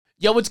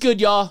Yo, what's good,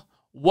 y'all?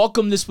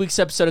 Welcome this week's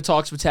episode of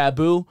Talks with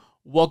Taboo.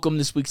 Welcome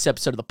this week's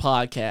episode of the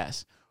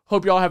podcast.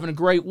 Hope y'all having a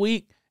great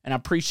week, and I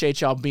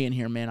appreciate y'all being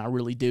here, man. I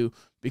really do,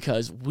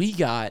 because we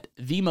got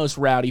the most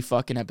rowdy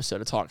fucking episode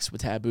of Talks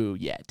with Taboo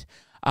yet.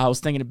 I was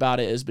thinking about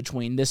it as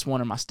between this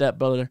one and my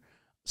stepbrother.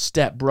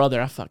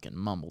 I fucking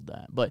mumbled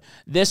that. But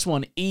this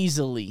one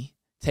easily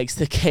takes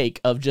the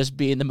cake of just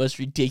being the most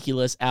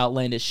ridiculous,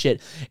 outlandish shit.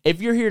 If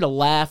you're here to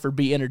laugh or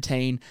be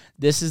entertained,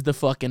 this is the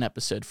fucking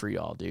episode for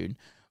y'all, dude.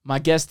 My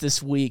guest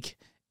this week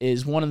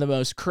is one of the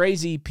most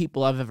crazy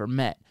people I've ever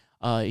met.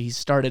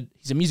 He's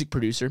a music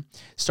producer,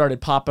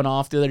 started popping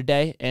off the other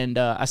day, and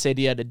I say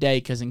the other day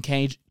because in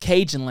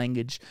Cajun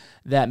language,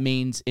 that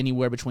means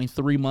anywhere between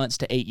 3 months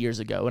to 8 years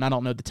ago, and I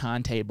don't know the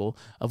timetable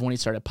of when he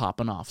started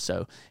popping off.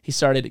 So he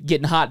started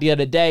getting hot the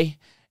other day,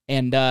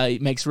 and he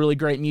makes really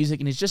great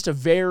music, and he's just a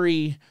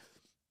very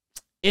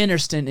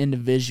interesting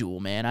individual,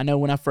 man. I know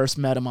when I first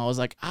met him, I was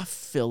like, I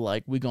feel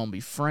like we're going to be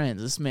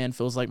friends. This man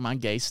feels like my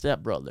gay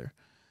stepbrother.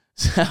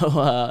 So,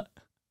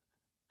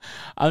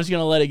 I'm just going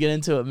to let it get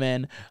into it,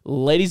 man.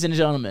 Ladies and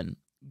gentlemen,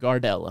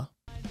 Gardella.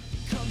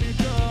 Come here,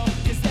 girl,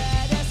 'cause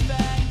that's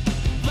back.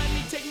 Let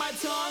me take my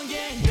tongue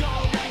and go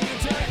around your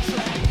dirt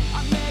track.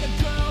 I met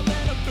a girl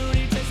and her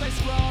booty tastes like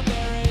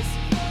strawberries.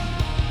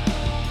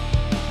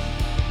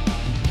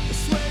 I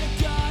swear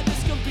to God,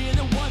 this could be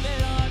the one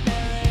that I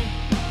marry.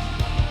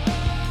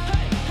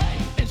 Hey,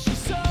 and she's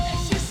so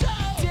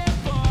different.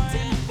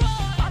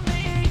 I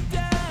made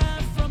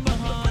that from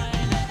behind.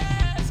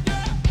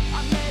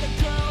 I met a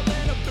girl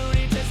and her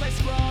booty tastes like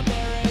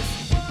strawberries.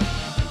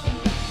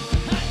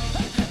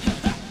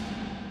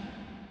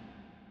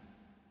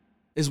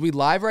 Is we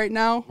live right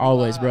now?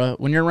 Always, bro.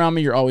 When you're around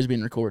me, you're always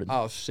being recorded.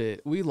 Oh,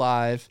 shit. We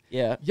live.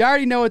 Yeah. You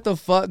already know what the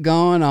fuck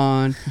going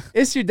on.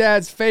 It's your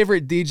dad's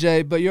favorite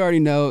DJ, but you already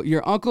know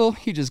your uncle,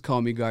 he just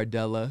called me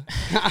Gardella.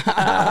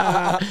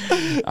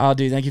 Oh,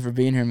 dude, thank you for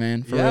being here,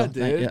 man. For Yeah, real.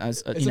 dude.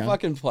 It's It's a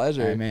fucking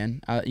pleasure. Hey,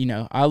 man.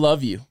 I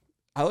love you.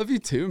 I love you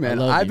too, man.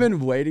 love I've you. been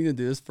waiting to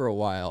do this for a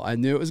while. I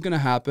knew it was going to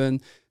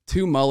happen.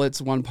 2 mullets,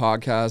 1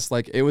 podcast.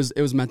 Like, it was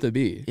meant to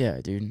be.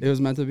 Yeah, dude. It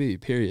was meant to be,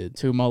 period.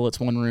 2 mullets,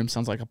 1 room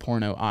sounds like a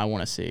porno I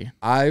want to see,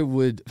 I'd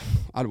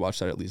watch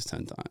that at least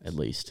 10 times. at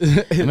least.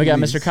 And we got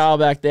Mr. Kyle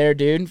back there,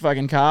 dude.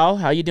 Fucking Kyle.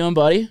 How you doing,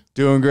 buddy?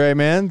 Doing great,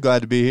 man.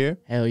 Glad to be here.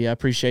 Hell yeah, I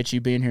appreciate you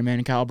being here, man.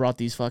 And Kyle brought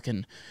these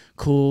fucking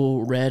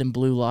cool red and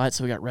blue lights,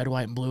 so we got red,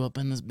 white, and blue up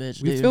in this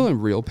bitch, We dude. feeling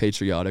real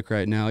patriotic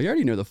right now. You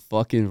already know the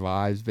fucking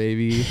vibes,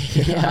 baby.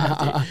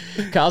 Yeah,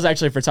 dude. Kyle's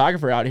actually a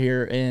photographer out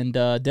here in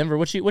Denver.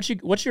 What's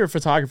your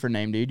photographer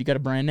name, dude? You got a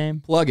brand name?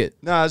 Plug it.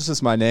 No, it's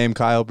just my name,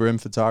 Kyle Brim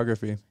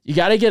Photography. You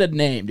got to get a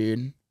name,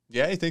 dude.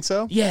 Yeah, you think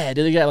so? Yeah,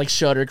 dude. They got like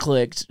Shutter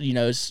clicked,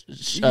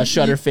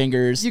 Shutter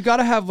fingers. You got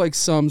to have like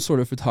some sort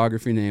of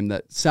photography name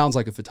that sounds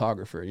like a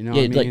photographer. You know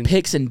Yeah, what I mean? like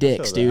Pics and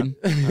Dicks,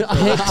 dude.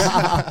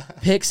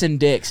 Pics and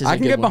Dicks is I a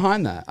can good get one.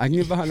 behind that. I can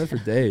get behind that for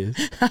days.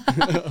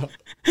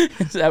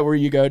 Is that where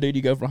you go, dude?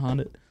 You go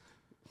behind it?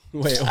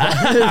 Wait,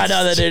 I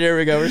know that, dude. Here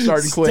we go. We're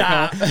starting quick.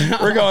 Huh?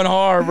 We're going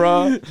hard,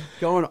 bro.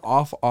 going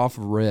off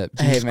rip.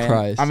 Hey, Jesus man.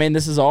 Christ. I mean,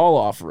 this is all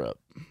off rip.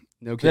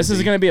 no This is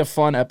kidding. going to be a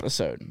fun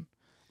episode.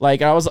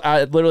 Like, I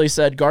literally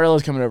said,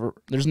 Gardella's coming over.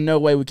 There's no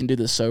way we can do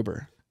this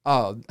sober.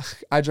 Oh,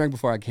 I drank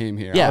before I came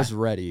here. Yeah. I was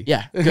ready.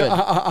 Yeah, good.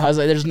 I was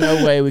like, there's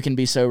no way we can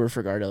be sober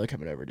for Gardella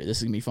coming over, dude. This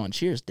is going to be fun.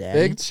 Cheers, Daddy.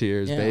 Big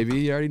cheers, Yeah.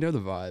 baby. You already know the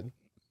vibe.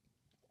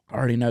 I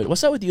already know.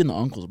 What's up with you and the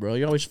uncles, bro?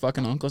 You always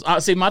fucking uncles.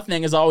 See, my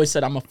thing is I always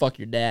said I'm going to fuck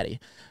your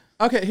daddy.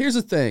 Okay, here's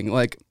the thing.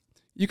 Like,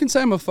 you can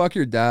say I'm gonna fuck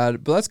your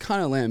dad, but that's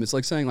kind of lame. It's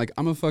like saying like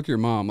I'm gonna fuck your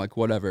mom, like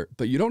whatever.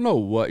 But you don't know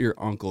what your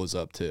uncle is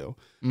up to.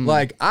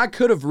 Like, I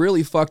could have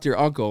really fucked your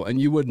uncle, and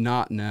you would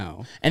not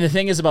know. And the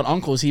thing is about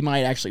uncles, he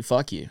might actually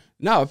fuck you.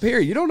 No,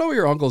 period. You don't know what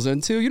your uncle's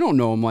into. You don't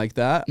know him like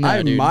that. No,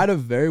 I dude. might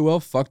have very well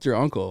fucked your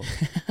uncle.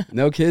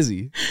 No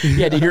kizzy.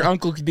 Yeah, dude, your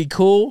uncle could be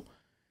cool.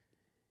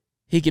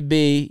 He could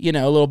be, a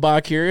little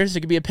bi-curious. He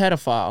could be a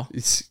pedophile.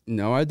 It's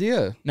no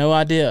idea. No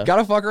idea.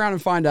 Gotta fuck around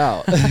and find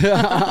out.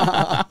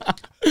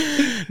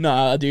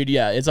 Nah, dude,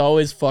 yeah. It's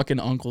always fucking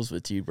uncles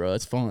with you, bro.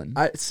 It's fun.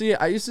 I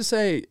used to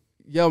say,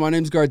 yo, my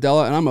name's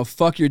Gardella, and I'm gonna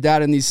fuck your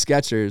dad in these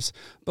Skechers.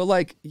 But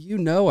like,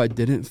 I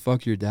didn't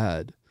fuck your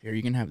dad. Here,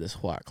 you can have this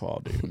White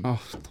Claw, dude.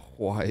 Oh,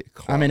 White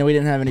Claw. I mean, we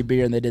didn't have any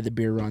beer, and they did the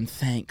beer run.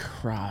 Thank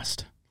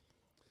Christ.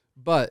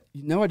 But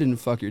I didn't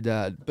fuck your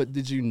dad. But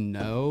did you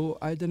know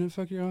I didn't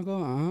fuck your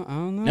uncle? I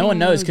don't know. No one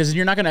knows, because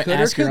you're not going to Could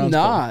or ask your could uncle.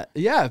 not.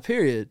 Yeah,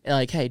 period.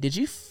 Like, hey, did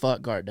you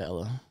fuck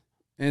Gardella?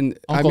 And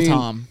Uncle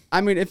Tom.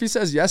 I mean, if he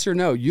says yes or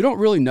no, you don't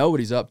really know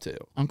what he's up to.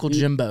 Uncle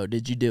Jimbo,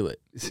 did you do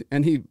it?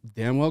 And he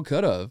damn well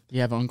could have.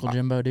 You have Uncle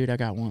Jimbo, dude? I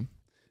got one.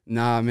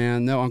 Nah,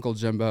 man, no Uncle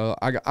Jimbo.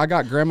 I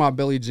got Grandma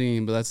Billie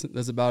Jean, but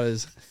that's about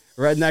as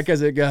redneck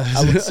as it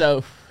goes.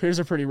 So here's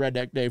a pretty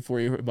redneck day for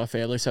you, my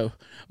family. So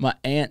my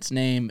aunt's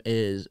name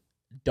is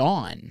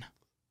Dawn.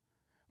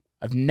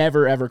 I've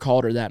never ever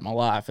called her that in my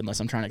life unless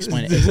I'm trying to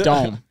explain it. It's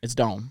Dome. It's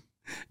Dome.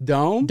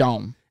 Dome?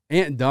 Dome.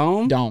 Aunt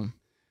Dome? Dome.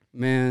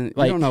 Man,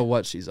 Like- you don't know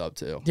what she's up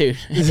to. Dude,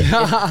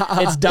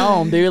 it's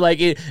Dome,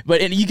 dude.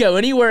 But you go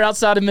anywhere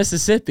outside of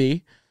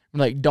Mississippi, I'm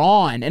like,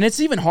 Dawn. And it's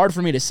even hard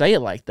for me to say it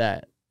like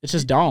that. It's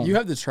just Dawn. You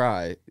have to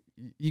try.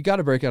 You got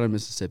to break out of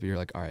Mississippi. You're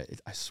like, all right,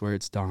 I swear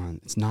it's Dawn.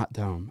 It's not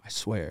Dome. I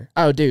swear.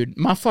 Oh, dude,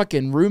 my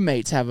fucking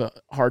roommates have a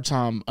hard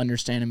time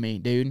understanding me,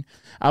 dude.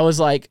 I was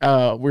like,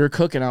 we were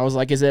cooking. I was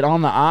like, is it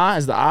on the eye?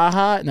 Is the eye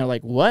hot? And they're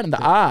like, what? And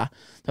the eye.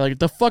 They're like,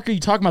 the fuck are you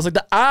talking about? I was like,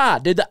 the eye.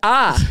 Dude, the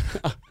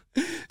eye.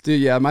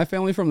 Dude, yeah, my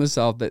family from the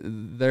South,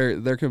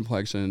 their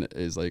complexion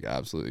is like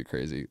absolutely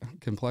crazy.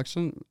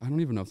 Complexion? I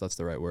don't even know if that's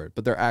the right word,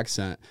 but their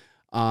accent.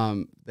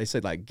 They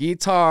said like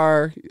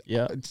guitar,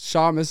 Yeah.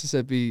 Shaw,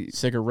 Mississippi,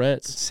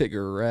 Cigarettes.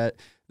 cigarette.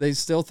 They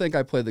still think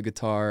I play the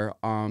guitar,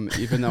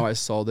 even though I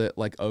sold it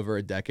like over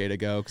a decade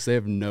ago, because they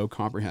have no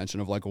comprehension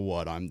of like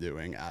what I'm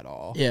doing at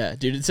all. Yeah,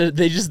 dude.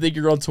 They just think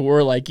you're on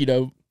tour, like,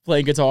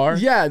 playing guitar.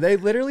 Yeah, they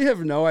literally have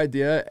no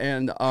idea.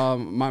 And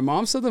my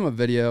mom sent them a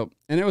video,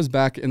 and it was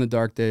back in the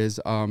dark days.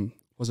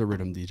 Was a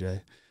rhythm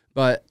DJ.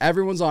 But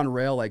everyone's on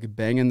rail, like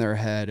banging their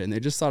head, and they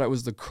just thought it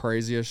was the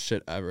craziest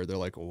shit ever. They're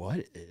like,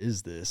 "What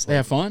is this?" They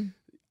have fun.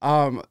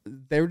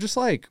 They were just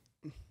like,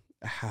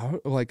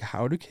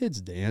 "How do kids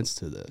dance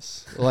to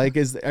this? Like,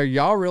 are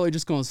y'all really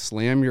just gonna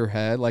slam your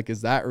head? Like,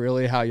 is that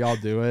really how y'all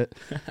do it?"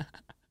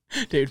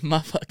 Dude,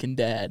 my fucking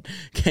dad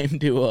came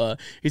to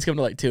he's come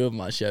to like 2 of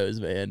my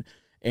shows, man.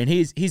 And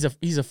he's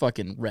a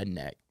fucking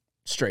redneck,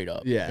 straight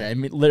up. Yeah. Okay? I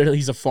mean, literally,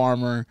 he's a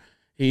farmer.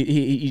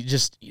 He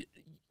just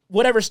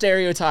whatever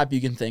stereotype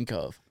you can think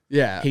of.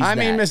 Yeah, He's I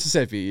mean that.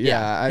 Mississippi.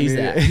 Yeah, I he's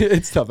mean that.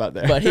 it's tough out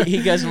there. But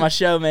he goes to my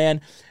show,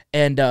 man,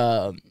 and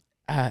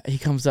he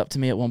comes up to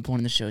me at one point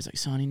in the show. He's like,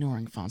 "Son, you know where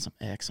I can find some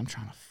X? I'm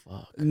trying to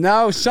fuck."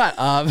 No, shut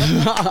up.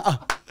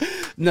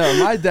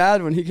 No, my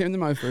dad, when he came to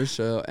my first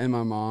show, and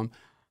my mom,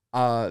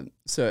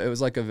 so it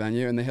was like a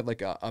venue, and they had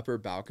like a upper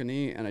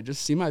balcony, and I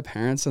just see my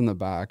parents in the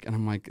back, and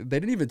I'm like, they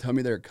didn't even tell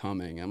me they were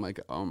coming. I'm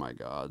like, oh my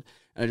God.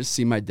 And I just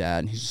see my dad,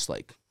 and he's just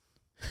like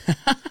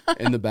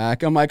in the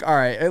back. I'm like, all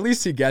right, at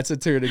least he gets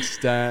it to an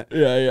extent.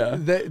 Yeah.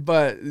 They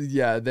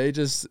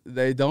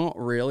don't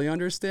really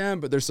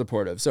understand, but they're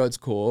supportive, so it's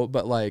cool.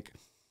 But like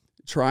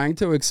trying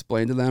to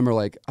explain to them, or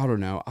like, I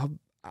don't know,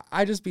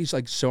 I just be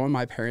like showing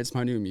my parents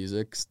my new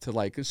music to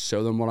like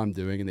show them what I'm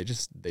doing, and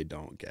they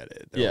don't get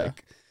it. They're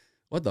like,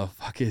 what the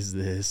fuck is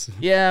this?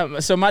 Yeah,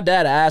 so my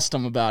dad asked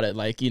him about it,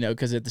 like,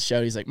 because at the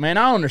show, he's like, man,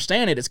 I don't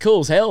understand it. It's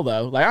cool as hell,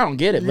 though. Like, I don't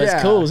get it, but it's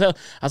cool as hell.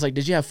 I was like,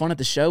 did you have fun at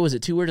the show? Was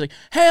it too weird? He's like,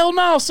 hell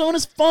no, son,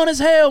 it's fun as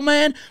hell,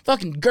 man.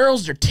 Fucking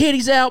girls, their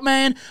titties out,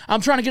 man.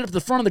 I'm trying to get up to the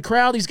front of the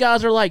crowd. These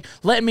guys are like,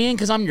 letting me in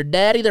because I'm your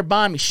daddy. They're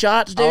buying me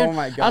shots, dude. Oh,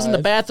 my God. I was in the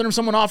bathroom.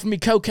 Someone offered me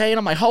cocaine.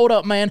 I'm like, hold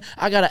up, man.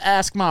 I got to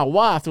ask my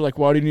wife. They're like,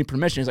 why do you need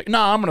permission? He's like,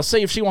 no, I'm going to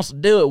see if she wants to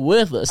do it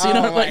with us. You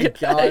know, oh my like,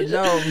 God,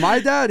 no. My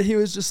dad, he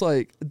was just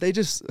like,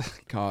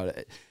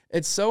 God,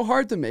 it's so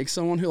hard to make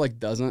someone who like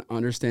doesn't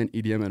understand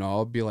EDM at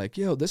all be like,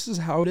 yo, this is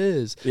how it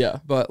is. Yeah.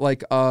 But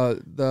like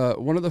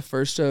one of the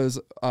first shows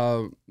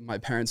my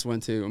parents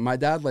went to, my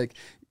dad, like,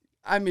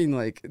 I mean,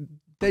 like,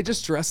 they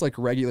just dress like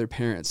regular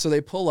parents. So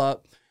they pull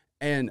up,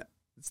 and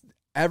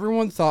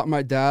everyone thought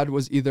my dad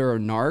was either a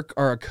narc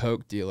or a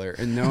coke dealer,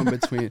 and no in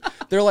between.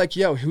 They're like,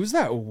 yo, who's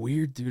that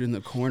weird dude in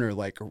the corner,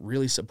 like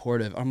really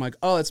supportive? I'm like,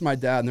 oh, it's my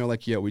dad. And they're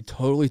like, yo, we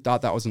totally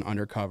thought that was an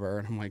undercover.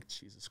 And I'm like,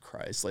 Jesus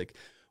Christ, like,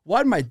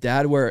 why did my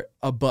dad wear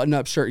a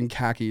button-up shirt and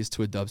khakis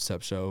to a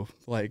dubstep show?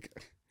 Like,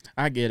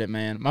 I get it,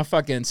 man. My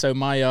folks,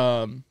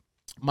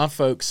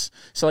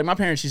 so like my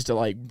parents used to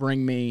like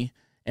bring me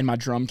and my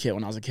drum kit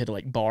when I was a kid to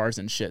like bars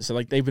and shit. So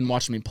like they've been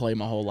watching me play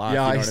my whole life.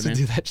 yeah, you know I what used I mean?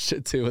 to do that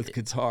shit too with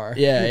guitar.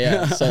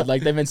 Yeah. So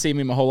like they've been seeing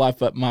me my whole life,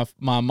 but my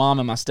mom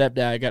and my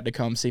stepdad got to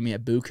come see me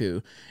at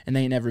Buku, and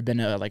they ain't never been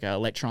to like an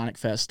electronic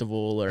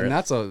festival or. And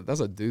that's a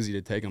doozy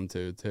to take them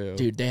to too.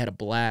 Dude, they had a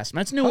blast.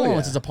 Man, it's New Oh,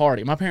 Orleans. yeah. It's a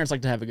party. My parents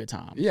like to have a good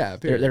time. Yeah,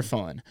 they're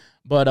fun.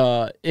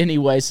 But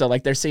anyway, so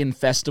like they're seeing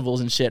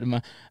festivals and shit.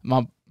 And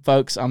my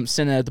folks, I'm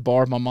sitting at the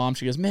bar with my mom.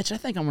 She goes, Mitch, I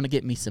think I'm going to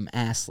get me some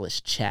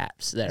assless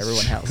chaps that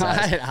everyone else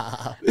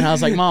has. And I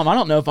was like, Mom, I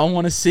don't know if I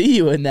want to see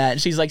you in that. And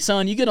she's like,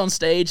 son, you get on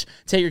stage,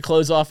 take your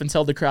clothes off, and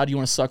tell the crowd you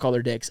want to suck all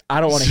their dicks. I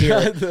don't want to hear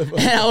it.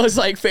 And I was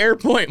like, fair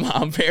point,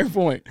 Mom, fair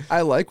point. I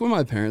like when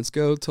my parents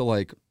go to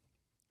like,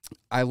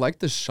 I like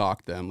to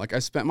shock them. Like I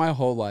spent my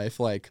whole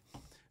life like,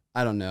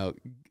 I don't know,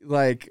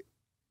 like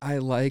I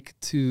like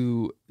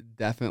to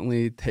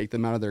definitely take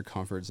them out of their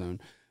comfort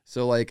zone.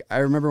 So like I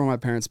remember when my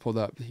parents pulled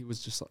up,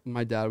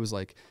 my dad was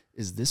like,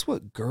 is this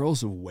what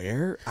girls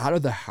wear out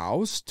of the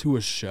house to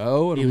a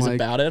show? And He I'm was like,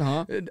 about it,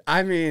 huh?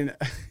 I mean,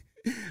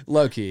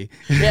 low key.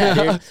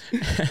 Yeah,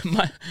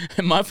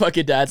 dude. my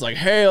fucking dad's like,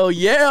 hell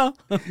yeah.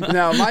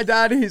 No, my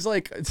dad, he's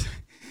like,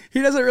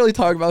 he doesn't really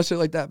talk about shit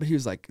like that, but he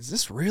was like, is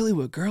this really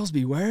what girls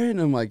be wearing?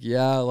 And I'm like,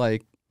 yeah,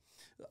 like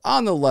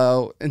on the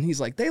low. And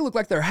he's like, they look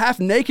like they're half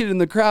naked in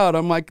the crowd.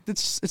 I'm like,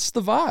 it's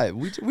the vibe.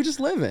 We just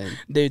live in.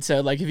 Dude,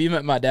 so like if you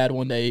met my dad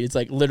one day, it's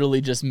like literally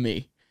just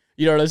me.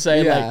 You know what I'm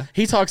saying? Yeah. Like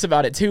he talks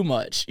about it too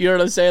much. You know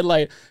what I'm saying?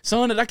 Like,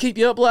 son, did I keep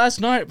you up last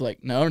night? I'm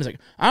like, no. And he's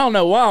like, I don't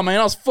know why, man.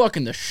 I was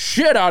fucking the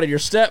shit out of your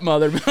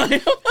stepmother.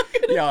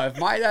 Yo, if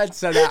my dad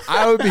said that,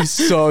 I would be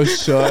so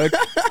shook.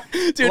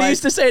 Dude, he Like-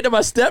 used to say it to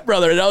my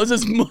stepbrother, and that was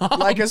his mom.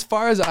 Like, as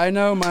far as I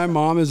know, my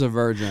mom is a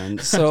virgin.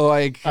 So,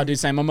 like, oh, dude,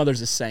 same. My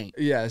mother's a saint.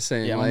 yeah,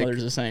 same. Yeah, my like,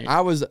 mother's a saint.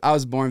 I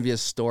was born via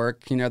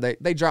stork. You know,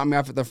 they dropped me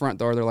off at the front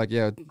door. They're like,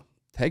 "Yo,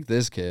 take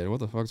this kid. What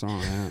the fuck's wrong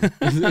with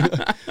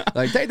him?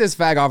 Like, take this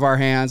fag off our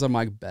hands." I'm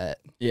like, "Bet."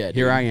 Yeah, dude.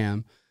 Here I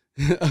am.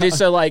 Dude,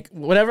 so like,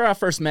 whenever I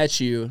first met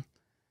you,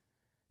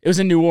 it was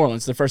in New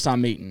Orleans the first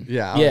time meeting.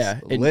 Yeah, I yeah.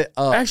 was lit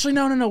up. Actually,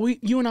 no.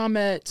 You and I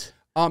met.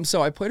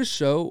 So I played a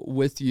show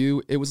with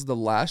you. It was the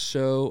last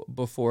show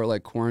before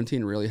like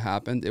quarantine really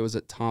happened. It was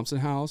at Thompson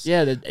House.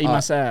 Yeah, the Eat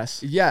My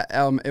Sass. Yeah,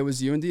 it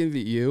was you and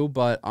DMVU,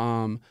 but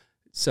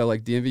so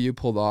like DMVU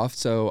pulled off.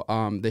 So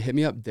they hit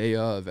me up day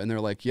of, and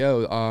they're like,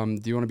 "Yo,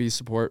 do you want to be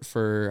support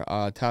for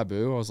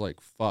Taboo?" I was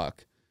like,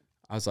 "Fuck."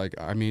 I was like,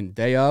 I mean,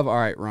 day of, all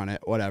right, run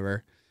it,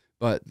 whatever.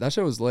 But that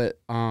show was lit.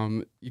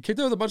 You kicked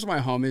it with a bunch of my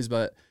homies,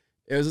 but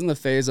it was in the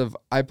phase of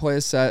I play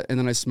a set and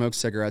then I smoke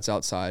cigarettes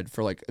outside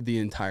for like the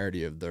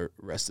entirety of the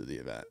rest of the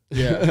event.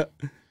 Yeah.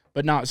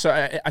 But no, so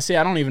I see.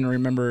 I don't even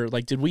remember.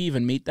 Like, did we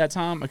even meet that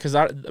time? Because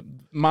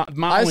my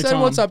I only said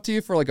time, what's up to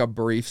you for like a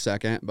brief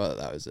second, but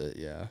that was it.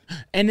 Yeah.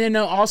 and then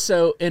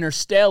also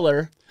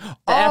Interstellar,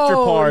 the after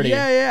party.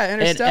 Yeah,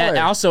 Interstellar. And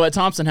also at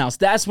Thompson House.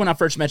 That's when I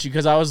first met you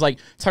because I was like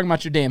talking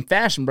about your damn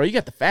fashion, bro. You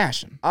got the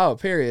fashion. Oh,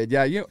 period.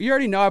 Yeah, you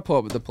already know I pull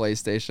up with the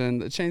PlayStation.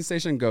 The chain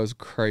station goes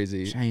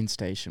crazy. Chain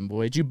station,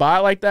 boy. Did you buy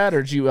it like that,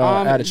 or did you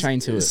add a chain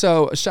to it?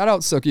 So shout out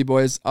Sookie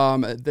Boys.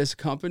 This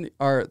company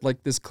or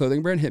like this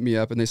clothing brand hit me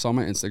up and they saw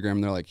my Instagram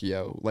and they're like,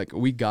 "Yo, like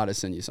we gotta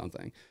send you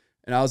something."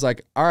 And I was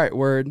like, "All right,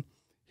 word.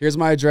 Here's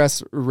my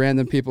address."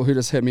 Random people who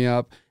just hit me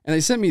up and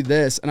they sent me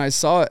this and I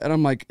saw it and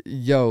I'm like,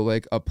 "Yo,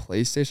 like a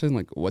PlayStation?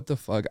 Like what the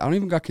fuck? I don't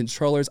even got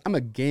controllers. I'm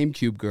a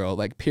GameCube girl,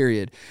 like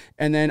period."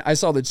 And then I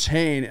saw the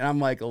chain and I'm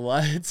like,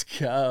 "Let's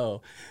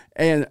go."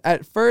 And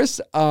at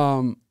first,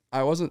 I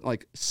wasn't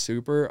like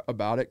super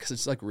about it because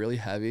it's like really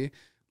heavy,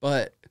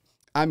 but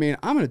I mean,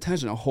 I'm an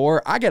attention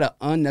whore. I get an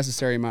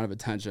unnecessary amount of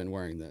attention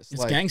wearing this.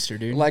 It's gangster,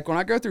 dude. Like when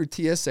I go through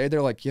TSA,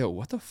 they're like, "Yo,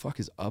 what the fuck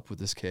is up with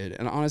this kid?"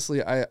 And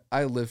honestly,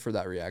 I live for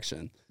that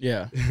reaction.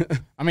 Yeah.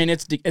 I mean,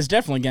 it's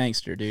definitely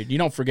gangster, dude. You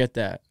don't forget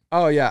that.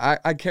 Oh yeah,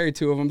 I carry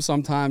two of them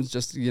sometimes.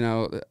 Just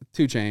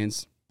 2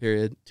 chains.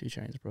 Period. 2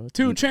 chains, bro.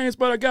 2 chains,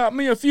 but I got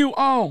me a few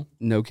on.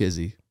 No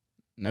kizzy.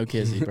 No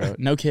kizzy, bro.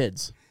 No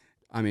kids.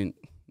 I mean,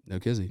 no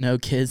kizzy. No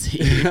kizzy.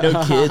 No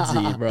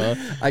kidsy, bro.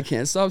 I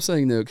can't stop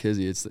saying no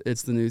kizzy.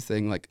 It's the new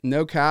thing. Like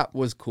no cap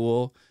was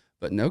cool,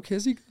 but no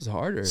kizzy goes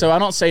harder. So I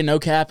don't say no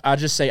cap. I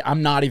just say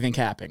I'm not even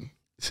capping.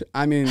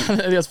 I mean,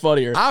 That's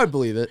funnier. I would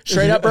believe it.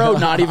 Straight up, bro,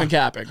 not even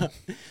capping.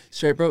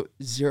 Straight, bro.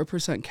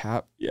 0%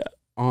 cap. Yeah.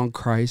 On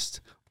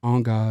Christ.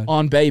 On God.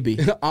 On baby.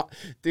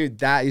 Dude,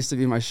 that used to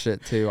be my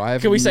shit too.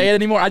 Can we say it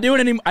anymore? I do it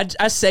anymore.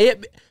 I say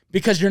it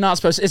because you're not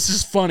supposed to. It's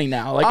just funny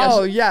now. Like,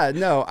 Oh yeah,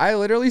 no. I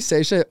literally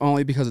say shit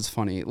only because it's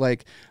funny.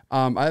 Like,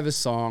 I have a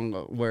song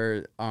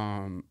where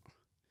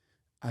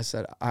I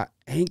said I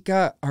ain't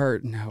got or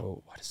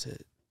no, what is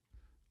it?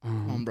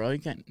 come on, bro. You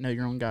can't know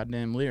your own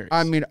goddamn lyrics.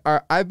 I mean,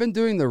 I've been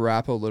doing the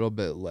rap a little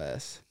bit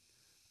less.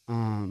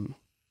 Oh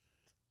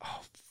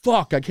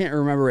fuck, I can't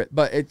remember it,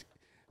 but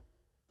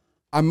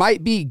I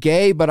might be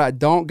gay, but I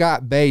don't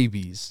got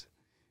babies.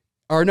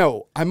 Or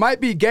no, I might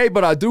be gay,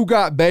 but I do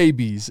got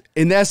babies.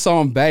 And that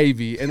song,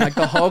 Baby. And like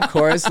the whole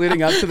chorus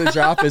leading up to the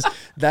drop is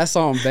that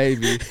song,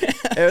 Baby.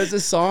 It was a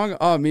song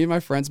me and my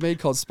friends made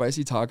called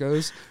Spicy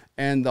Tacos.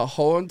 And the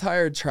whole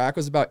entire track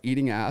was about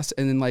eating ass.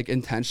 And then like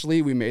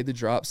intentionally we made the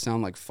drop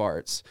sound like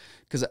farts.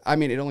 Because I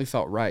mean, it only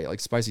felt right. Like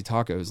Spicy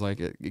Tacos, like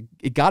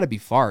it got to be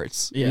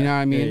farts. Yeah. You know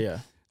what I mean? Yeah.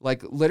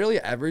 Like literally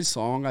every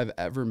song I've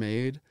ever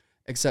made,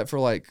 except for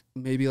like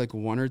maybe like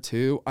 1 or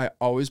 2, I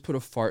always put a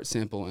fart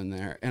sample in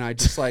there. And I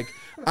just like,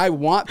 I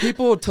want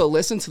people to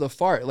listen to the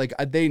fart. Like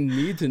they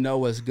need to know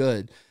what's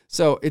good.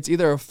 So it's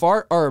either a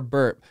fart or a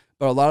burp.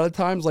 But a lot of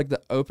times like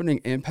the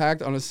opening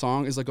impact on a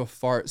song is like a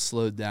fart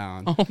slowed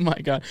down. Oh my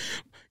God.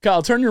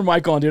 Kyle, turn your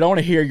mic on, dude. I want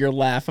to hear your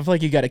laugh. I feel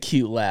like you got a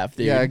cute laugh,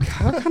 dude. Yeah,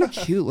 kind of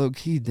cute, low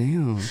key.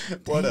 Damn.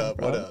 What up?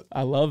 What up?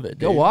 I love it, dude.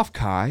 Go off,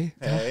 Kai.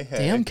 Hey, hey.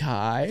 Damn,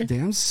 Kai.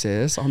 Damn,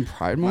 sis. On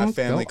Pride My Month.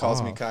 family Go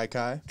calls me off. Kai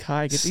Kai.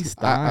 Kai, get these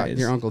thighs.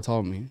 Your uncle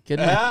told me. Get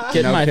my,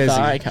 No my kissing.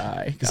 thigh,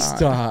 Kai. God.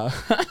 Stop.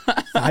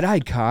 Side-eye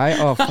Kai.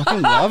 Oh,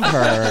 fucking love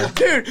her.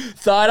 Dude,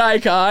 thigh-eye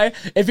Kai.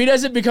 If he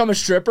doesn't become a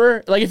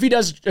stripper, like if he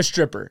does a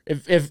stripper,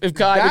 if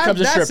Kai becomes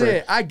a That's stripper,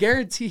 it. I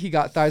guarantee he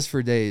got thighs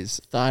for days.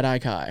 thigh-eye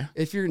Kai.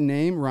 If your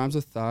name rhymes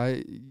with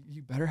thigh,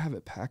 you better have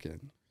it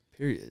packing.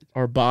 Period.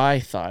 Or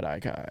by thigh-eye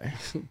Kai.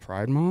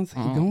 Pride Month?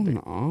 You Oh, going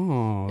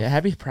on? Yeah,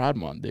 happy Pride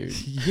Month, dude.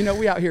 You know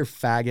we out here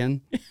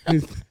fagging.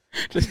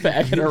 Just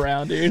backing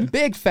around, dude.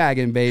 Big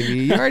fagging, baby.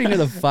 You already know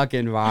the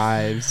fucking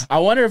vibes. I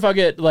wonder if I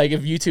get, like,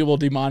 if YouTube will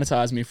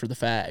demonetize me for the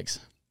fags.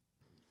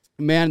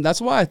 Man,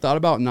 that's why I thought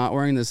about not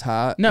wearing this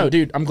hat. No,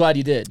 dude, I'm glad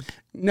you did.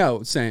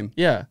 No, same.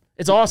 Yeah,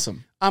 it's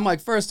awesome. I'm like,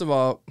 first of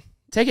all,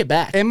 Take it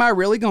back. am I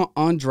really going to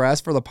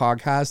undress for the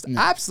podcast?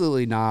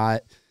 Absolutely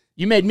not.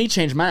 You made me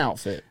change my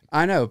outfit.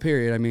 I know,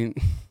 period. I mean,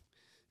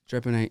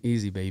 dripping ain't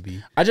easy,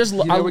 baby. I just,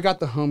 You know, we got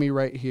the homie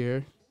right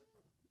here.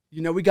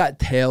 we got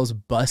tails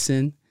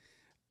bussing.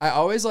 I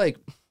always like,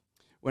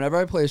 whenever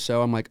I play a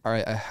show, I'm like, all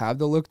right, I have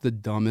to look the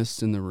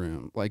dumbest in the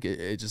room. Like,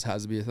 it just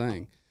has to be a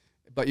thing.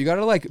 But you got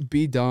to, like,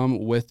 be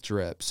dumb with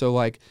drip. So,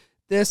 like,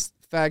 this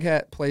fag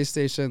hat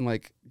PlayStation,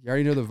 like, you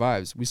already know the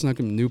vibes. We snuck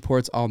him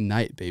Newports all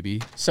night,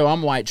 baby. So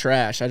I'm white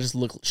trash. I just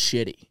look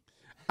shitty.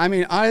 I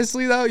mean,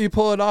 honestly, though, you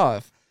pull it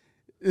off.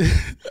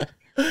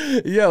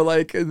 Yeah,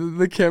 like,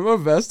 the camo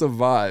vest a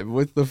vibe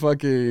with the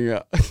fucking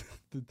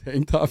the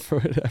tank top or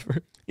whatever.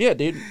 Yeah,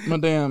 dude. My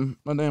damn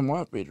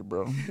white beater,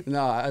 bro.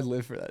 No, I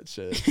live for that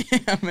shit.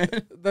 Yeah, man.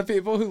 The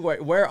people who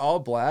wear all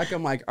black,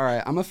 I'm like, all right,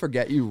 I'm gonna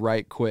forget you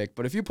right quick.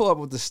 But if you pull up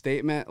with the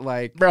statement,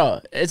 like,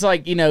 Bro, it's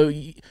like,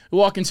 you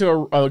walk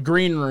into a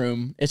green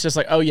room, it's just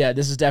like, oh yeah,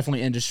 this is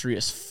definitely industry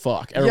as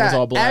fuck. Everyone's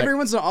all black.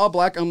 Everyone's all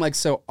black. I'm like,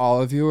 so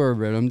all of you are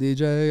rhythm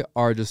DJ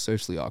are just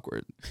socially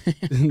awkward.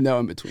 No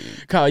in between.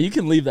 Kyle, you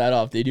can leave that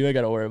off, dude. You ain't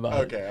got to worry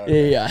about it.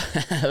 Okay. Yeah.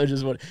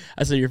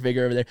 I saw your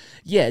figure over there.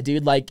 Yeah,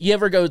 dude, like, you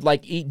ever go,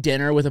 like, eat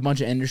dinner with a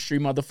bunch of industry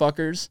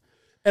motherfuckers?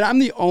 And I'm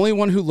the only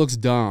one who looks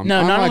dumb.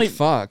 No, I'm not like, only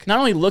fuck. Not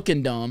only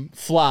looking dumb,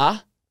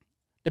 fly.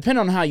 Depending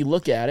on how you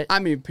look at it. I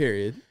mean,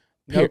 period.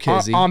 No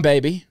kizzy. On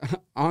baby.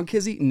 On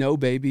kizzy, no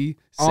baby.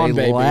 On Say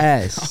baby.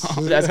 less.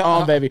 That's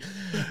on baby.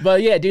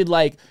 But yeah,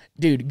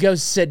 dude, go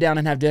sit down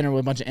and have dinner with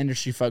a bunch of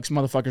industry folks.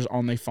 Motherfuckers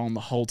on their phone the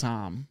whole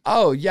time.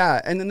 Oh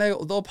yeah, and then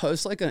they'll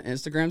post like an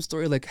Instagram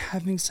story like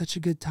having such a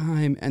good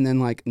time, and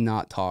then like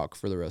not talk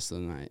for the rest of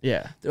the night.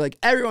 Yeah. They're like,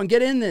 everyone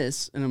get in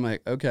this, and I'm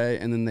like, okay,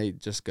 and then they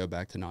just go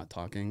back to not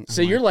talking.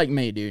 So I'm you're like, like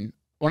me, dude.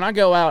 When I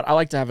go out, I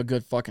like to have a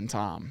good fucking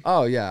time.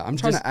 oh yeah, I'm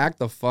trying to act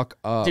the fuck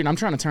up. Dude, I'm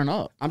trying to turn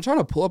up. I'm trying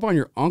to pull up on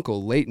your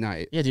uncle late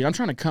night. Yeah, dude, I'm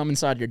trying to come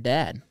inside your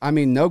dad. I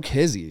mean, no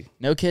kizzy,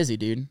 No kizzy,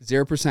 dude.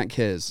 0%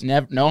 kiz.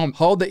 Never. No,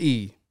 Hold the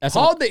E. That's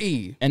Hold the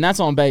E. and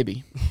that's on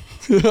baby.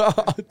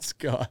 It's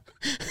God.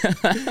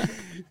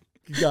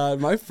 God,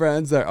 my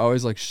friends are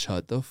always like,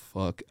 shut the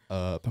fuck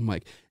up. I'm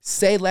like,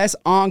 say less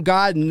on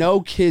God,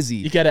 no kizzy.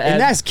 You gotta add-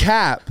 and that's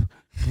cap.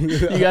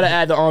 You gotta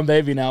add the on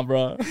baby now,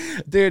 bro.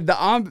 Dude, the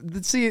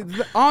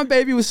on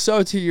baby was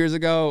so 2 years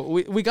ago.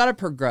 We gotta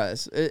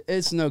progress.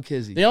 It's no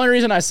kizzy. The only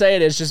reason I say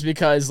it is just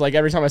because, like,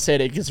 every time I say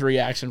it, it gets a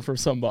reaction from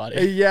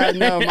somebody. Yeah,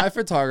 no, my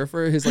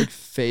photographer, his like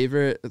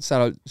favorite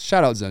shout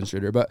out Zen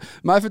Shooter, but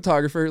my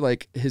photographer,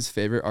 like his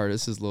favorite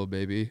artist is Lil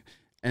Baby,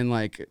 and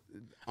like,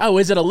 Oh,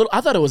 is it a little? I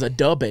thought it was a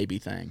dub baby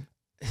thing.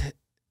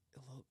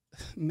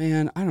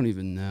 man, I don't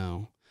even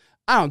know.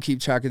 I don't keep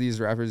track of these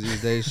rappers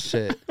these days.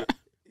 Shit,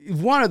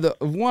 one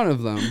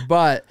of them,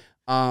 but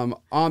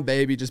on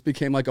baby just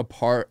became like a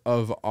part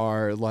of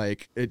our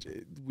like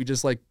we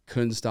just like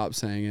couldn't stop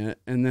saying it,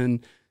 and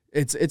then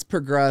it's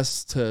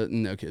progressed to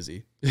no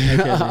kizzy. No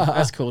kizzy.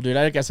 That's cool, dude.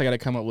 I guess I gotta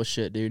come up with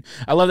shit, dude.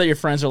 I love that your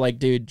friends are like,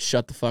 dude,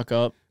 shut the fuck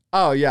up.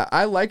 Oh yeah,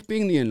 I like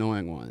being the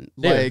annoying one.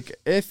 Dude. Like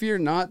if you're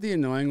not the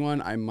annoying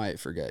one, I might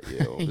forget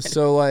you.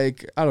 So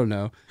like, I don't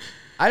know.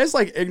 I just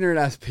like ignorant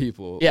ass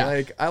people. Yeah.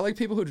 Like I like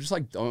people who just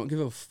like don't give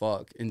a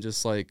fuck and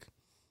just like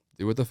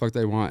do what the fuck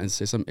they want and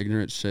say some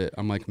ignorant shit.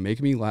 I'm like,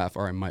 make me laugh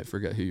or I might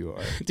forget who you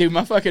are. Dude,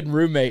 my fucking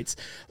roommates,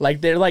 like,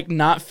 they're like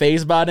not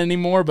phased by it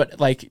anymore, but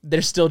like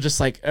they're still just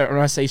like, when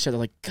I say shit, they're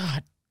like,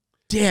 God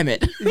damn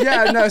it.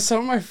 Yeah, no,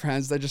 some of my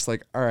friends, they're just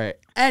like, all right,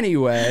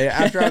 anyway,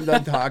 after I'm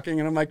done talking,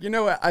 and I'm like, you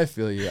know what, I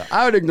feel you.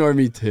 I would ignore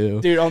me too.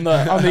 Dude, on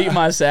the Eat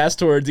My Sass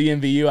tour at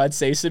DMVU, I'd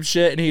say some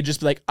shit and he'd just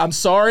be like, I'm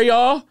sorry,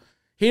 y'all.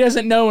 He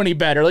doesn't know any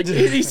better. Like,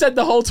 he said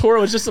the whole tour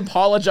was just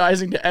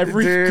apologizing to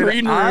every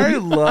green room. I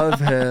love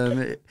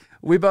him.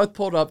 We both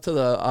pulled up to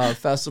the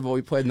festival.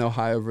 We played in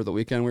Ohio over the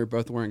weekend. We were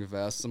both wearing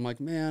vests. I'm like,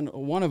 man,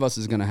 one of us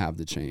is gonna have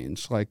to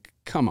change. Like,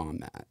 come on,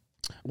 Matt.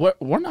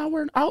 We're not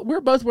wearing.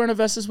 We're both wearing a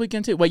vest this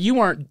weekend too. Wait, you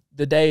weren't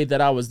the day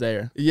that I was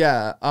there.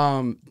 Yeah,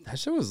 that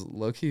shit was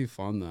low key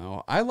fun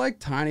though. I like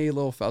tiny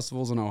little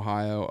festivals in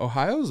Ohio.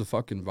 Ohio is a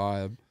fucking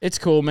vibe. It's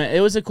cool, man.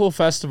 It was a cool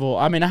festival.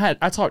 I mean,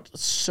 I talked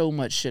so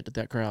much shit to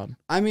that crowd.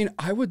 I mean,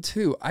 I would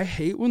too. I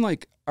hate when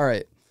like, all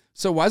right,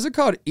 so why is it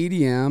called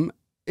EDM?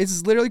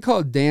 It's literally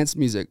called dance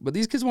music, but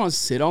these kids want to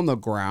sit on the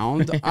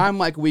ground. I'm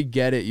like, we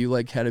get it. You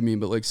like ketamine,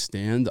 but like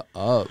stand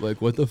up.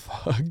 Like, what the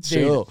fuck?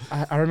 Chill.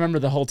 Dude, I remember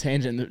the whole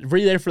tangent. Were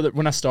you there for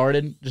when I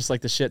started? Just like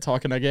the shit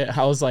talking I get.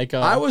 I was like,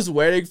 I was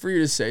waiting for you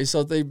to say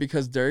something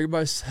because during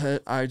my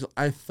set,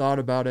 I thought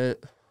about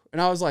it, and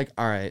I was like,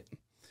 all right,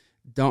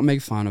 don't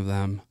make fun of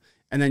them.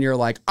 And then you're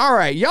like, all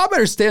right, y'all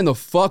better stand the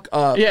fuck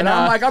up. Yeah, and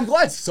nah. I'm like, I'm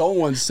glad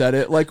someone said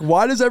it. Like,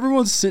 why does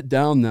everyone sit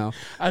down now?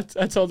 I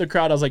told the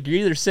crowd, I was like, you're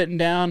either sitting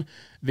down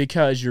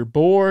because you're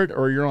bored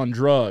or you're on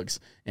drugs.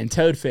 And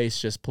Toadface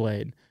just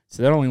played.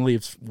 So that only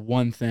leaves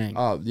one thing.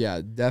 Oh, yeah,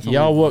 definitely.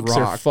 Y'all wooks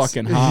are rocked.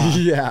 fucking hot.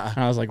 Yeah.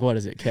 And I was like, what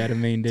is it,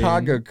 ketamine, dude?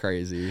 Talk go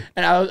crazy.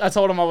 And I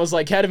told him, I was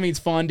like, ketamine's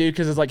fun, dude,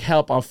 because it's like,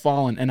 help, I've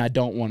fallen, and I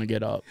don't want to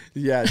get up.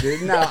 Yeah,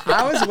 dude. No,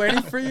 I was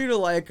waiting for you to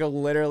like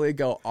literally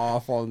go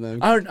off on them.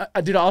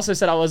 Dude, I also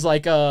said, I was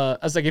like,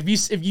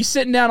 if you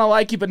sitting down, I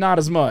like you, but not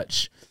as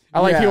much. I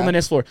like people on the Yeah.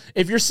 dance floor.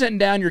 If you're sitting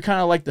down, you're kind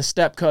of like the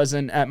step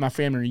cousin at my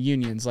family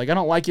reunions. Like, I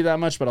don't like you that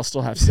much, but I'll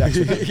still have sex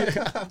with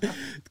you.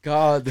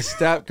 God, the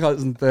step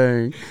cousin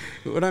thing.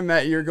 When I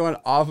met you, you're going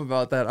off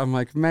about that. I'm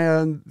like,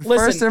 man, Listen.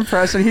 first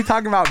impression, he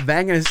talking about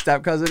banging his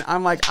step cousin.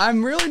 I'm like,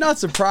 I'm really not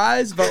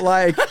surprised, but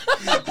like,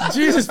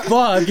 Jesus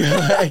fuck.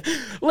 Like,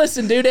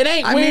 Listen, dude, it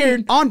ain't I weird.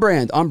 mean, on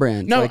brand.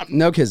 No, Like,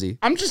 no kizzy.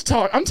 I'm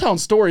telling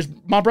stories.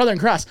 My brother in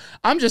Christ.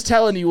 I'm just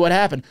telling you what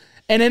happened.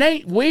 And it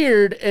ain't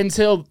weird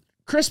until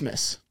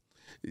Christmas.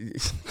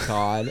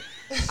 God.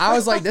 I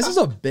was like, this is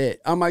a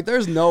bit. I'm like,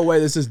 there's no way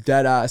this is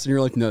dead ass. And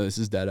you're like, no, this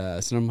is dead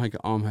ass. And I'm like,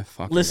 oh my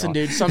fucking Listen, God.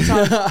 dude,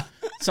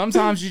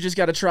 sometimes you just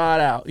got to try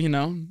it out, you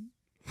know?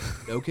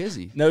 No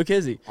kizzy. No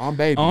kizzy. On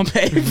baby. On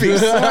baby.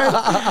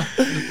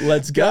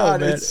 Let's go,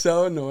 God, man. it's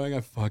so annoying.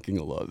 I fucking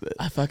love it.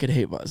 I fucking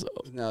hate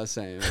myself. No,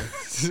 same.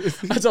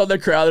 I told the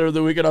crowd the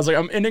other weekend, I was like,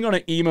 I'm ending on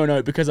an emo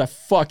note because I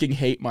fucking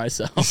hate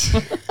myself.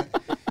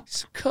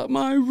 Cut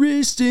my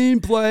wrist in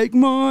black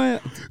my.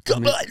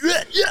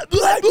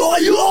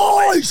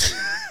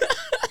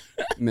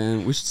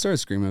 Man, we should start a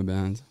screamo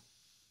band.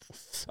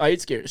 I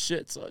ain't scared of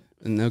shit, son.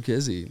 And no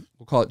kizzy.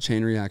 We'll call it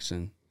Chain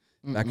Reaction.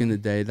 Back in the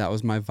day, that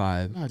was my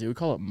vibe. No, dude, we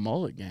call it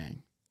Mullet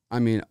Gang. I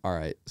mean, all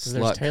right, 'Cause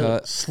there's slut Taylor-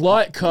 cut.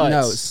 Slut cuts.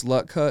 No,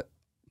 slut cut.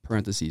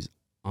 Parentheses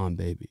on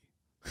baby.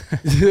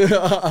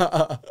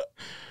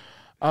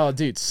 Oh,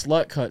 dude,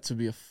 Slut Cuts would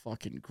be a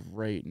fucking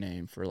great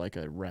name for like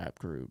a rap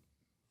group.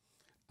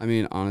 I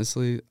mean,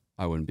 honestly,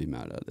 I wouldn't be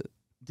mad at it.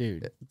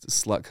 Dude,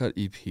 Slut cut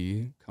EP.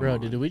 Come bro,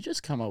 on. did we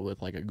just come up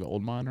with like a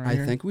gold mine right I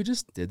here? think we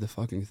just did the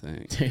fucking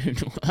thing. Dude,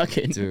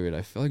 fucking. Dude,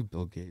 I feel like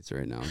Bill Gates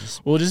right now.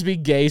 We'll just be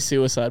gay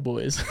suicide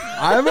boys.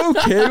 I'm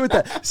okay with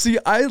that. See,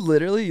 I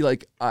literally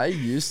I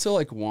used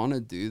to want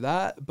to do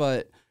that,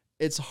 but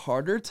it's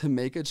harder to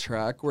make a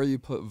track where you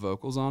put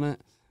vocals on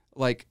it.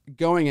 Like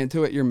going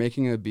into it, you're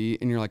making a beat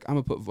and you're like, I'm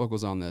gonna put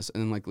vocals on this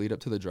and then lead up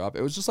to the drop.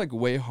 It was just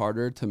way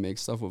harder to make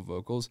stuff with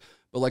vocals.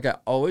 But I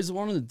always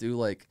wanted to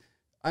do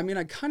I mean,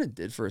 I kind of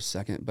did for a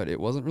second, but it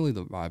wasn't really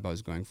the vibe I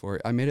was going for.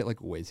 I made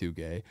it way too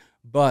gay.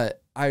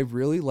 But I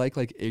really like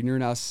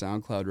ignorant ass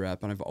SoundCloud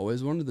rap, and I've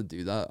always wanted to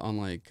do that on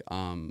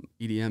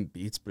EDM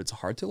beats, but it's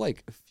hard to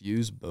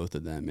fuse both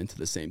of them into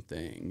the same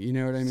thing. You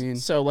know what I mean?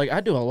 So I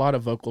do a lot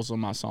of vocals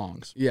on my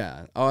songs.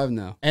 Yeah. Oh, I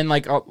know. And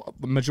the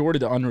majority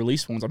of the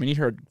unreleased ones. I mean, you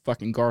heard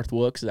fucking Garth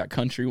Wooks, that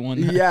country one.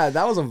 Yeah,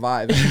 that was a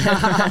vibe.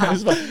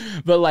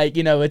 but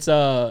it's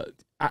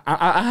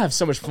I have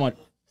so much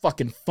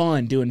fucking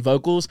fun doing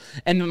vocals,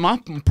 and my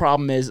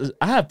problem is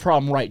I have a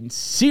problem writing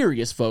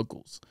serious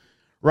vocals,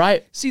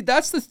 right? See,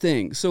 that's the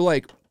thing. So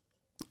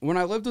when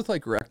I lived with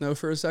Rekno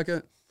for a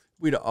second,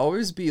 we'd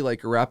always be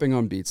rapping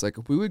on beats.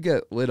 We would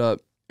get lit up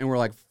and we're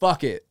like,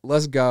 fuck it,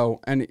 let's go.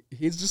 And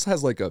he just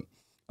has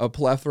a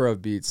plethora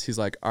of beats. He's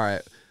like, all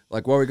right,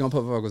 what are we gonna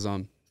put vocals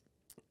on?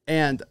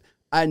 And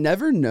I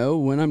never know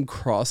when I'm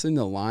crossing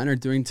the line or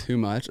doing too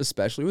much,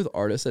 especially with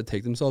artists that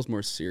take themselves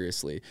more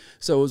seriously.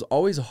 So it was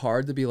always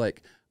hard to be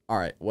like, all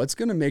right, what's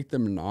going to make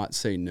them not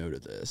say no to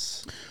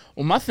this?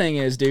 Well, my thing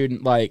is,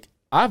 dude,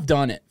 I've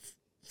done it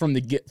from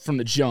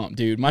the jump,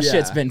 dude. My Yeah.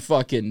 shit's been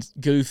fucking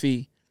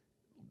goofy.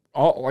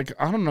 I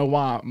don't know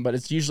why, but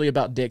it's usually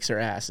about dicks or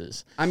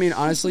asses. I mean,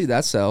 honestly,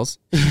 that sells.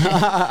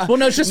 Well,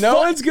 no, it's just No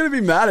fun- one's going to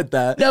be mad at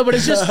that. No, but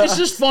it's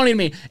just funny to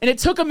me. And it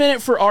took a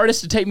minute for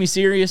artists to take me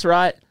serious,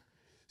 right?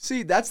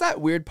 See, that's that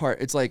weird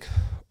part. It's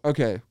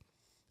okay,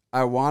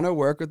 I want to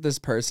work with this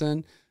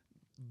person,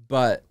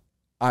 but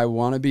I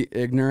want to be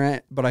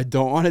ignorant, but I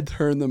don't want to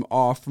turn them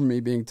off from me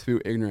being too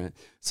ignorant.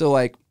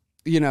 So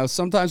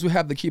sometimes we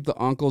have to keep the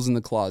uncles in the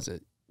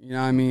closet. You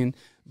know what I mean?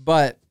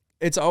 But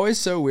it's always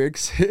so weird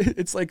because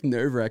it's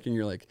nerve wracking.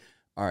 You're like,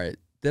 all right,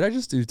 did I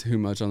just do too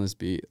much on this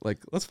beat?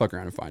 Let's fuck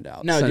around and find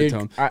out. No, Send it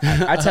dude. to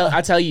 'em.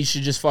 I tell you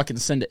should just fucking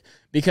send it,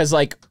 because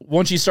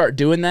once you start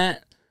doing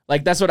that,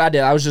 that's what I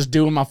did. I was just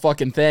doing my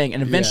fucking thing,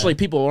 and eventually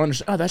people will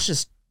understand. Oh, that's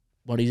just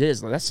what he is.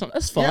 That's fun.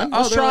 Yeah,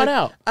 Let's they're try it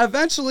out.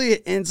 Eventually,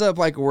 it ends up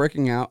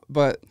working out.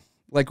 But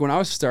when I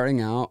was starting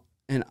out,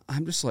 and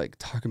I'm just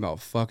talking about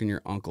fucking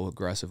your uncle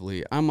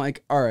aggressively, I'm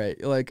like, all right,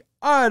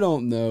 I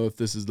don't know if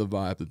this is the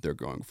vibe that they're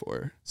going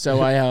for.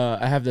 So I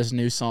have this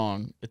new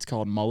song. It's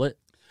called Mullet.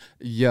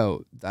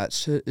 Yo, that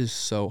shit is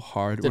so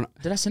hard.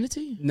 Did I send it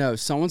to you? No,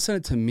 someone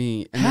sent it to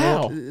me. And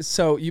How?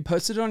 So you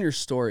posted it on your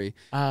story,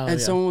 Oh, and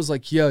yeah. someone was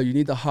like, yo, you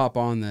need to hop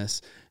on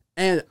this.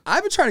 And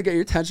I've been trying to get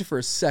your attention for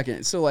a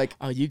second. So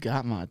Oh, you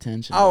got my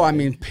attention. oh, I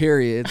baby. mean,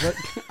 period. But,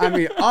 I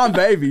mean, on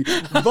baby.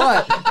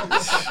 But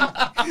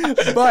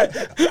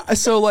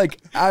so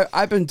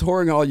I've been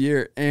touring all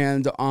year,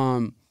 and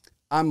I'm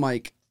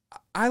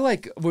I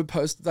would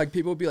post,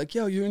 people would be like,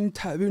 yo, you and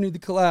Taboo need to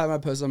collab. And I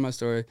post on my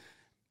story,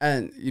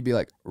 and you'd be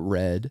like,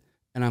 red.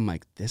 And I'm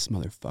like, this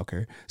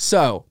motherfucker.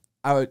 So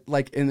I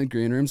would in the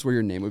green rooms where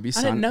your name would be I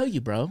signed. didn't know you,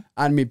 bro.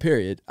 On me,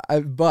 period.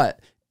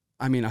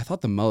 I mean, I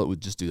thought the mullet would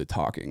just do the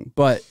talking,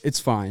 but it's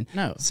fine.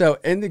 No. So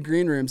in the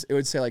green rooms, it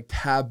would say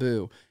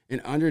Taboo.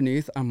 And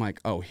underneath, I'm like,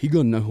 oh, he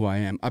gonna know who I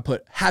am. I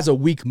put, has a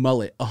weak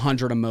mullet,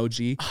 100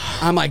 emoji.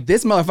 I'm like,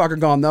 this motherfucker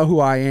gonna know who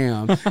I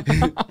am.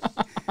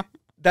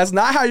 That's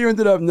not how you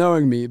ended up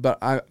knowing me, but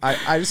I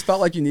just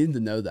felt like you needed to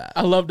know that.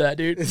 I love that,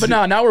 dude. But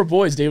now we're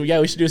boys, dude. Yeah,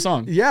 we should do a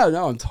song. Yeah,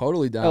 no, I'm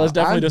totally down. Let's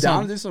definitely do a I'm down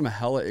song. to do some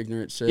hella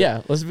ignorant shit.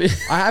 Yeah, let's be.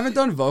 I haven't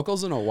done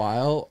vocals in a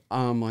while.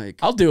 Like,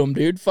 I'll do them,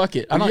 dude. Fuck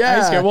it. I ain't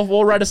Yeah. scared.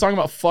 We'll write a song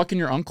about fucking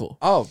your uncle.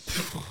 oh,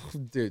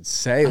 dude,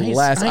 say ain't-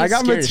 less. I ain't I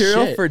got scared of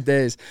material shit. for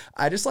days.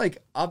 I just like,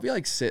 I'll be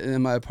like sitting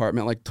in my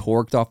apartment, like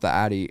torqued off the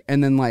Addy,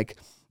 and then like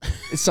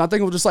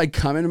something will just like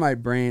come into my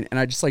brain, and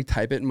I just like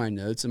type it in my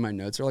notes, and my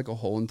notes are like a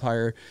whole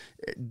entire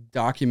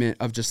document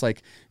of just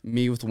like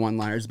me with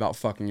one-liners about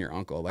fucking your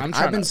uncle. Like, I'm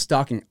trying I've been to-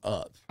 stocking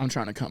up. I'm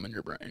trying to come in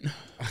your brain.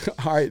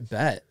 All right,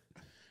 bet.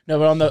 No,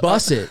 but on the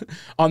Bust it.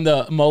 on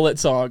the mullet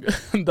song,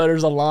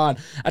 there's a line.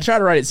 I tried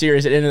to write it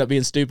serious. It ended up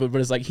being stupid, but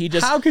it's like he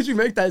just. How could you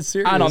make that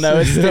serious? I don't know.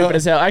 It's stupid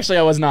as hell. Actually,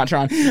 I was not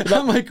trying.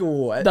 I'm like,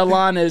 what? The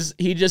line is,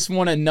 he just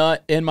want a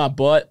nut in my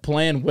butt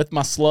playing with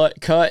my slut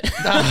cut.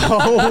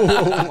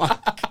 Oh my God.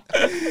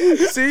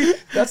 See,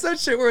 that's that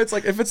shit where it's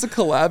like, if it's a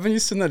collab and you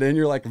send that in,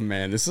 you're like,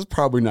 man, this is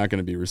probably not going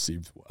to be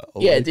received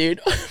well. Yeah, Like,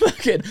 dude.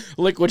 Fucking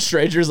Liquid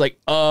Stranger's like,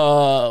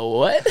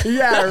 what?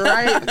 yeah,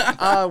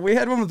 right. We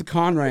had one with the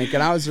Con Rank,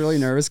 and I was really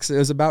nervous because it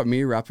was about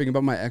me rapping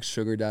about my ex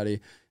sugar daddy.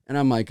 And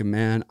I'm like,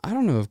 man, I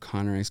don't know if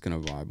Con Rank's gonna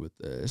vibe with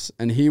this.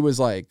 And he was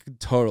like,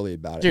 totally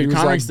about it. Dude, he was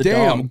Con like, Rank's the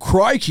damn, dog.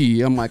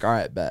 crikey. I'm like, all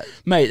right, bet.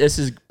 Mate, this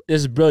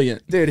is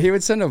brilliant. Dude, he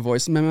would send a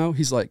voice memo.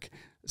 He's like,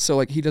 so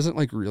like he doesn't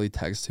like really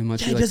text too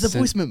much. Yeah, he like does the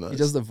send- voice memos. He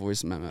does the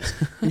voice memos,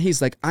 and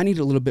he's like, I need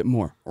a little bit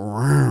more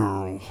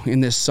in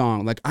this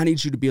song. Like, I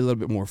need you to be a little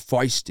bit more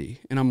feisty.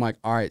 And I'm like,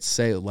 all right,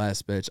 say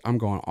less, bitch. I'm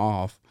going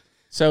off.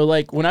 So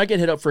like when I get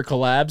hit up for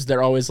collabs,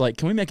 they're always like,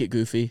 can we make it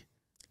goofy?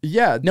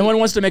 Yeah. No one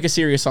wants to make a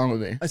serious song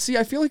with me. See,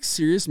 I feel like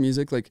serious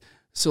music, like,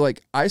 so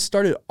like I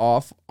started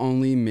off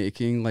only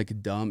making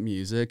like dumb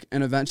music,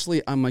 and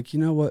eventually I'm like, you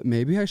know what?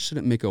 Maybe I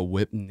shouldn't make a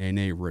whip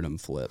nene rhythm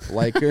flip.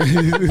 Like,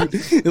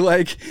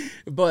 like,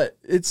 but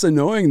it's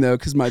annoying though,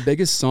 because my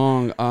biggest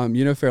song,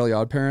 Fairly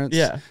Odd Parents.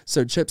 Yeah.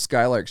 So Chip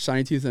Skylark,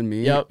 Shiny Tooth and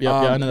Me. Yep, yeah,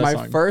 I know that my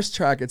song. first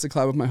track, it's a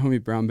collab with my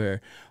homie Brown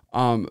Bear.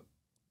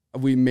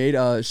 We made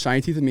a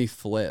Shiny Teeth and Me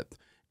flip,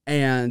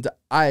 and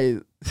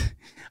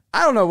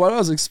I don't know what I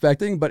was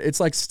expecting, but it's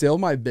like still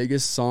my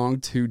biggest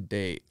song to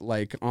date,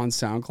 like on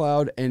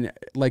SoundCloud. And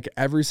like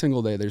every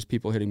single day there's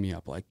people hitting me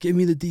up like, give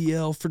me the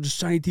DL for the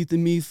Shiny Teeth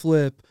and Me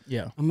flip.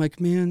 Yeah. I'm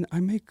like, man, I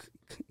make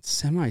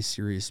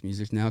semi-serious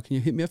music now. Can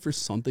you hit me up for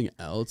something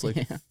else?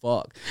 Like,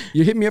 fuck.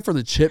 You hit me up for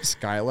the Chip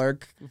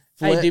Skylark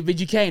flip. Hey, dude, but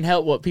you can't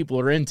help what people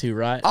are into,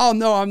 right? Oh,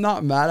 no, I'm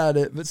not mad at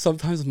it. But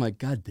sometimes I'm like,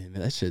 God damn it,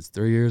 that shit's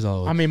 3 years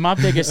old. I mean, my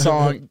biggest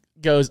song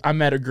goes, I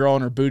met a girl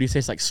and her booty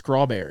tastes like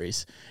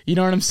strawberries. You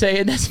know what I'm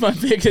saying? That's my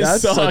biggest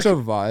That's song. such a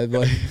vibe.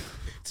 Like,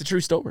 It's a true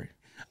story.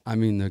 I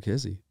mean, no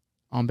kizzy.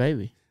 On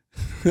baby.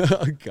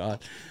 Oh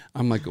God.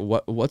 I'm like,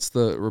 what's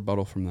the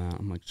rebuttal from that?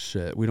 I'm like,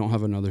 shit, we don't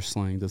have another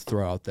slang to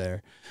throw out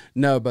there.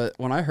 No, but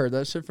when I heard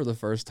that shit for the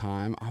first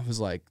time, I was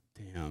like,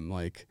 damn,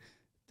 like,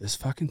 this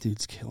fucking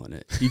dude's killing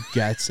it. He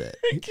gets it.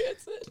 He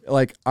gets it.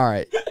 Like, all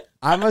right,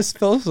 I must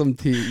spill some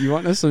tea. You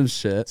want to know some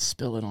shit?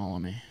 Spill it all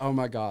on me. Oh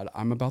my God,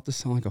 I'm about to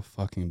sound like a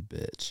fucking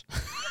bitch.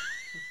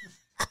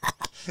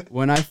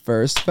 When I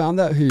first found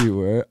out who you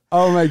were,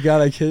 oh my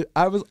God,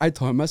 I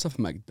told myself,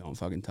 I'm like, don't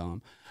fucking tell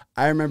him.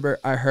 I remember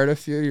I heard a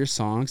few of your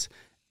songs,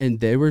 and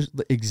they were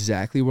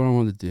exactly what I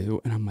wanted to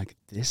do. And I'm like,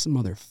 this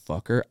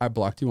motherfucker, I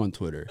blocked you on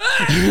Twitter.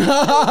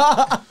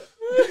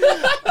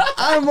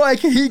 I'm like,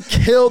 he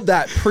killed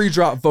that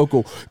pre-drop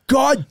vocal.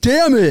 God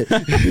damn it.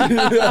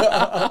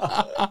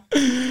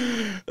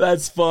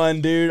 That's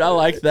fun, dude. I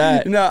like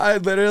that. No, I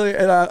literally,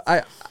 and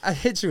I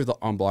hit you with the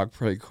unblock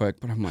pretty quick,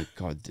 but I'm like,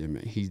 God damn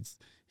it.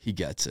 He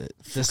gets it.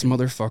 This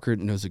motherfucker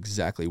knows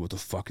exactly what the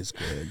fuck is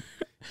good.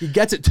 He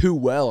gets it too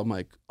well. I'm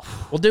like,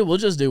 Well, dude, we'll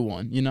just do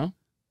one, you know?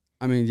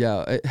 I mean,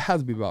 yeah, it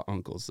has to be about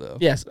uncles though.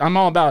 Yes, I'm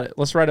all about it.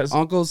 Let's write it.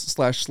 Uncles /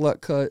 slut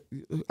cut.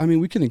 I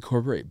mean, we can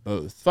incorporate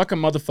both. Fuck a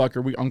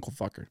motherfucker. We uncle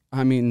fucker.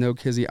 I mean, no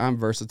kizzy, I'm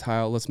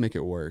versatile. Let's make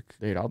it work.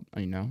 Dude,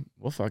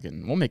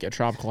 we'll make it a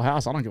tropical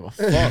house. I don't give a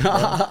fuck,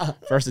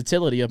 bro.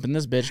 Versatility up in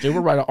this bitch, dude.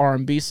 We'll write an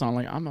R&B song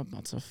like, I'm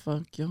about to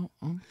fuck yo.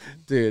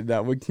 Dude,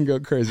 that we can go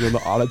crazy on the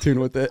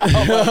auto-tune with it.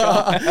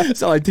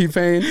 Sound like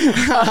T-Pain.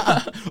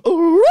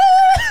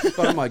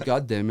 But I'm like,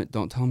 God damn it,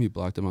 don't tell me you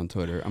blocked him on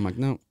Twitter. I'm like,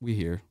 no, we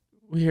here.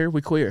 We here,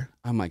 we queer.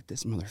 I'm like,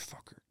 this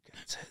motherfucker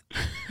gets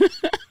it.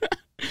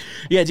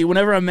 Yeah, dude,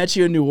 whenever I met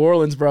you in New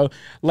Orleans, bro,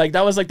 like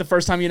that was like the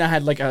first time you and I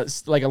had like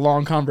a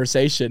long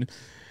conversation.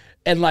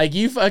 And like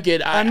you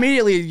fucking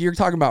Immediately, you're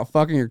talking about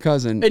fucking your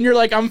cousin. and you're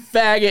like, I'm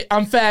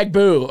fag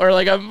boo. Or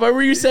like what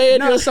were you saying?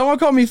 No, someone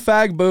called me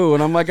fag boo,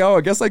 and I'm like, oh, I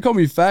guess they call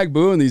me fag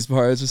boo in these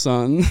parts or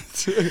something.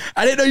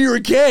 I didn't know you were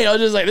gay. I was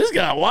just like, this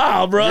guy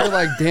wild, bro. You're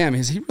like, damn,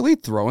 is he really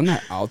throwing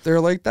that out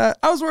there like that?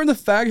 I was wearing the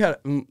fag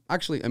hat.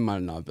 Actually, it might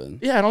have not been.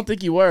 Yeah, I don't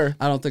think you were.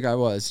 I don't think I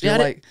was. Yeah,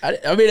 You're like,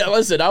 I mean,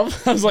 listen, I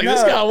was like,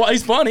 this No. guy,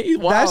 he's funny. He's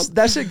wild.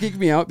 that shit geeked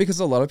me out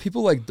because a lot of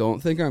people like don't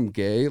think I'm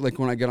gay. Like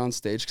when I get on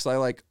stage, because I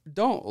like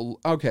don't.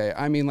 Okay,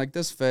 I mean like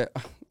this fit.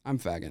 I'm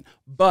fagging.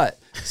 But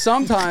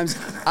sometimes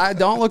I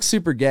don't look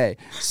super gay.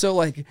 So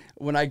like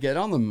when I get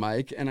on the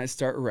mic and I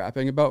start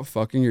rapping about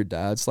fucking your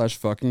dad /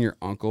 fucking your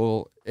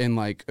uncle and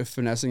like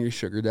finessing your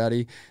sugar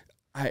daddy,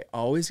 I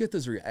always get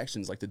those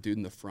reactions. Like the dude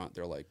in the front,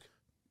 they're like,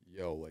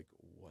 yo, like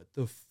what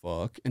the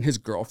fuck? And his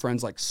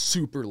girlfriend's like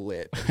super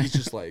lit. But he's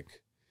just like,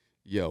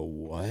 yo,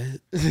 what?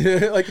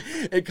 Like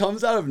it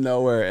comes out of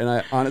nowhere. And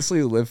I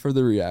honestly live for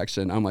the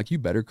reaction. I'm like, you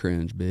better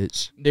cringe,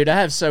 bitch. Dude, I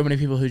have so many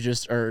people who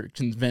just are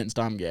convinced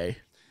I'm gay.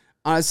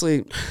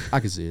 Honestly, I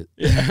can see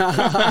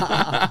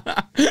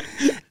it.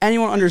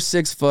 Anyone under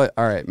 6 foot,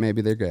 all right,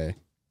 maybe they're gay.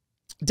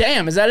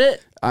 Damn, is that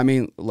it? I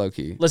mean, low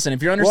key. Listen,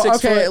 if you're under Well, 6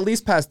 okay, foot, at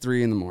least past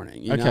 3 in the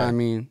morning. You know what I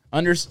mean?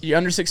 you're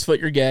under 6 foot,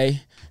 you're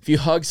gay. If you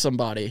hug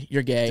somebody,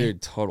 you're gay.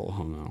 Dude, total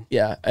homo.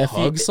 Yeah. If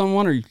Hug you,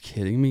 someone? Are you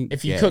kidding me?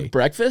 if you Gay. cook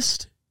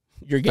breakfast,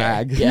 you're gay.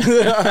 Fag.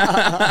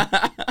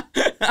 Yeah.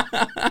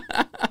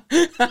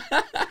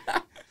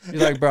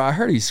 You're like, bro, I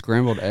heard he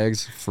scrambled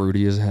eggs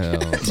fruity as hell.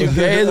 Too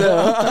gay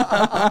though.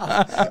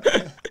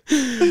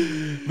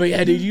 But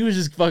yeah, dude, you was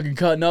just fucking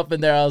cutting up in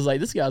there. I was like,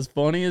 this guy's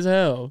funny as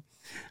hell.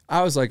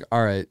 I was like,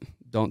 all right,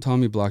 don't tell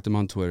him you blocked him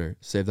on Twitter.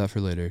 Save that for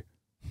later.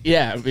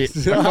 Yeah, I'm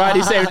glad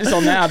he saved this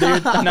on now,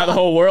 dude. Now the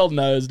whole world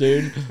knows,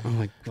 dude. I'm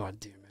like, God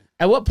damn it.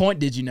 At what point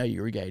did you know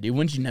you were gay, dude?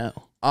 When did you know?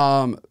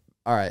 All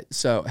right,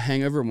 so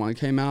Hangover 1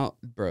 came out.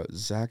 Bro,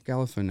 Zach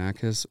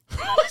Galifianakis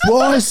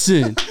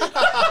bussin'.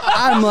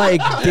 I'm like,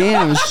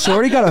 damn,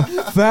 Shorty got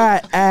a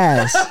fat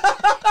ass.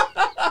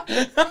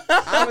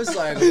 I was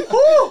like,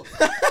 whoo!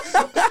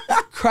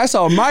 Christ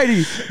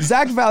almighty,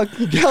 Zach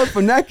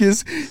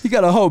Galifianakis, he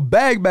got a whole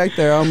bag back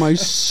there. I'm like,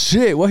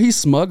 shit, what he's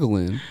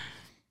smuggling?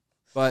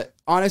 But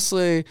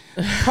honestly,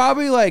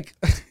 probably like,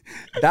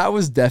 that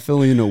was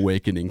definitely an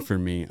awakening for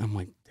me. I'm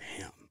like,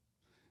 damn,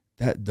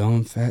 that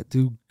dumb fat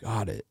dude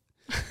got it.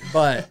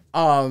 But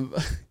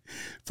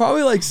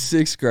probably like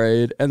 6th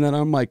grade, and then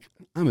I'm like,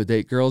 I'm gonna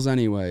date girls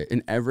anyway.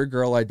 And every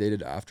girl I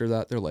dated after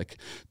that, they're like,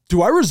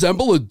 do I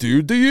resemble a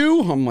dude to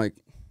you? I'm like,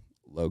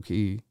 low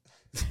key.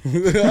 Were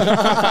you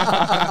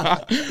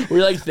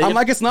like thinking, I'm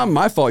like, it's not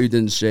my fault you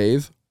didn't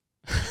shave.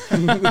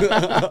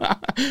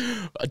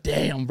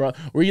 damn, bro.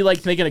 Were you like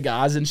thinking of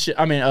guys and shit?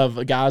 I mean,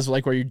 of guys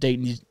like where you're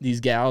dating these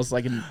gals,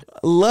 like in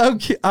Low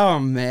key. Oh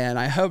man,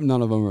 I hope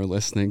none of them are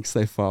listening because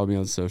they follow me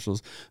on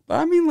socials. But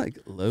I mean, like,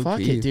 low fuck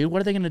key. it, dude.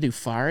 What are they gonna do?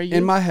 Fire you?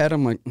 In my head,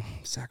 I'm like,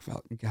 Zach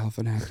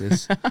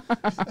Galifianakis.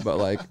 But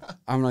like,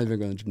 I'm not even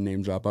going to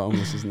name drop. I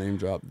almost just name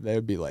drop.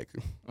 They'd be like,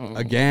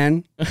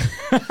 again?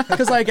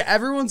 Because like,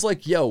 everyone's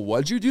like, yo,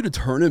 what'd you do to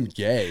turn him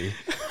gay?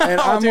 And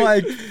I'm dude.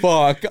 like,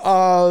 fuck.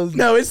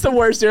 No, it's the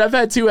worst, dude. I've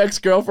had 2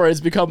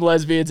 ex-girlfriends become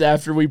lesbians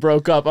after we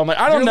broke up. I'm like,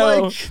 I don't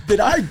know. Like, did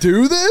I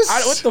do this?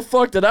 What the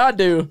fuck did I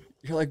do?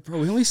 You're like, bro,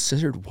 we only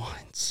scissored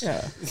once.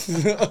 Yeah.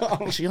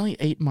 She only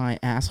ate my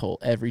asshole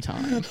every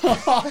time.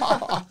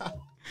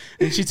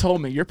 And she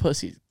told me, your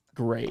pussy's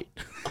great.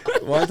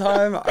 One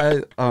time,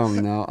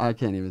 no, I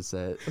can't even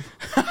say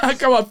it.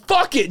 Come on,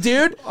 fuck it,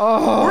 dude.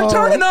 We're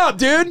turning up,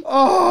 dude.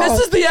 This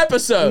is the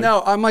episode.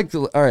 No, I'm like,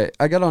 all right,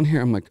 I got on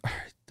here. I'm like, all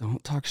right,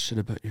 don't talk shit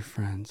about your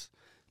friends.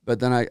 But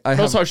then I Don't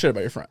have, talk shit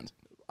about your friends.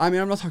 I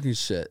mean, I'm not talking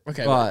shit.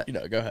 Okay, but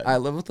go ahead. I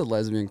live with a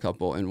lesbian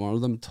couple, and one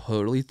of them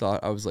totally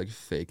thought I was like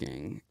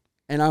faking.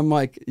 And I'm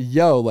like,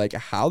 yo, like,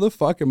 how the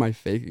fuck am I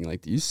faking?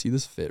 Like, do you see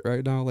this fit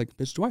right now? Like,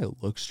 bitch, do I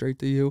look straight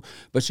to you?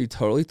 But she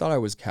totally thought I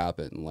was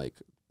capping. Like,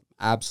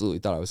 absolutely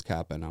thought I was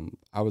capping.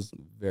 I was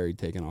very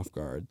taken off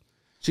guard.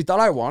 She thought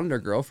I wanted her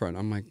girlfriend.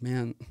 I'm like,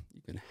 man,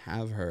 you can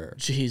have her.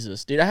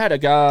 Jesus, dude. I had a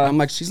guy. I'm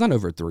like, she's not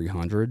over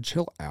 300.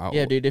 Chill out.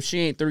 Yeah, dude. If she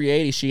ain't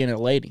 380, she ain't a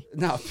lady.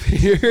 No,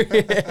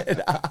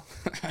 period.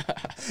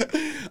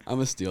 I'm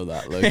gonna steal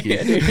that, Loki.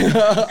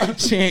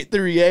 She ain't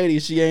 380.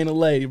 She ain't a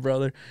lady,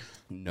 brother.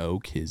 No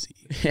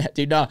kizzy. Yeah,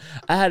 dude. No,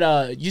 I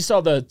had you saw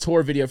the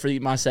tour video for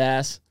Eat My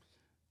Sass?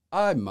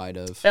 I might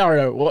have. I don't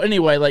know. Well,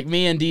 anyway, like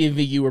me and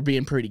DMVU were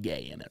being pretty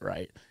gay in it,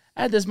 right?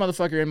 I had this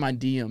motherfucker in my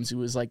DMs who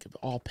was like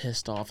all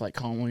pissed off, like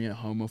calling me a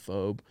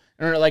homophobe,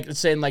 or like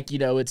saying like, you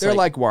know, it's They're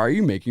like, why are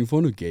you making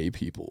fun of gay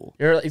people?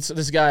 you're like, so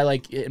this guy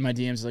like in my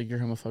DMs is like, you're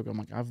homophobic. I'm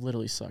like, I've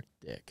literally sucked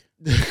dick.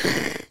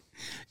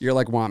 You're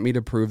like, want me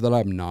to prove that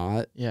I'm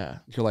not? Yeah.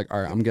 You're like, all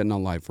right, I'm getting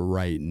on live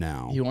right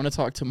now. You want to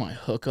talk to my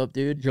hookup,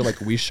 dude? You're like,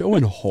 we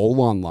showing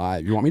whole on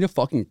live. You want me to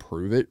fucking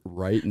prove it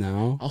right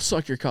now? I'll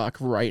suck your cock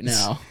right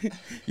now.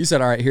 You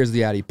said, all right, here's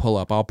the Addy pull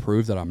up. I'll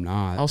prove that I'm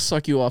not. I'll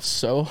suck you off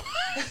so.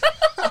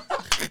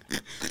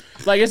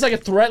 Like, it's like a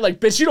threat. Like,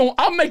 bitch,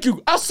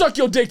 I'll suck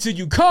your dick till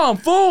you come,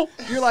 fool.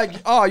 You're like,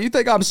 oh, you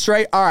think I'm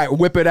straight? All right,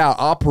 whip it out.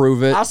 I'll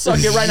prove it. I'll suck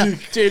it right now.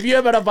 Dude, if you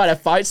ever about to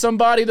fight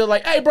somebody, they're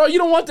like, hey, bro, you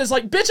don't want this.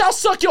 Like, bitch, I'll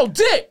suck your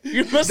dick.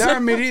 You They're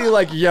immediately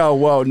like, yo,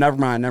 whoa, never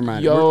mind.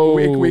 Yo.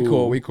 We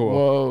cool.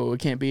 Whoa, it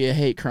can't be a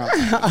hate crime.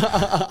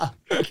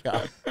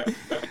 God.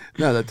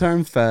 No, the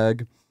term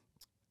fag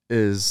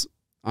is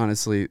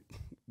honestly,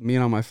 me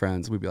and all my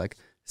friends, we'd be like,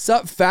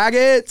 sup,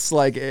 faggots?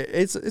 Like,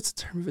 it's a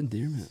term of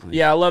endearment. Like,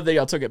 Yeah, I love that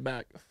y'all took it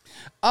back.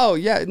 oh,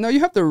 yeah. No, you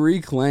have to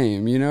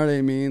reclaim. You know what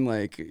I mean?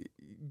 Like,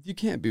 You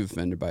can't be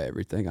offended by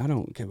everything. I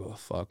don't give a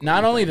fuck. what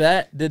Not you only think.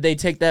 that, did they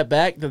take that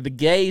back? The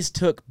gays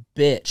took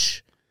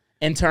bitch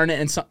and turned it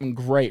into something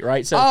great,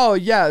 right? So Oh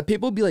yeah,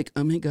 people be like,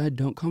 "Oh my god,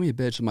 don't call me a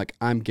bitch." I'm like,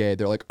 "I'm gay."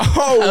 They're like,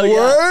 "Oh, yeah.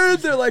 word?"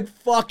 They're like,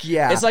 "Fuck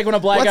yeah." It's like when a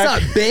black What's guy-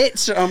 up,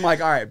 bitch? I'm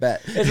like, "All right,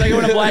 bet." it's like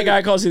when a black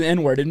guy calls you the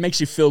N-word, it makes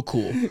you feel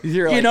cool.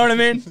 You're You like- know what I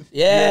mean?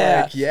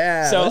 Yeah. like,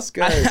 yeah, So that's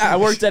good. I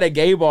worked at a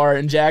gay bar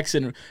in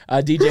Jackson.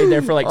 DJ'd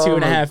there for like Oh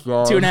my God.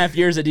 2.5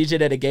 years. I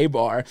DJ'd at a gay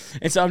bar,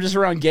 and so I'm just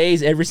around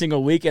gays every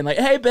single weekend. Like,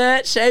 hey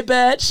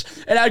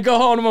bitch, and I'd go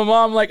home to my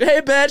mom like, hey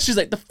bitch. She's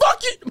like, the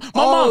fuck you, my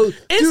mom dude,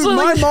 instantly.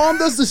 my mom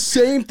does the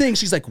same thing.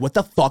 She's like, "What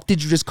the fuck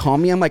did you just call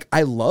me?" I'm like,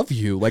 "I love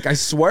you. Like, I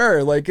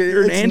swear. Like, an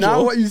it's not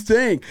angel. what you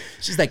think."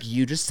 She's like,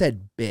 "You just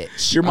said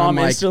bitch." Your mom I'm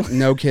like, instantly-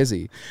 no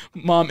kizzy.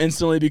 Mom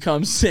instantly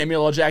becomes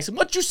Samuel L. Jackson.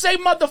 What you say,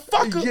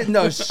 motherfucker? Yeah,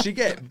 no, she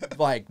get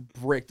like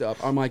bricked up.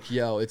 I'm like,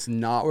 "Yo, it's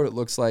not what it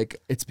looks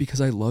like. It's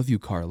because I love you,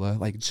 Carla.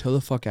 Like, chill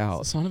the fuck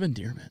out." Son of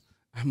endearment.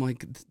 I'm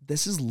like,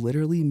 "This is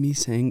literally me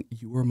saying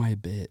you are my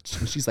bitch."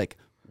 And she's like,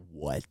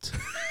 "What?"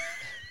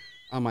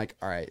 I'm like,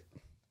 "All right,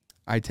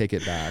 I take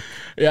it back."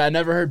 Yeah, I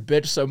never heard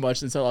bitch so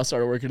much until I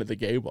started working at the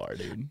gay bar,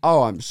 dude.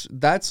 Oh,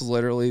 that's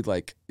literally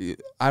like,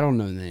 I don't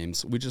know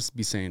names. We just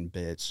be saying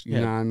bitch. You Yeah.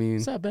 know what I mean?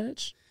 What's up,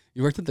 bitch?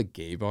 You worked at the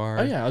gay bar?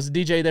 Oh yeah, I was a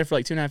DJ there for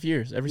like 2.5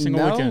 years, every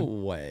single No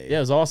weekend. way. Yeah,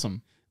 it was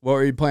awesome. What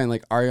were you playing?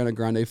 Like Ariana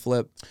Grande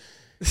flip?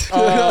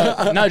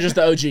 No, just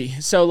the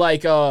OG. So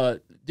like,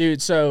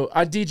 dude, so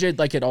I DJ'd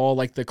like at all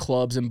like the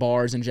clubs and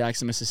bars in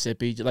Jackson,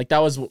 Mississippi. Like that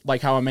was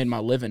like how I made my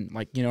living.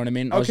 Like, you know what I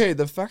mean? I was Okay,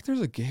 the fact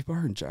there's a gay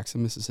bar in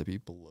Jackson, Mississippi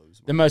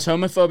blows the most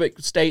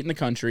homophobic state in the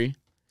country,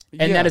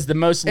 and Yeah. that is the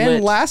most lit.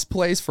 And last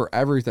place for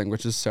everything,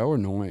 which is so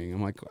annoying.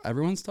 I'm like,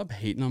 everyone stop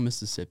hating on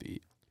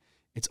Mississippi.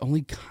 It's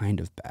only kind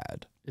of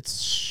bad.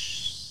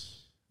 It's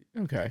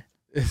okay.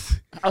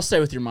 I'll stay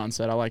with your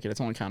mindset. I like it.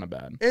 It's only kind of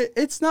bad.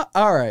 It's not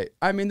all right.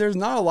 I mean, there's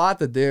not a lot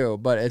to do,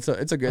 but it's a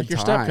good Like your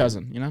time. step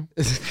cousin, you know.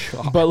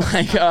 God. But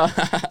like,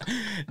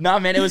 nah,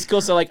 man, it was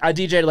cool. So like, I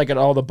DJ'd like at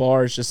all the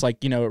bars, just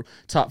like, you know,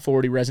 top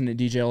 40 resident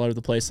DJ all over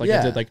the place. Like I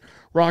Yeah. did like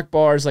rock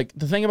bars. Like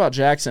the thing about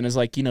Jackson is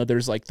like, you know,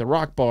 there's like the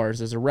rock bars,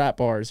 there's the rap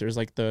bars, there's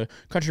like the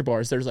country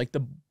bars, there's like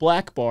the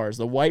black bars,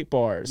 the white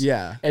bars.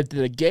 Yeah. At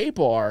the gay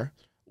bar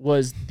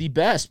was the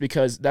best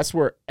because that's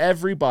where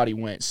everybody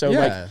went. So Yeah.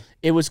 like,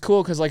 it was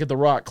cool because like at the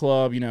rock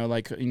club, you know,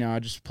 like, you know, I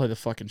just play the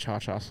fucking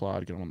cha-cha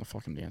slide, get on the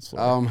fucking dance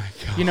floor. Oh my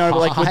god. You know, but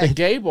like with the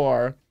gay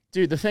bar,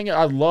 dude, the thing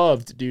I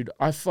loved, dude,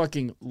 I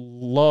fucking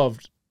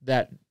loved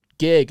that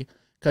gig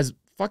because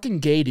fucking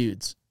gay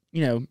dudes,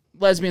 you know,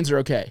 lesbians are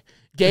okay.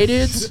 Gay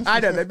dudes, I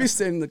know they'd be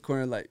sitting in the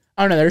corner like,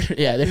 I don't know,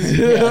 yeah.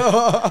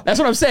 That's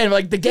what I'm saying.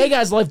 Like the gay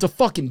guys love to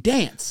fucking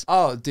dance.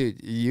 oh,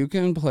 dude, you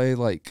can play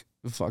like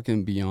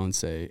fucking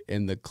Beyonce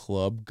and the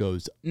club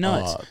goes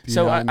Nuts. up. You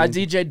So know I what I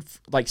mean? DJ'd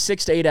like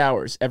 6 to 8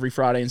 hours every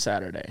Friday and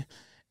Saturday.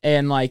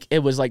 And like it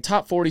was like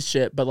top 40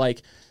 shit, but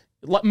like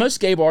most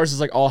gay bars is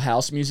like all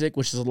house music,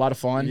 which is a lot of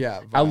fun.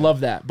 Yeah, I vibe. love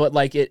that. But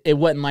like it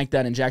wasn't like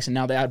that in Jackson.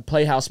 Now I'd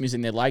play house music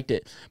and they liked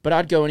it. But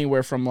I'd go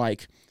anywhere from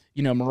like,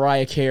 you know,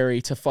 Mariah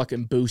Carey to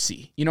fucking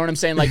Boosie. You know what I'm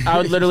saying? Like I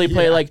would literally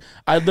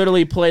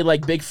play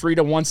like Big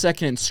Frida 1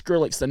 second and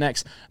Skrillex the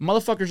next.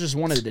 Motherfuckers just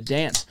wanted to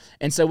dance.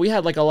 And so we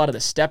had like a lot of the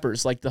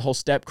steppers, like the whole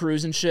step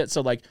crews and shit. So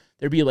like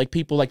there'd be like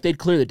people like they'd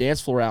clear the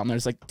dance floor out and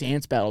there's like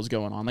dance battles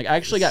going on. Like I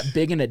actually got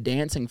big into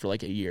dancing for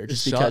like a year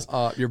just because. Shut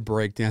up, you're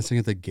breakdancing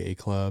at the gay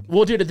club.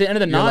 Well, dude, at the end of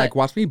the You're night, like,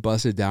 watch me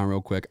bust it down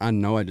real quick. I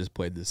know I just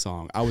played this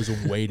song. I was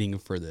waiting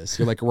for this.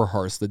 You're like,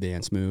 rehearse the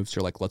dance moves.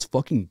 You're like, let's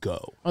fucking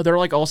go. oh, they're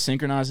like all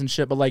synchronized and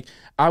shit. But like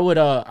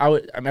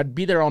I'd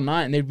be there all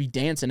night and they'd be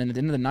dancing. And at the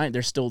end of the night,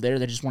 they're still there.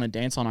 They just want to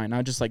dance all night. And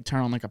I'd just like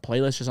turn on like a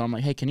playlist or something. I'm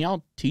like, hey, can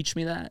y'all teach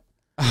me that?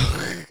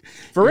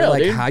 For You're real,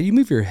 like, dude. how you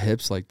move your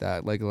hips like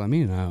that? Like, let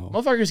me know.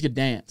 Motherfuckers could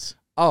dance.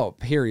 Oh,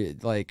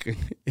 period. Like,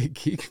 it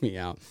geeked me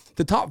out.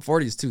 The top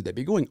 40s too. They'd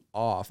be going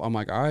off. I'm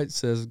like, all right,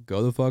 sis,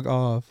 go the fuck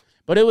off.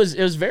 But it was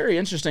very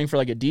interesting for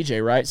like a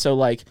DJ, right? So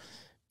like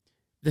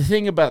the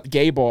thing about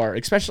gay bar,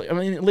 especially, I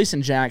mean, at least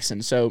in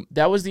Jackson, so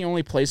that was the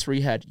only place where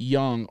you had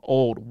young,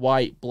 old,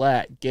 white,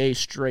 black, gay,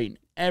 straight,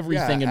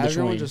 everything in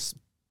everyone between. just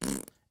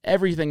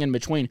Everything in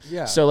between.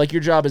 Yeah. So like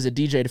your job as a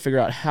DJ to figure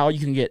out how you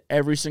can get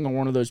every single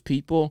one of those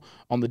people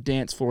on the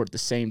dance floor at the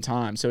same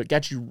time. So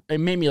it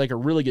made me like a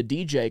really good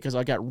DJ because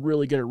I got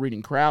really good at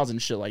reading crowds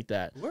and shit like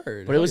that.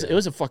 word. But it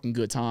was a fucking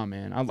good time,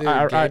 man.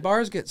 Dude, gay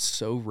bars get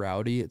so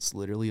rowdy, it's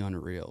literally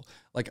unreal.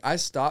 Like, I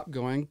stopped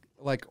going,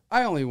 like,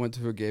 I only went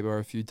to a gay bar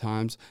a few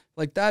times.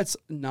 Like, that's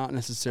not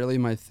necessarily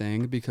my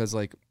thing because,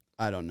 like,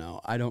 I don't know.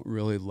 I don't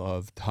really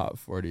love top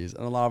 40s.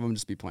 And a lot of them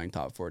just be playing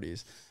top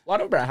 40s. a lot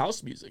of our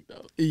house music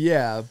though.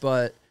 Yeah,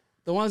 but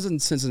the ones in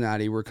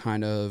Cincinnati were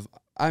kind of,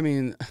 I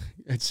mean,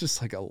 it's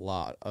just like a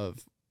lot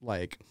of,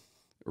 like,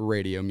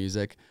 radio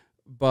music.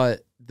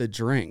 But the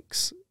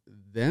drinks,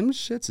 them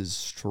shits is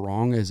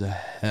strong as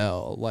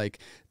hell. Like,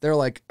 they're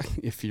like,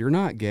 if you're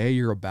not gay,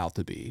 you're about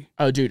to be.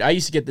 Oh, dude, I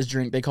used to get this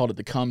drink. They called it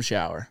the cum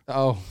shower.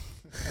 Oh,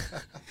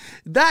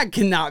 That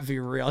cannot be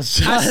real. I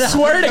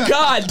swear to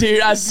God,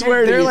 dude. I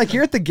swear to They're you. like,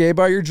 you're at the gay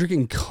bar, you're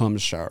drinking cum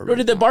shower. Bro,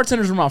 dude, the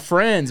bartenders were my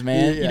friends,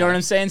 man. You Yeah. know what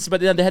I'm saying? So, but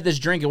they had this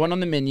drink. It wasn't on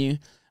the menu.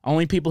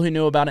 Only people who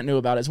knew about it knew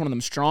about it. It's one of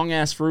them strong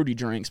ass fruity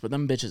drinks, but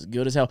them bitches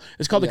good as hell.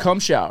 It's called the cum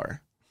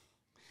shower.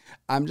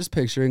 I'm just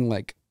picturing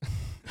like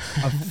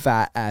a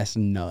fat ass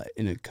nut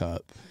in a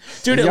cup.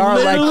 Dude, And it y'all are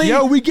literally, like,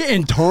 yo, we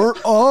getting turned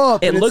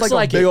up. It And looks it's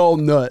like a big it.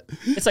 old nut.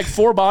 it's like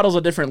 4 bottles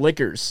of different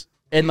liquors.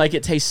 And like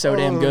it tastes so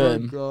damn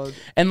good. God.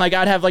 And like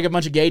I'd have like a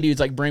bunch of gay dudes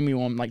like bring me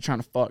one like trying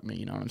to fuck me,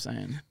 you know what I'm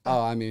saying?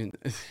 Oh, I mean,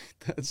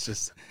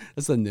 that's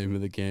the name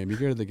of the game. You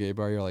go to the gay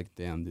bar, you're like,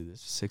 damn, dude,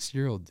 this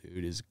 6-year-old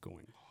dude is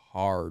going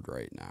hard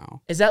right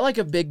now. Is that like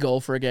a big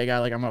goal for a gay guy?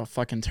 Like I'm gonna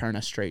fucking turn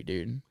a straight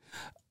dude.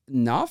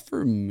 Not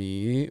for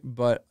me,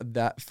 but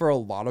that for a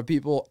lot of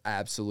people,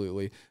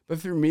 absolutely. But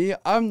for me,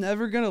 I'm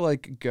never gonna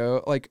like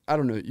go like, I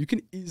don't know. You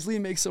can easily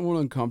make someone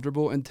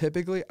uncomfortable, and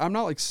typically, I'm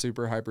not like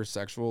super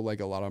hypersexual like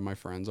a lot of my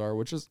friends are,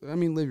 which is, I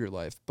mean, live your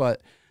life.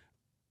 But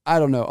I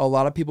don't know. A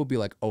lot of people be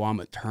like, "Oh, I'm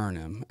gonna turn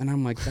him," and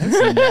I'm like,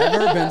 "That's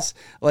never been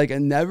like,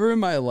 never in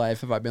my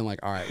life have I been like,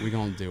 all right, we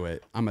gonna do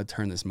it. I'm gonna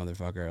turn this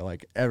motherfucker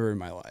like ever in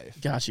my life."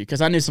 Got you,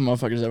 because I knew some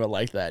motherfuckers that would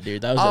like that,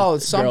 dude. That was Oh, a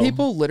some girl.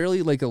 people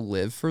literally like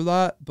live for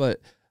that,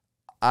 but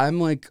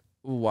I'm like,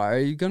 why are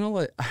you gonna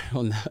like? I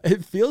don't know.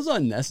 It feels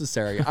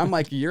unnecessary. I'm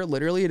like, you're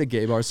literally at a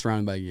gay bar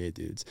surrounded by gay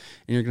dudes,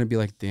 and you're gonna be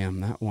like,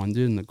 damn, that one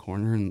dude in the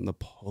corner and the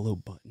polo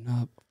button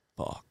up,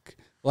 fuck.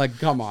 Like,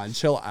 come on,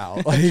 chill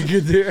out. Like,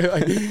 dude,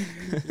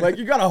 like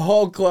you got a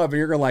whole club, and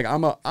you're gonna like,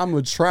 I'm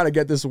gonna try to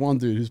get this one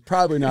dude who's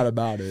probably not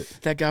about it.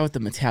 That guy with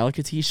the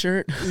Metallica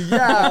t-shirt.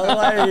 Yeah,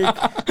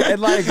 like and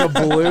like a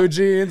blue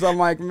jeans. I'm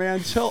like,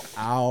 man, chill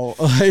out.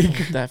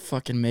 Like. That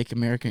fucking Make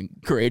America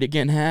Great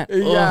Again hat.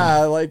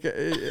 Yeah, like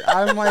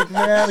I'm like,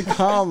 man,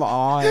 come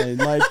on.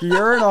 Like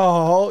you're in a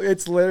whole,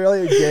 it's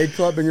literally a gay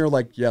club and you're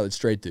like, yeah, it's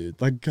straight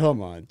dude. Like,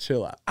 come on,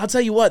 chill out. I'll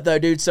tell you what though,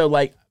 dude. So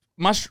like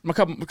my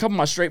couple of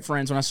my straight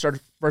friends when I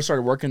first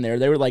started working there,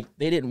 they were like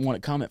they didn't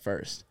want to come at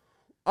first.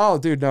 Oh,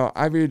 dude, no.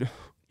 I mean,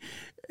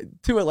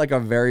 to it like a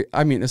very,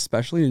 I mean,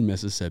 especially in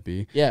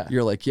Mississippi. Yeah.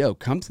 You're like, yo,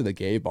 come to the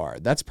gay bar.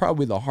 That's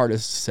probably the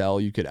hardest sell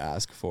you could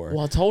ask for.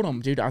 Well, I told him,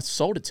 dude. I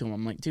sold it to him.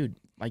 I'm like, dude,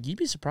 like you'd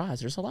be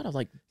surprised. There's a lot of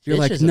like. You're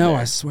like, bitches in no, there.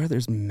 I swear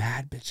there's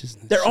mad bitches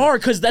in this There shit." are,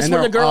 because that's And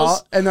where the they're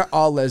girls. and they're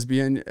all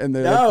lesbian, and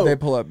they're No. like, they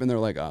pull up and they're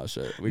like, oh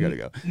shit, we gotta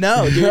go.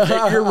 No, dude,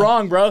 you're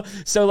wrong, bro.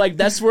 So like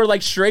that's where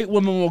like straight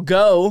women will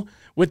go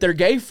with their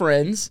gay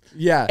friends.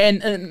 Yeah.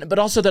 And but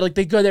also they're like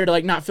they go there to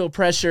like not feel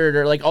pressured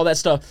or like all that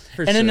stuff.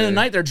 For and then in the sure.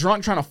 night they're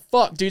drunk trying to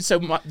fuck, dude. So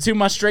two of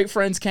my straight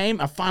friends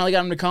came. I finally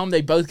got them to come.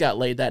 They both got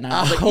laid that night.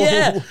 I was like, Oh.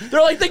 yeah.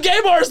 They're like the gay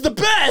bar is the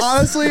best.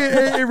 Honestly,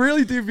 it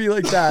really do be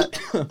like that.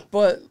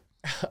 But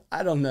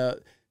I don't know.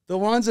 The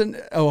ones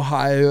in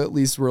Ohio at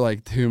least were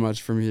like too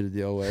much for me to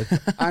deal with.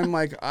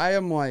 I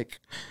am like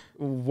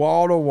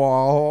wall to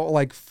wall,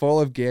 like full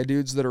of gay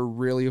dudes that are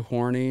really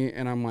horny,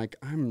 and I'm like,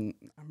 I'm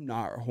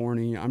not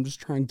horny. I'm just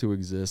trying to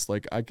exist.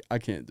 Like I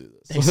can't do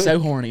this. They're so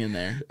horny in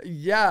there.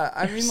 Yeah,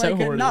 I mean, so like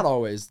horny. not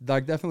always.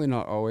 Like definitely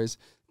not always.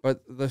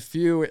 But the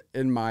few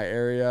in my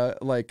area,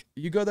 like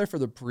you go there for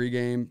the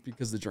pregame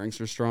because the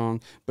drinks are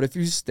strong. But if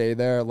you stay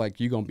there, like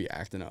you gonna be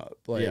acting up.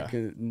 Like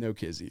Yeah. no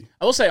kizzy.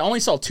 I will say I only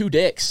saw 2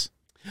 dicks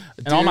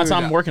in all my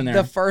time Dude, working there.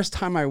 The first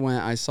time I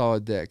went, I saw a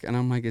dick, and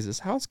I'm like, "Is this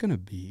how it's gonna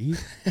be?"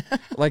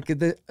 Like,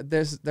 there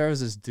was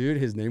this dude.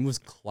 His name was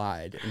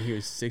Clyde, and he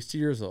was 60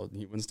 years old. And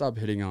he wouldn't stop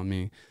hitting on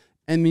me.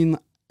 I mean,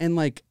 and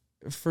like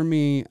for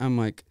me, I'm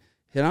like,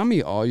 hit on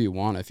me all you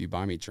want if you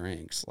buy me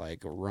drinks. Like,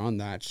 run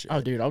that shit. Oh,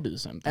 dude, I'll do the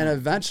same thing. And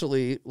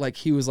eventually, like,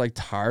 he was like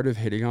tired of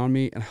hitting on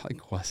me, and I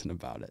like wasn't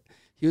about it.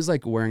 He was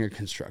like wearing a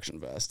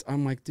construction vest.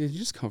 I'm like, dude, you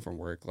just come from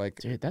work, like.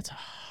 dude, that's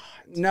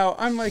No,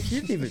 I'm like, you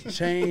didn't even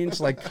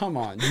change. Like, come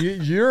on.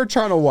 You're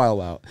trying to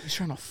wild out. he's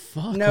trying to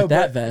fuck No, with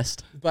that but-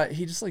 vest. But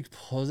he just, like,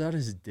 pulls out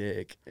his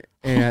dick.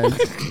 And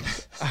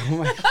I'm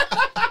like,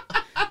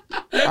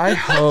 I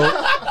hope.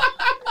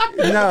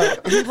 No,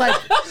 he's like,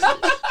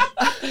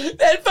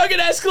 That fucking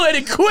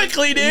escalated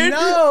quickly, dude.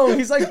 no.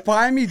 He's like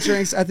buying me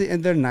drinks at the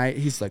end of the night.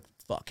 He's like,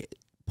 fuck it.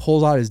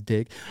 Pulls out his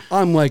dick.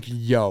 I'm like,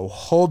 yo,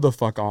 hold the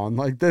fuck on.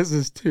 Like, this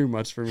is too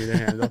much for me to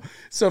handle.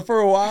 So for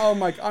a while, I'm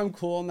like, I'm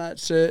cool on that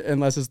shit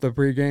unless it's the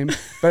pregame.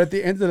 But at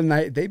the end of the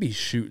night, they be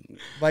shooting.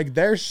 Like,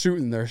 they're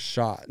shooting their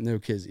shot. No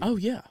kizzy. Oh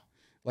yeah.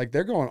 Like,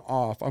 they're going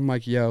off. I'm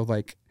like, yo,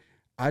 like,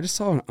 I just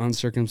saw an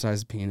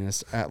uncircumcised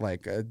penis at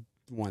like a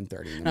 1:30 in the I'm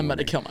about to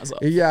morning. kill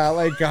myself. Yeah,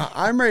 like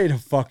I'm ready to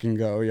fucking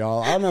go,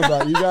 y'all. I don't know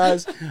about you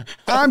guys.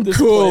 I'm This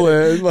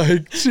coolin'.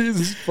 Like,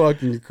 Jesus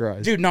fucking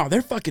Christ. Dude, no,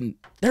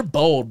 they're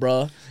bold,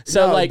 bro.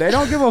 So No, like they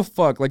don't give a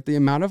fuck. Like the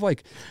amount of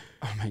like,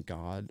 oh my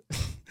God.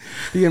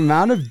 The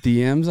amount of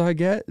DMs I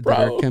get that Bro.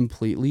 are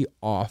completely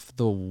off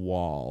the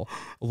wall.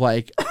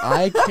 Like,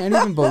 I can't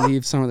even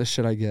believe some of the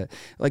shit I get.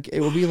 Like, it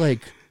will be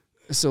like,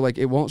 so like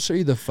it won't show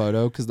you the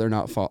photo because they're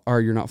not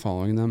or you're not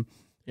following them.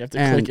 You have to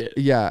And click it.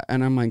 yeah,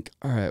 and I'm like,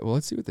 all right, well,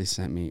 let's see what they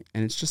sent me.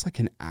 And it's just like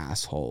an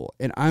asshole.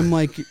 And I'm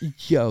like,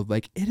 yo,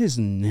 like, it is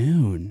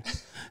noon.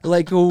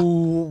 Like,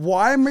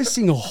 why am I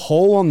seeing a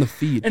hole on the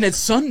feed? And it's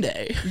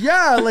Sunday.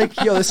 Yeah,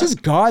 like, yo, this is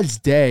God's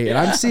day. And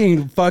I'm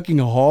seeing fucking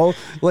a hole.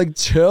 Like,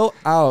 chill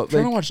out. I'm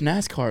trying to Like, watch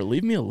NASCAR.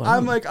 Leave me alone.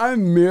 I'm like,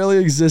 I'm merely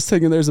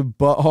existing and there's a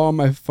butthole on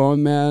my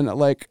phone, man.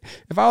 Like,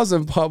 if I was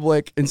in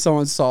public and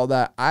someone saw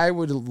that, I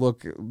would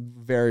look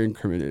very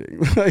incriminating.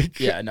 Like,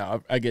 yeah,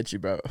 no, I get you,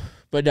 bro.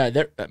 But no,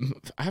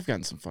 I've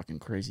gotten some fucking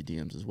crazy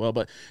DMs as well.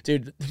 But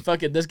dude,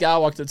 fucking this guy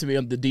walked up to me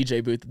on the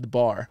DJ booth at the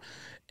bar,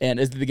 and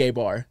it's the gay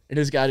bar. And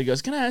this guy, he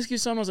goes, "Can I ask you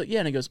something?" I was like, "Yeah."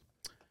 And he goes,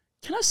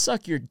 "Can I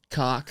suck your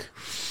cock?"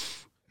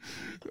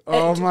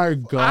 oh And my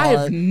God. I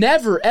have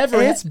never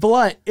ever. It's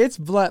blunt. It's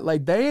blunt.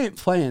 Like, they ain't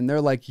playing.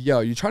 They're like, yo,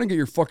 you trying to get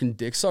your fucking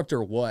dick sucked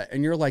or what?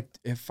 And you're like,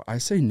 if I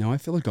say no, I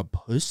feel like a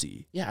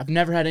pussy. Yeah, I've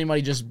never had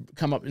anybody just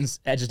come up and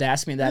just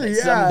ask me that. It's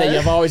Yeah. something that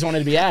you've always wanted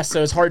to be asked,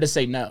 so it's hard to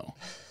say no.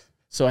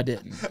 So I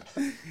didn't.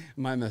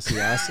 My messy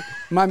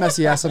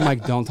ass. I'm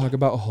like, don't talk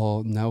about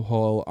hole. No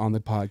hole on the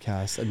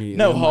podcast. I mean,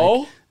 No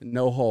hole?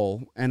 No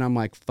hole. And I'm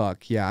like,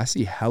 fuck yeah, I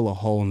see hella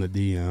hole in the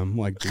DM.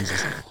 Like, Jesus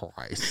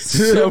Christ.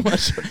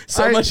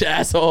 So much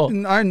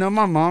asshole. I know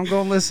my mom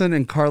gonna listen,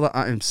 and Carla,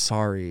 I am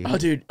sorry. Oh,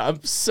 dude,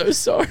 I'm so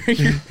sorry,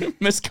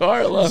 Miss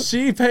Carla.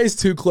 She pays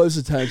too close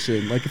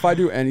attention. Like, if I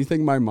do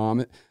anything, my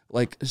mom,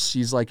 like,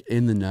 she's like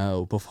in the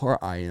know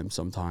before I am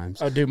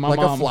sometimes. Oh, dude, my like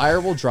mom. a flyer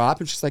will drop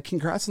and she's like,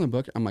 congrats on the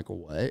book. I'm like,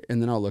 what? And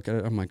then I'll look at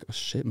it. I'm like, oh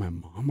shit, my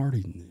mom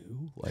already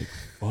knew. Like,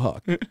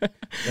 fuck.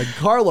 Like,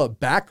 Carla,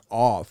 back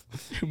off.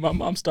 My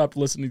mom stopped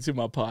listening to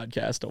my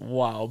podcast a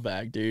while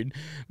back, dude,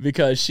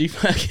 because she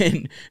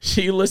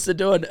listened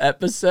to an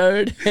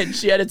episode and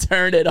she had to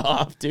turn it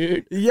off,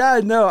 dude. Yeah,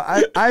 no,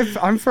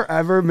 I'm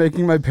forever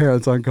making my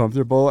parents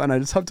uncomfortable, and I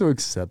just have to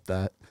accept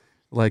that.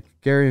 Like,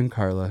 Gary and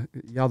Carla,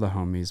 y'all the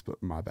homies,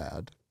 but my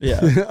bad. Yeah,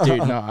 dude,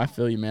 no, I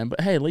feel you, man. But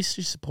hey, at least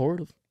she's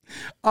supportive.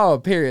 Oh,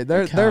 period.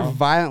 They're Kyle.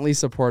 violently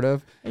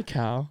supportive, Hey,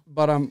 Kyle,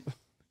 but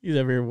you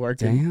ever here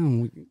working?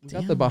 damn, we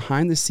got the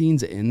behind the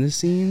scenes in the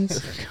scenes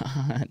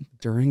God.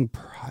 during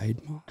Pride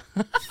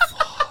Month.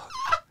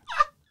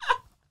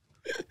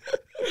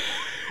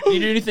 You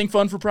do anything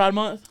fun for Pride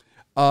Month?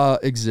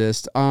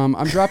 Exist. I'm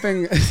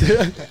dropping.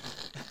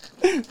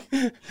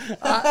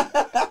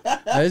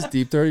 I just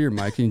deep throated your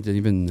mic and you didn't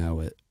even know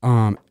it.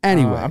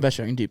 Anyway, I bet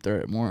you I can deep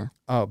throat it more.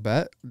 oh,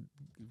 bet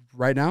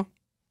right now.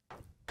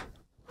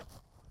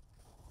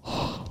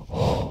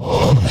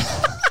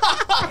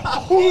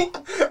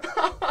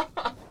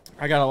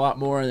 I got a lot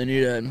more than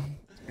you did.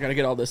 I gotta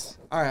get all this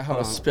All right, hold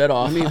on. spit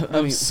off. Let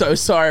I'm me- so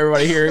sorry,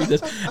 everybody hearing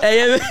this.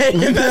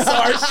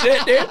 AMSR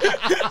shit,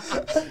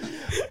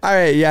 dude. All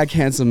right, yeah,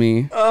 cancel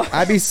me.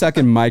 I be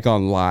sucking Mike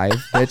on live,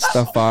 bitch.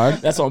 The fuck.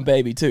 That's on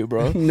baby too,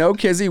 bro. No,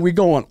 Kizzy, we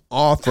going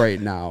off right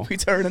now. We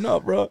turning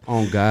up, bro.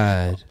 Oh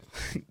God.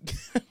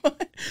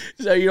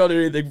 So you don't do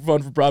anything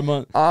fun for Pride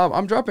Month?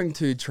 I'm dropping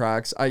 2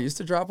 tracks. I used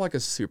to drop like a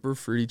super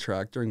fruity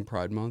track during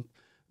Pride Month,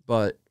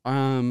 but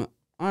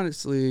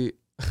honestly,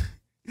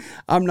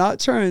 I'm not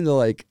trying to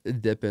like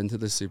dip into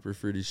the super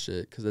fruity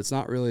shit because it's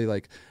not really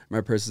like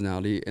my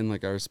personality, and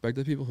like I respect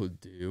the people who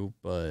do,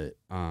 but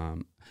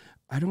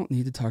I don't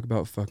need to talk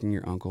about fucking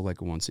your uncle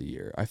like once a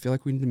year. I feel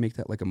like we need to make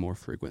that like a more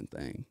frequent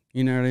thing.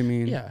 You know what I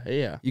mean?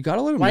 Yeah. You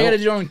gotta let them Why know. you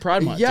gotta do it on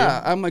Pride Month?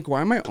 Yeah, I'm like,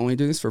 why am I only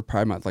doing this for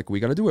Pride Month? Like,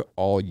 we gotta do it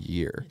all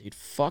year. dude,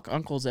 fuck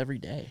uncles every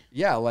day.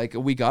 Yeah, like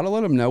we gotta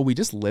let them know we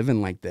just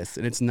living like this,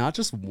 and it's not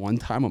just one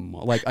time a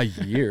month, like a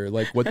year.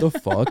 Like, what the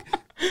fuck?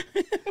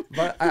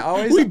 But I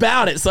always, We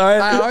bout it,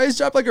 son. I always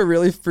drop like a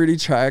really fruity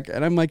track,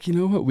 and I'm like, you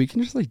know what? We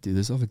can just like do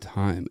this all the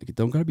time. Like, it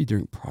don't gotta be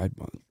during Pride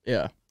Month.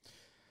 Yeah,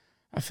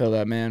 I feel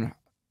that, man.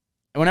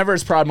 Whenever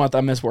it's Pride Month, I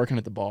miss working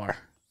at the bar.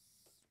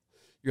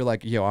 You're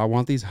like, yo, I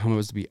want these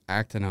homos to be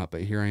acting up,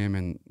 but here I am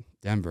in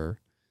Denver.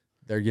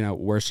 They're, you know,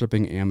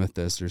 worshiping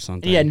amethyst or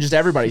something. Yeah, and just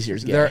everybody's here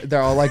is gay.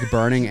 They're all like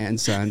burning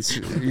incense.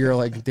 You're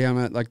like, damn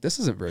it, like this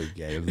isn't very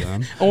gay of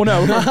them. Oh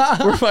no,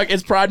 we're fuck.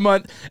 It's Pride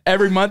Month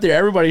every month here.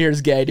 Everybody here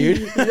is gay,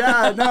 dude.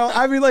 Yeah, no,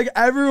 I mean like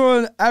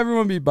everyone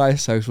be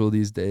bisexual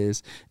these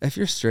days. If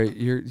you're straight,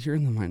 you're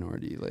in the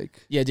minority.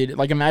 Like, Yeah, dude.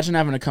 Like, imagine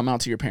having to come out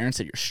to your parents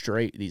that you're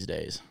straight these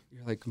days.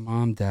 you're like,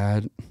 Mom,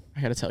 Dad,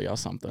 I gotta tell y'all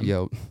something.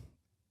 yo,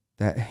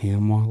 that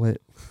ham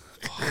wallet.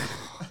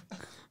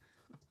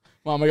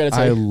 Mom, I gotta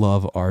I tell you.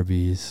 love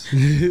Arby's.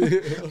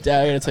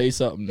 Dad, I gotta tell you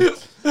something.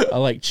 I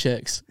like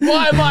chicks.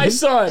 Why my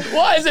son?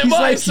 Why is it He's my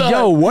like, son?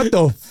 yo, what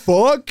the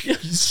fuck?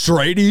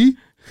 Straighty?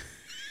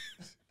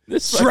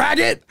 This Drag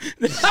it?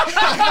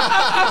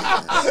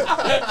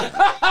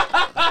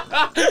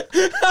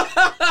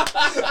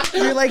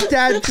 You're like,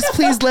 Dad, just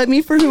please let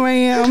me for who I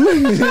am.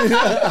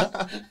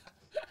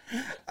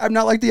 I'm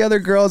not like the other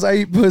girls. I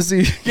eat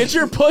pussy. Get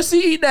your pussy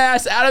eating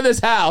ass out of this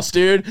house,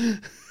 dude.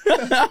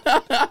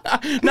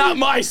 Not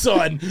my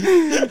son.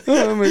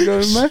 Oh my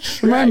god.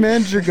 My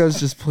manager goes,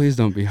 just please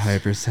don't be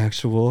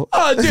hypersexual.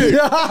 Oh, dude,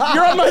 you're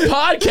on my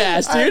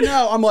podcast, I dude.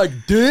 know. I'm like,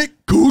 Dick,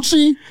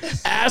 Gucci.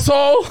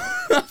 Asshole.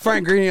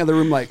 Frank Green in the other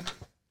room like,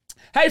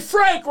 Hey,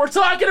 Frank, we're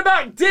talking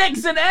about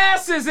dicks and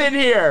asses in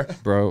here.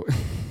 Bro.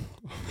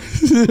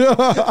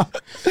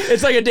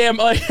 It's like a damn,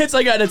 it's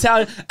like an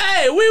Italian.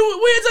 Hey,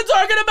 we just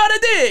talking about a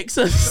dicks.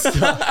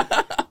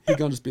 He's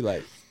gonna just be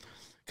like,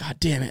 God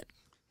damn it.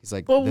 he's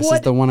like, Well, this is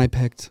what- the one I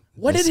picked.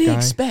 What This did he guy."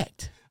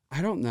 expect?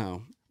 I don't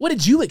know. What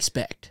did you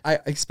expect? I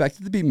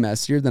expected to be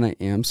messier than I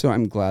am, so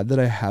I'm glad that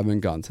I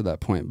haven't gotten to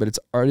that point, but it's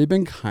already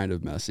been kind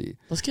of messy.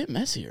 Let's get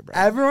messier, bro.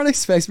 Everyone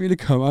expects me to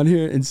come on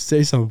here and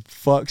say some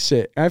fuck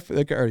shit. I feel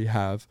like I already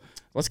have.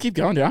 Let's keep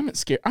going, dude. I'm not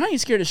scared. I ain't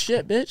scared of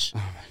shit, bitch.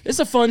 Oh It's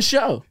a fun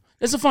show.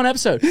 It's a fun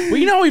episode. Well,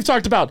 you know we've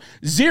talked about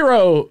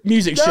zero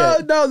music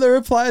shit. No, the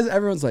reply is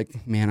everyone's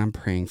like, man, I'm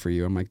praying for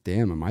you. I'm like,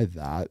 damn, am I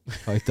that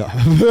fucked up?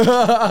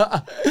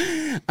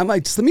 I'm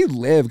like, just let me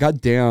live.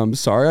 God damn.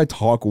 Sorry I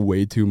talk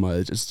way too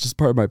much. It's just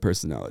part of my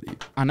personality.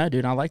 I know,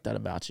 dude. I like that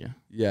about you.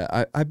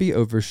 Yeah, I'd be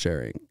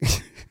oversharing.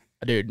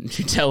 Dude,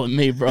 you telling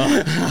me, bro.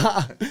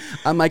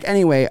 I'm like,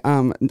 anyway,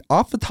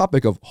 off the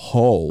topic of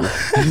hole.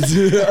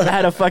 I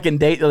had a fucking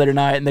date the other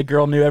night, and the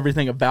girl knew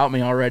everything about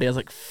me already. I was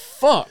like,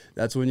 fuck.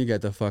 That's when you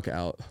get the fuck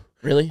out.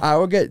 Really? I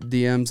will get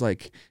DMs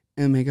like,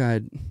 oh my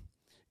God,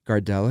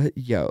 Gardella,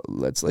 yo,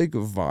 let's like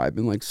vibe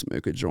and like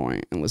smoke a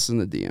joint and listen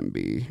to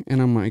DMB.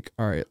 And I'm like,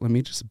 all right, let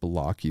me just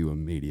block you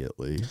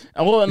immediately.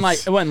 It wasn't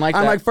like I'm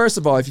that. like, first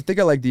of all, if you think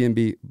I like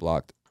DMB,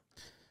 blocked.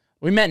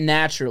 We met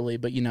naturally,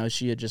 but you know,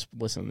 she had just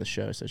listened to the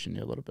show, so she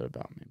knew a little bit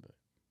about me.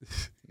 But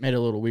made it a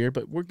little weird,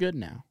 but we're good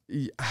now.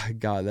 Yeah,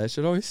 God, that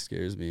shit always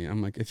scares me.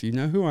 I'm like, if you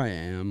know who I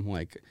am,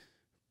 like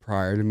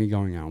prior to me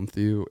going out with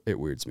you, it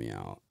weirds me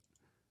out.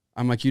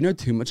 I'm like, you know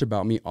too much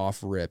about me off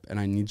rip, and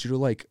I need you to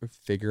like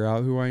figure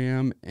out who I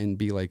am and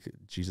be like,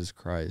 Jesus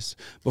Christ,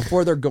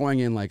 before they're going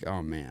in like,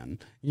 oh man,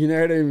 you know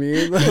what I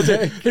mean?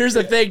 Here's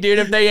the thing, dude.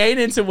 If they ain't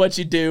into what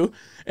you do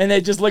and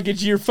they just look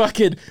at your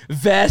fucking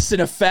vest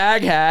and a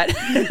fag hat,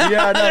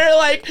 Yeah, no. they're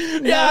like,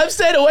 yeah, I'm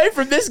staying away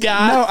from this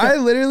guy. No, I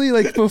literally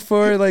like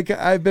before, like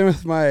I've been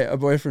with a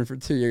boyfriend for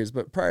 2 years,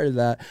 but prior to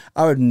that,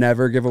 I would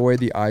never give away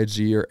the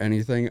IG or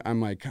anything. I'm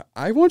like,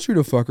 I want you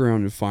to fuck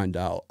around and find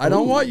out. I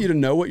don't want you to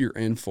know what you're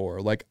in for.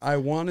 Like, I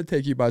want to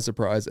take you by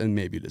surprise and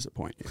maybe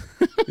disappoint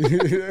you.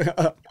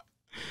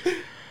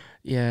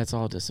 Yeah, it's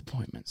all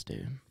disappointments,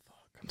 dude.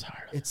 Fuck, I'm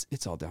tired of it.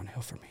 It's all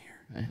downhill from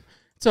here.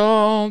 It's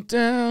all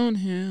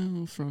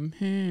downhill from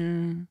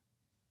here.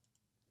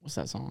 What's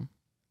that song?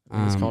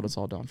 It's called It's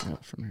All Downhill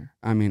from Here.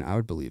 I mean, I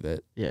would believe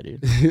it. Yeah,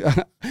 dude.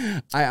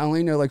 I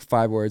only know like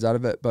 5 words out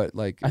of it, but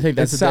like I think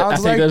that's it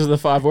sounds like those are the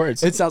 5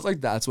 words. it sounds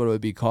like that's what it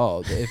would be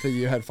called if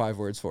you had 5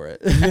 words for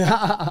it.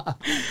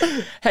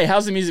 Hey,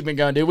 how's the music been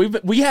going,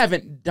 dude? We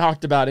haven't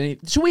talked about any.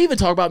 Should we even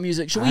talk about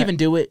music? Should we even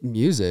do it?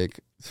 Music.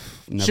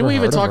 Should we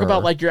even Never heard talk of about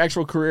her. like your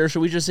actual career? Or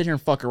should we just sit here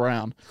and fuck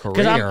around? 'Cause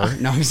career?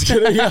 No, I'm just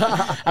kidding.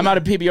 I'm out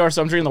of PBR,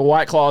 so I'm drinking the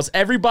White Claws.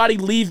 Everybody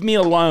leave me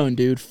alone,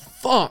 dude.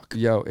 Fuck.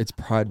 Yo, it's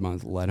Pride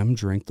Month. Let him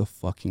drink the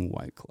fucking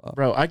White Claw.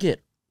 Bro, I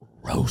get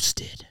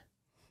roasted.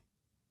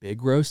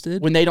 Big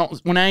roasted? When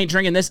I ain't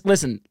drinking this,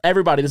 listen,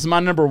 everybody, this is my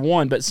number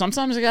one, but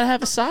sometimes I gotta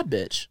have a side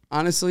bitch.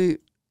 Honestly,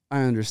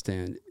 I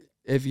understand.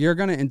 If you're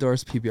going to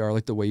endorse PBR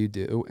like the way you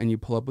do and you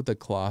pull up with a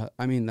claw,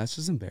 I mean, that's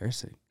just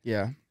embarrassing.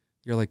 Yeah.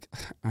 You're like,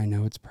 I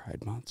know it's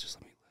Pride Month. Just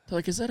let me live. They're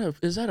like,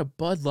 is that a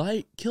Bud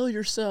Light? Kill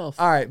yourself.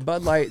 All right,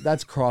 Bud Light,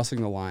 that's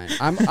crossing the line.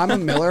 I'm a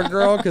Miller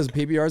girl because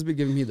PBR's been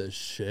giving me the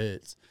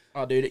shits.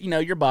 Oh, dude, you know,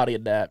 your body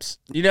adapts.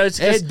 You know, it's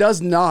just, It does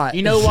not.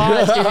 you know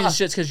why it's giving you the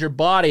shits? Because your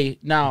body,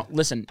 now,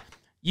 listen,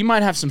 you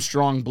might have some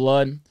strong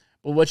blood,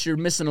 but what you're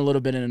missing a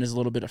little bit in is a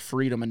little bit of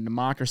freedom and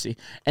democracy.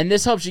 And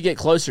this helps you get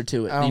closer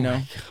to it, Oh you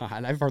know? my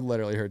God, I've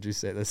literally heard you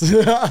say this.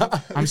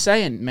 I'm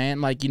saying,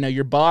 man, like, you know,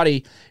 your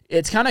body,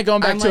 it's kind of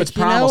going back I'm to like, its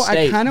primal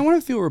state. I kind of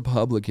want to feel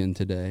Republican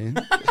today.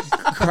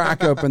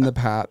 Crack open the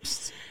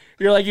Pabst.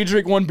 You're like, you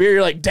drink one beer,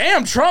 you're like,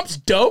 damn, Trump's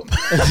dope.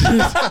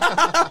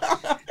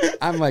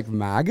 I'm like,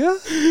 MAGA?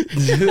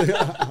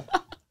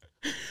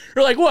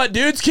 You're like, what,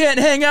 dudes can't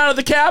hang out at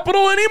the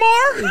Capitol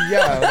anymore?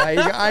 Yeah, like,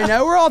 I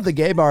know we're all at the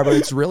gay bar, but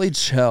it's really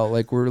chill.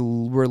 Like we're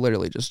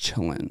literally just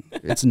chilling.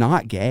 It's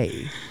not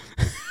gay.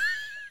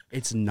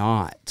 It's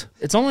not.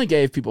 It's only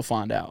gay if people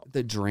find out.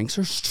 The drinks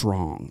are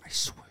strong. I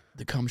swear.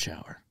 The cum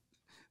shower.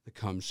 The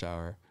cum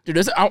shower. Dude,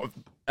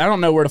 I don't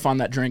know where to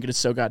find that drink. It is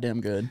so goddamn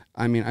good.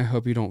 I mean, I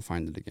hope you don't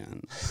find it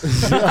again.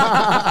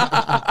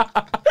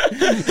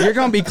 You're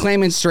gonna be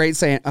claiming straight,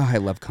 saying, "Oh, I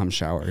love cum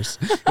showers."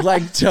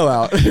 Like, chill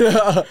out.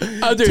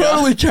 Oh, dude,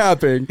 Totally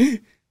capping.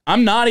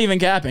 I'm not even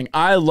capping.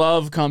 I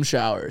love cum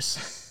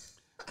showers.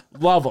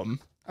 Love them.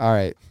 All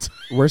right,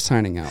 we're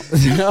signing out.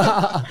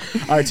 All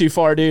right, too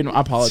far, dude.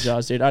 I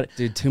apologize, dude.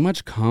 Dude, too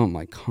much cum.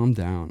 Like, calm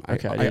down.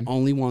 Okay, I dude.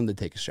 only wanted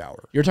to take a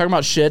shower. You're talking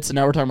about shits, and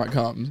now we're talking about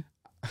cum.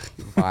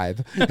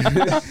 Vibe.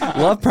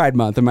 Love Pride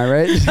Month. Am I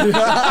right?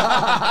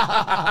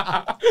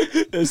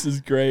 This is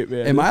great,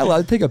 man. Am I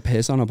allowed to take a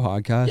piss on a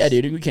podcast? Yeah,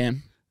 dude, we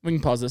can. We can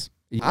pause this.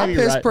 I Maybe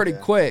you're piss right. pretty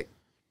quick.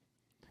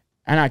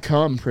 And I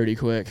come pretty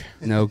quick.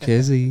 No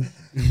kizzy.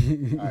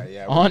 All right,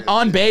 yeah. we're good.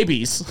 On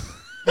babies.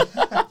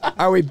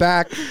 Are we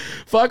back?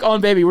 Fuck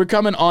on baby. We're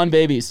coming on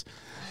babies.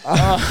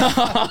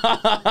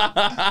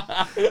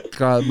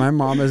 God, my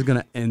mom is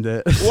gonna end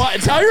it.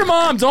 What? Tell your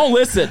mom, don't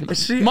listen.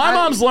 My I-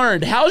 mom's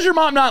learned. How's your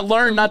mom not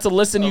learned not to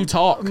listen you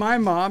talk? My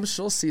mom,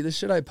 she'll see the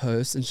shit I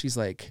post and she's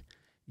like,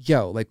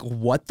 yo, like,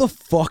 what the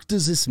fuck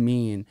does this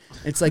mean?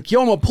 It's like,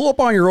 yo, I'm gonna pull up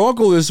on your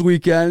uncle this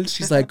weekend.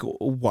 She's like,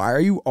 why are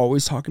you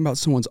always talking about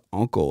someone's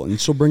uncle? And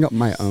she'll bring up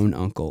my own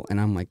uncle. And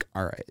I'm like,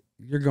 all right,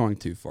 you're going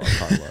too far,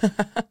 Carla.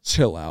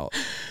 Chill out.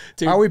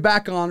 Dude. Are we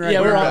back on right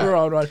Yeah, now? we're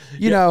on.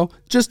 You know,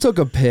 just took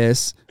a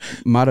piss.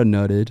 Might have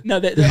nutted. No,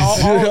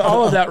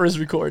 all of that was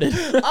recorded.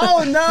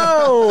 Oh,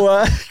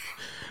 no.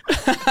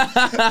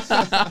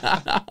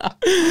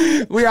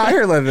 We out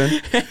here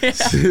living.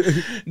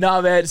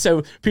 No, man.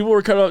 So people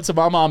were coming up to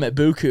my mom at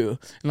Buku and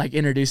like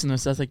introducing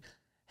themselves, like,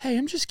 "Hey,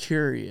 I'm just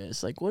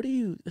curious. Like, what do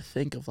you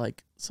think of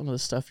like some of the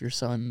stuff your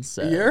son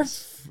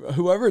says?"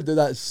 Whoever did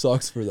that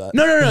sucks for that.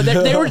 No.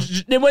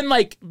 They wouldn't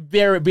like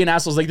they're being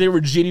assholes. Like they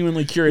were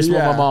genuinely curious what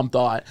Yeah. my mom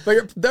thought.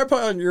 But they're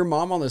putting your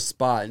mom on the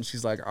spot, and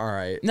she's like, all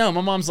right. No,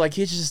 my mom's like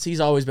he's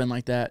always been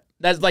like that.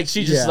 That's like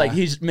she's just Yeah. like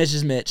he's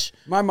Mitch.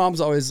 My mom's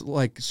always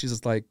like, she's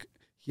just like,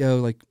 yo,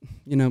 like,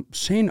 you know,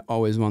 Shane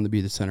always wanted to be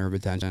the center of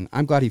attention.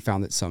 I'm glad he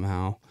found it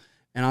somehow.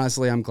 And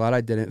honestly, I'm glad I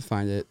didn't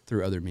find it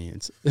through other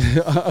means.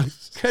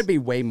 Could be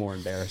way more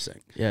embarrassing.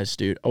 Yes,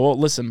 dude. Well,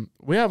 listen,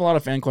 we have a lot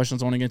of fan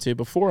questions I want to get to.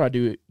 Before I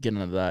do get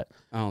into that,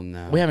 Oh,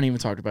 no. we haven't even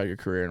talked about your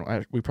career,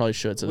 and we probably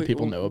should, so that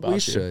people know about you. We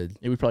should.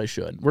 Yeah, we probably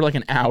should. We're like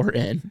an hour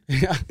in.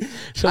 Yeah.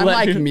 So I'm let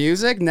like, people-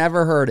 music,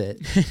 never heard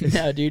it.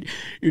 No, dude,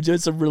 you're doing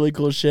some really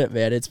cool shit,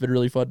 man. It's been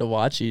really fun to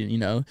watch you, you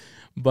know.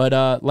 But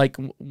like,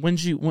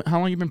 how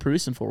long you been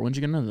producing for? When'd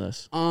you get into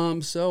this?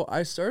 So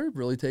I started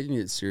really taking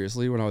it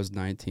seriously when I was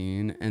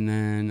 19, and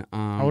then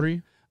How old are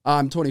you?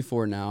 I'm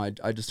 24 now.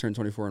 I just turned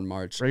 24 in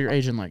March. Bro, you're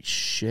aging like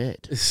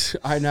shit.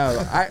 I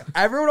know.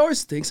 Everyone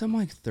always thinks I'm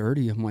like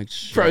 30. I'm like,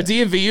 shit. Bro,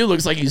 DMVU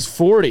looks like he's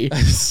 40.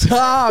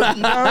 Stop.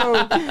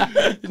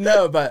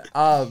 No, but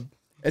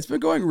it's been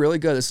going really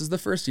good. This is the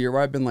first year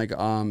where I've been like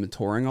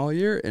touring all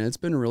year, and it's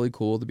been really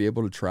cool to be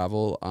able to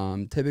travel.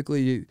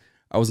 Typically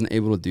I wasn't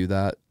able to do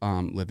that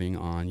living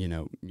on, you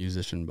know,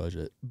 musician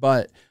budget.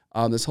 But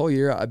this whole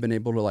year I've been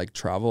able to like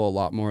travel a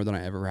lot more than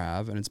I ever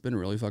have, and it's been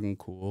really fucking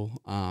cool.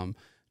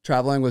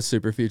 Traveling with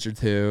Super Future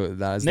too.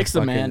 That is Nick's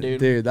the man,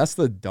 dude. Dude, that's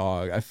the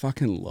dog. I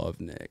fucking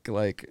love Nick.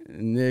 Like,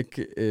 Nick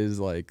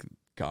is like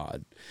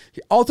God.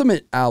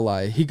 Ultimate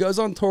ally. He goes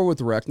on tour with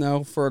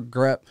Recno for a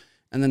grip,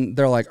 and then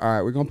they're like, all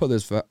right, we're going to put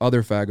this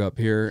other fag up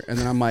here. And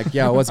then I'm like,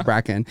 yeah, what's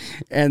Bracken?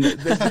 And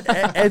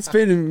it's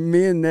been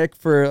me and Nick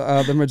for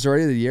the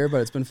majority of the year, but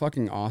it's been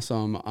fucking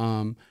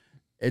awesome.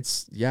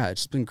 It's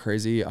just been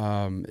crazy.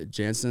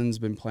 Jansen's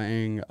been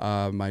playing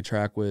my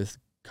track with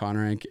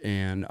Conrank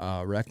and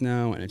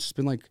Recno, and it's just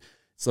been like,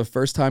 it's the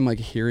first time like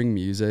hearing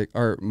music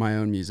or my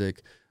own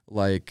music,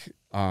 like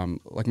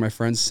my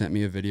friends sent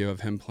me a video of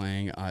him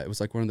playing. It was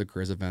like one of the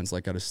Grizz events,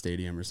 like at a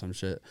stadium or some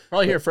shit.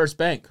 Probably here First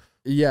Bank.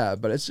 Yeah,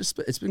 but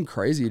it's been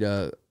crazy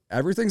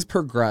everything's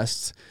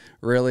progressed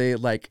really.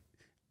 Like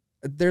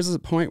there's a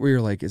point where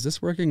you're like, is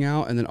this working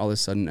out? And then all of a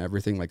sudden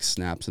everything like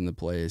snaps into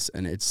place,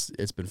 and it's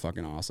been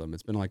fucking awesome.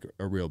 It's been like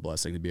a real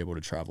blessing to be able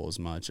to travel as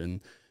much and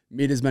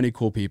meet as many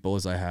cool people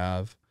as I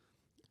have.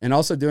 And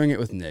also doing it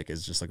with Nick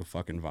is just like a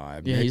fucking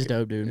vibe. Yeah, Nick, he's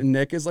dope, dude.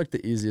 Nick is like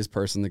the easiest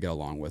person to get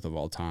along with of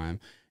all time.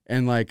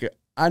 And like,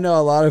 I know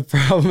a lot of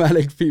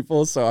problematic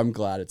people, so I'm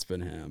glad it's been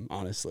him,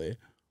 honestly.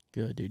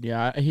 Good, dude.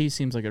 Yeah, he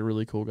seems like a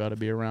really cool guy to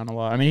be around a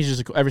lot. I mean, he's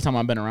just every time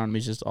I've been around him,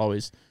 he's just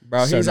always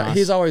Bro, so nice.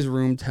 he's always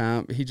room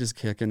temp. He just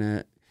kicking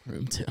it.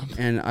 room temp.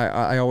 And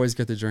I always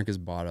get to drink his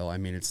bottle. I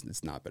mean,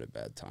 it's not been a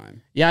bad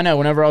time. Yeah, I know.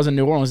 Whenever I was in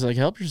New Orleans, like,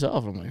 help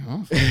yourself. I'm like,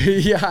 huh?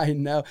 Yeah, I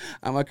know.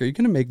 I'm like, are you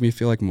going to make me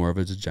feel like more of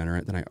a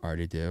degenerate than I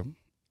already do?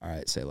 All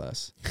right, say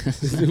less.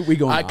 We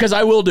go on. Because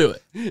I will do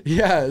it.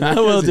 Yeah. I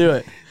will do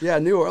it. Yeah,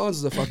 New Orleans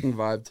is a fucking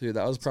vibe too.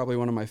 That was probably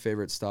one of my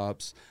favorite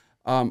stops.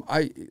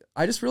 I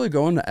just really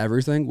go into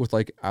everything with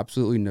like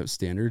absolutely no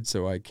standards,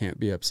 so I can't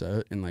be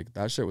upset. And like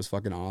that shit was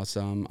fucking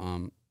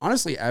awesome.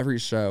 Honestly, every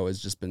show has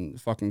just been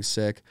fucking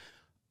sick.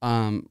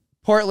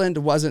 Portland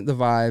wasn't the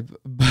vibe,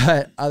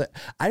 but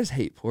I just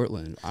hate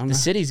Portland. I don't The know.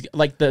 city's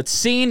like the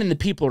scene and the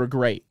people are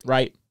great,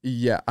 right?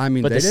 Yeah, I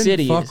mean, But they the didn't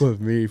city fuck is- with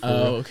me. For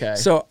Oh, real. okay.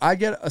 So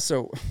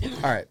all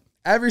right.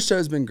 Every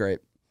show's been great.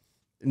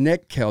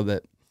 Nick killed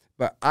it,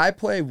 but I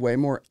play way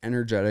more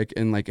energetic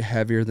and like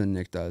heavier than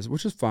Nick does,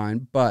 which is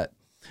fine. But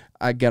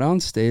I get on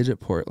stage at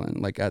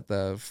Portland, like at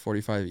the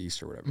 45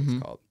 East or whatever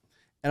it's called,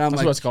 and I'm That's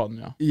like, what it's called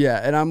now. yeah,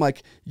 and I'm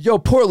like, yo,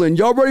 Portland,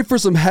 y'all ready for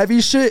some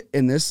heavy shit?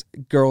 And this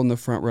girl in the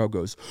front row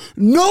goes,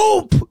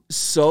 nope,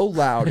 so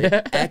loud.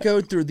 It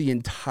echoed through the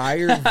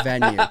entire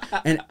venue,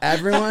 and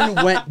everyone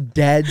went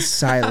dead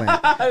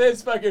silent.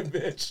 This fucking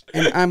bitch.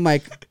 And I'm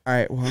like, all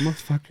right, well, I'm gonna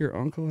fuck your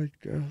uncle, I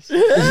guess.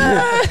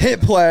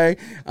 Hit play.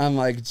 I'm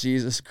like,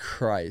 Jesus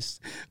Christ.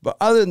 But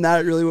other than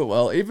that, it really went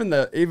well. Even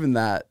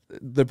that,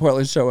 the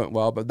Portland show went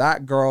well. But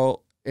that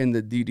girl in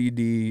the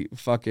DDD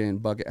fucking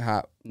bucket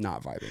hat,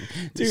 not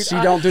vibing. Dude, she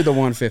don't do the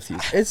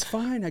 150s. It's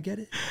fine. I get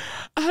it.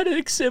 I had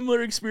a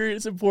similar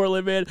experience in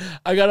Portland, man.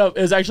 I got up.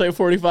 It was actually at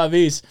 45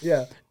 East.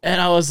 Yeah. And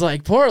I was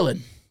like,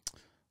 Portland,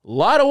 a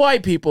lot of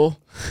white people.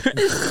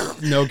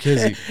 No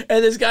kizzy.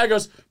 And this guy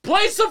goes,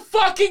 play some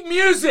fucking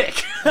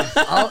music.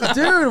 Oh,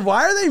 dude,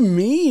 why are they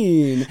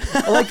mean?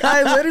 Like,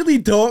 I literally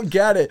don't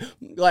get it.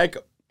 Like,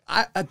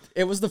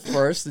 it was the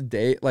first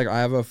date. Like, I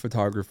have a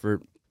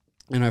photographer,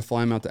 and I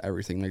fly him out to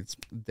everything. Like, it's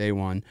day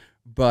one.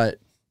 But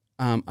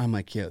I'm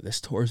like, yo, this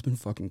tour's been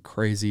fucking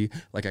crazy.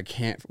 Like, I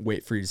can't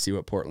wait for you to see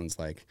what Portland's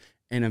like.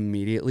 And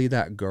immediately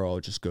that girl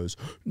just goes,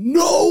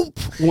 nope,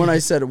 when I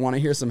said, want to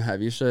hear some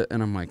heavy shit?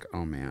 And I'm like,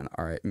 oh, man,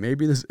 all right,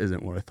 maybe this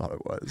isn't what I thought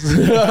it was.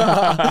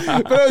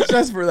 But it was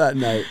just for that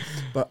night.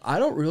 But I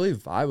don't really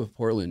vibe with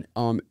Portland.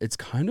 It's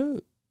kind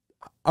of,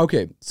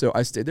 okay, so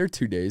I stayed there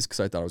 2 days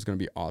because I thought it was going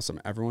to be awesome.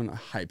 Everyone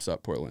hypes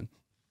up Portland.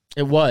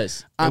 It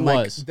was. I'm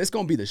like, this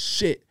going to be the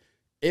shit.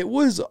 It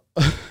was...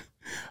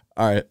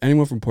 All right,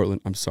 anyone from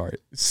Portland, I'm sorry.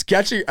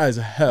 Sketchy as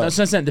hell. That's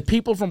what I'm saying. The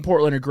people from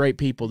Portland are great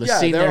people. The Yeah,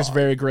 scene they're- there is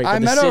very great. But I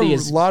the met city a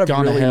is lot of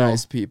gone really to hell.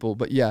 nice people,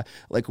 but yeah,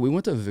 like we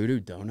went to Voodoo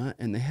Donut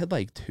and they had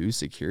like 2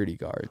 security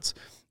guards.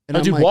 And Oh,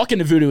 I'm dude, like, walking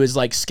to Voodoo is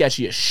like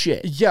sketchy as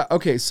shit. yeah,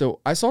 okay,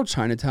 so I saw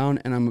Chinatown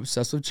and I'm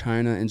obsessed with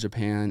China and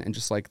Japan and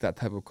just like that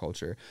type of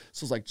culture.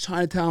 So it's like,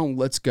 Chinatown,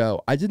 let's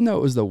go. I didn't know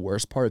it was the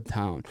worst part of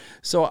town.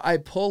 So I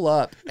pull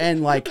up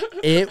and like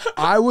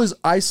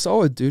I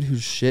saw a dude who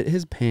shit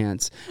his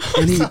pants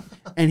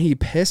and he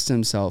pissed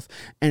himself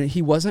and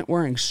he wasn't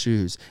wearing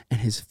shoes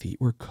and his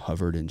feet were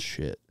covered in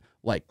shit.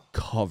 Like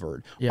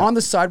covered. Yeah. On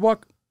the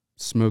sidewalk,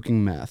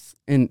 smoking meth.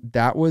 And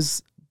that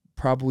was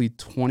probably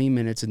 20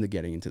 minutes into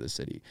getting into the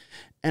city.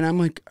 And I'm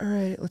like, all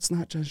right, let's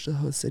not judge the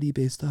whole city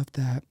based off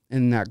that.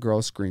 And that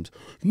girl screams,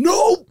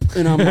 nope.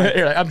 And I'm like,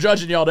 You're like, I'm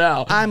judging y'all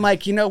now. I'm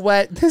like, you know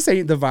what? This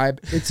ain't the vibe.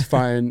 It's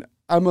fine.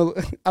 I'm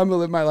gonna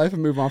live my life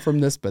and move on from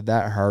this, but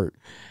that hurt.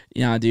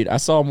 Yeah, dude, I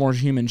saw more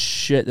human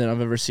shit than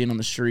I've ever seen on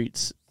the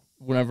streets.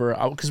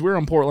 Because we were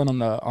in Portland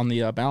on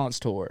the Balance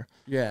tour,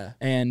 Yeah.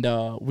 and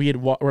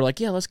we're like,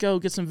 yeah, let's go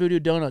get some Voodoo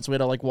Donuts. We had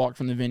to like walk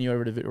from the venue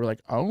over to Voodoo. We're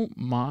like, oh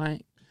my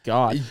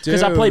god,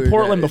 because I played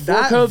Portland before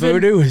that COVID.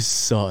 Voodoo is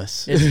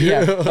sus.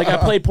 Like I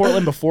played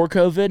Portland before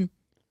COVID,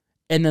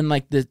 and then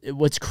like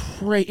it's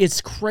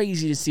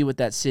crazy to see what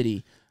that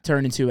city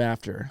turned into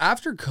after.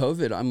 After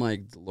COVID, I'm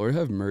like, Lord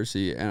have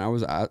mercy. And I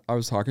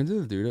was talking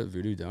to the dude at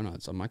Voodoo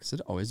Donuts. I'm like, has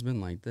it always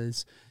been like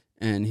this?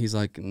 And he's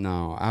like,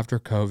 no, after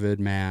COVID,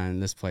 man,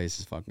 this place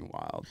is fucking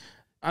wild.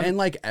 And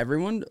like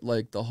everyone,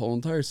 like the whole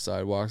entire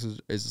sidewalks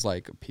is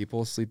like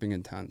people sleeping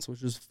in tents,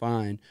 which is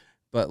fine.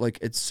 But like,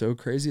 it's so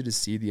crazy to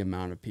see the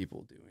amount of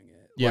people doing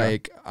it. Yeah.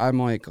 Like, I'm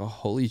like, oh,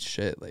 holy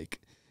shit. Like,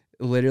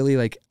 literally,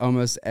 like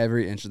almost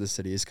every inch of the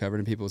city is covered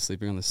in people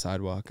sleeping on the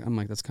sidewalk. I'm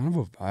like, that's kind of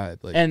a vibe.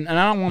 Like, And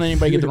I don't want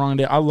anybody to get the wrong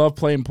idea. I love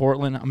playing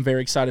Portland. I'm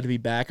very excited to be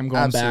back. I'm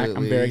going back.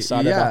 I'm very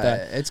excited about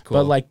that. It's cool.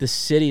 But like the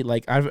city,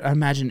 like I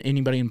imagine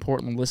anybody in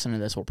Portland listening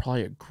to this will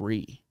probably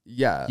agree.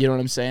 yeah. You know what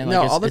I'm saying?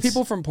 No, Like all the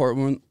people from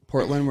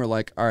Portland were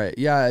like, all right,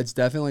 yeah, it's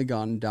definitely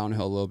gone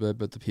downhill a little bit,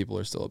 but the people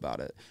are still about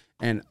it.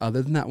 And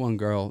other than that one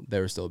girl,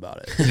 they were still about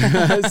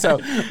it. So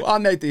I'll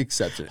make the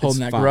exception.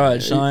 Holding It's that fine.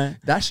 grudge, son.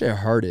 That shit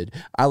hurted.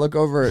 I look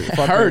over at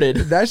Hurted?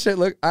 That shit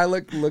I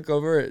look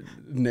over at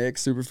Nick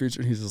Super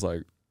Future and he's just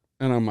like,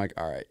 and I'm like,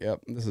 all right, yep,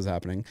 this is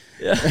happening.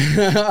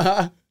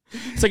 Yeah.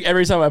 It's like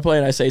every time I play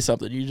and I say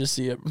something, you just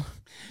see it.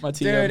 My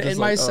team. Dude, in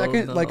my oh,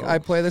 second, like no. I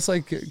play this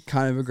like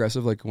kind of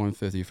aggressive, like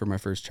 150 for my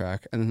first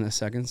track, and then the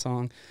second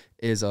song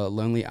is a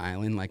Lonely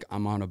Island. Like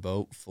I'm on a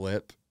boat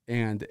flip,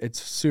 and it's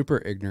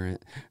super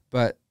ignorant,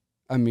 but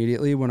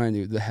immediately when I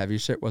knew the heavy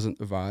shit wasn't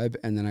the vibe,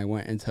 and then I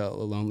went into a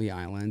Lonely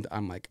Island,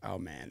 I'm like, oh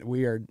man,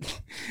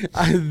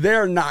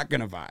 they're not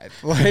gonna vibe.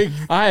 Like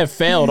I have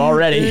failed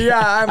already. Yeah,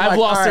 I've like,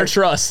 lost all their right.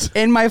 trust.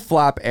 In my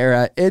flop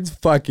era, it's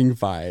fucking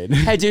fine.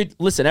 Hey, dude,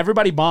 listen,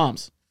 everybody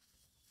bombs.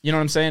 You know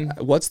what I'm saying?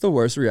 What's the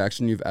worst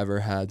reaction you've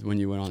ever had when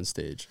you went on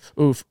stage?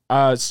 Oof.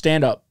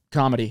 Stand up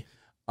comedy.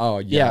 Oh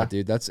yeah, Yeah.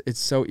 dude, it's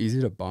so easy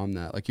to bomb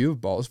that. Like you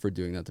have balls for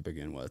doing that to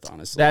begin with,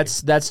 honestly.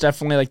 That's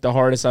definitely like the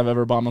hardest I've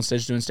ever bombed on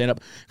stage doing stand up.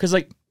 Because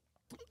like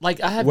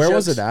I have. Where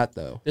was jokes- it at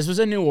though? This was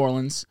in New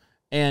Orleans,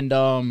 and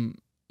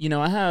you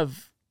know, I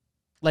have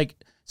like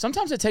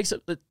sometimes it takes.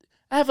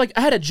 I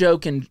had a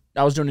joke and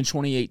I was doing in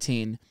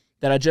 2018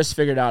 that I just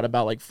figured out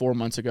about like 4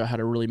 months ago how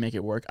to really make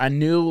it work. I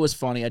knew it was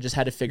funny. I just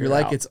had to figure You're it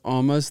like, out. it's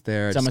almost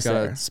there. It's Just almost gotta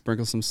there.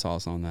 sprinkle some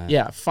sauce on that.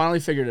 Yeah, finally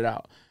figured it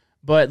out.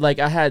 But like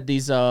I had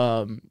these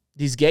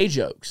gay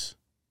jokes.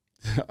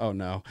 Oh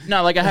no.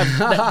 No, like I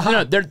have.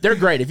 No, they're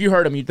great. If you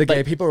heard them, you The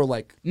gay people were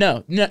like,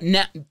 No,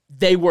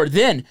 they were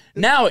then.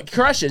 Now it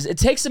crushes. It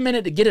takes a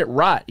minute to get it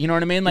right. You know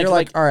what I mean? you're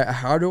like, all right,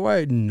 how do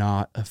I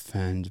not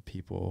offend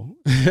people?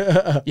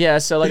 yeah.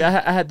 So like I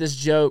had this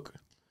joke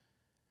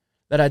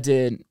that I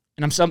did,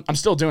 and I'm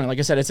still doing it. Like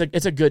I said,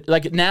 it's a good,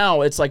 like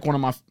now it's like one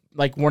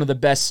of the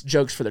best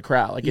jokes for the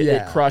crowd. Like it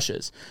Yeah.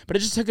 crushes, but it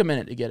just took a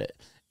minute to get it.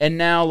 And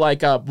now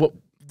like I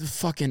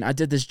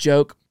did this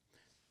joke,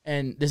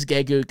 and this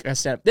gay gook I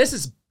said, this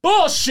is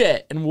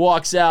bullshit, and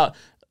walks out.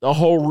 The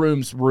whole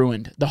room's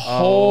ruined. The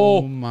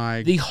whole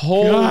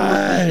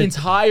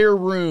entire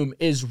room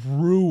is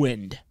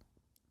ruined.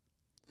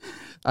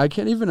 I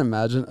can't even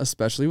imagine,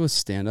 especially with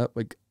stand-up.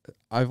 Like,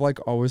 I've like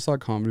always thought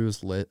comedy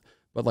was lit,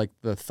 but like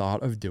the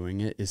thought of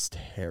doing it is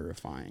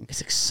terrifying.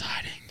 It's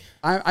exciting.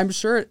 I'm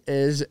sure it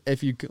is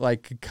if you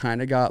like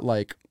kind of got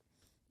like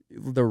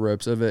the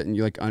ropes of it and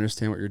you like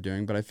understand what you're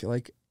doing. But I feel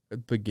like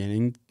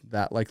beginning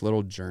that like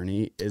little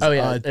journey is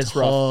it's tough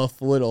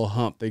rough. little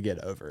hump to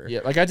get over. Yeah,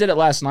 like I did it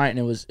last night and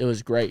it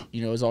was great.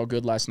 You know, it was all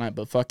good last night.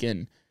 But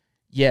fucking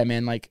yeah,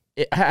 man, like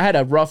I had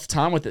a rough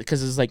time with it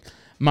because it's like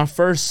my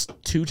first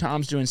 2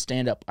 times doing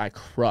stand up, I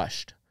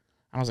crushed.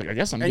 I was like, I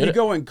guess I'm and good. You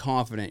go in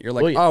confident. You're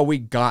like, Well, yeah. oh, we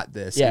got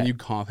this. Yeah. And you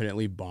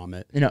confidently bomb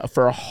it. You know,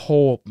 for a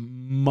whole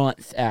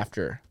month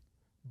after,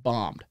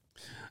 bombed.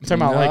 I'm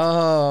talking about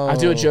like I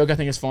do a joke I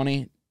think is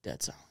funny.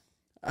 Dead silent.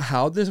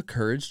 How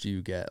discouraged do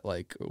you get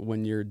like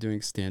when you're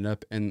doing stand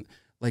up and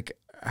like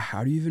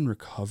how do you even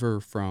recover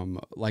from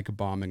like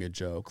bombing a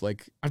joke?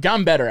 Like I've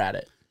gotten better at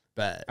it.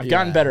 I've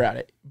Gotten better at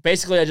it.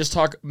 Basically, I just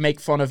make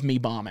fun of me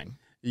bombing.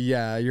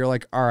 Yeah, you're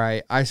like, all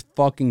right, I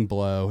fucking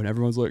blow, and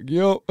everyone's like,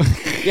 yo.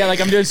 Yeah,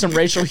 like I'm doing some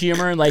racial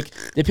humor, and like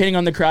depending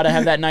on the crowd I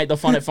have that night, they'll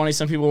find it funny.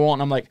 Some people won't,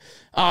 and I'm like,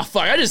 oh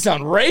fuck, I just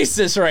sound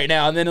racist right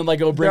now, and then like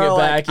go bring They're it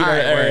like, back, you know,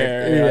 all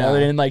right,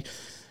 yeah. And like,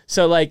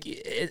 so like,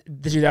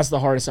 dude, that's the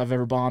hardest I've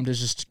ever bombed is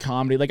just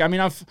comedy. Like, I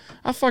mean, I've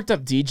fucked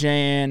up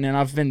DJing, and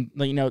I've been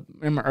like, you know,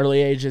 in my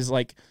early ages,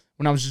 like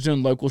when I was just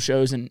doing local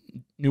shows in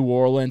New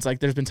Orleans, like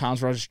there's been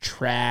times where I was just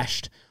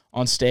trashed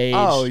on stage.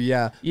 Oh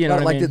yeah, you know, but,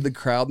 what like I mean? did the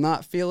crowd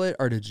not feel it,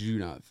 or did you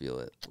not feel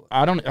it?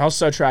 I was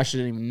so trashed I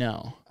didn't even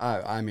know.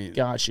 I mean,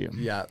 Got you.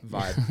 yeah,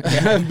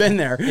 vibe. I've been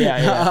there.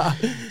 Yeah.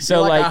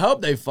 So You're like, I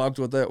hope they fucked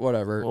with it.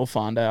 Whatever. we'll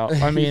find out.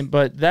 I mean,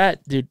 but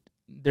that dude,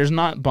 there's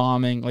not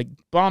bombing like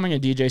bombing a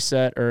DJ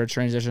set or a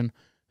transition,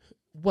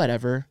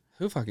 whatever.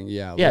 Who fucking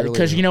Yeah, literally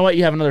because who. you know what,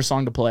 you have another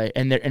song to play,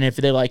 and if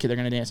they like it, they're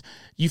gonna dance.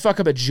 You fuck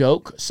up a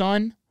joke,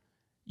 son.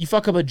 You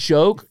fuck up a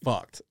joke.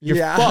 fucked. You're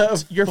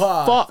fucked. You're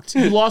fucked.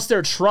 You lost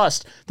their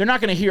trust. They're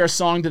not going to hear a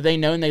song that they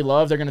know and they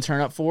love. They're going to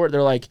turn up for it.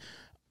 They're like,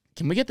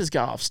 can we get this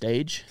guy off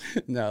stage?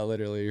 No,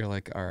 literally, you're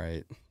like, all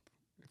right,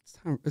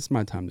 it's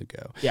my time to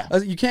go. Yeah.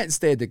 You can't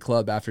stay at the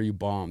club after you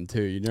bomb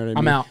too. You know what I mean?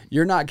 I'm out.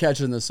 You're not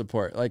catching the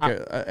support. Like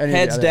any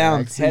Heads other down.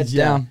 acts. Heads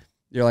Yeah. down.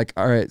 You're like,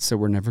 all right, so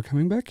we're never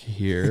coming back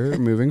here.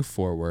 Moving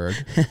forward.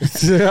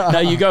 No,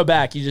 you go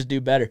back. You just do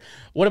better.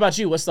 What about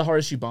you? What's the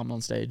hardest you bombed on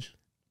stage?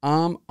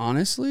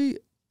 Honestly,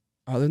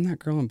 other than that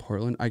girl in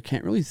Portland, I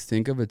can't really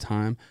think of a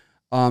time.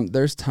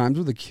 There's times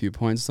where the cue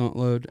points don't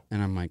load,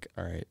 and I'm like,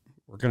 all right,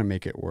 we're gonna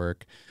make it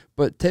work.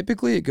 But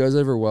typically, it goes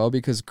over well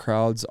because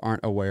crowds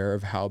aren't aware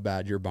of how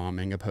bad you're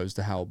bombing, opposed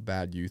to how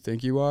bad you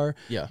think you are.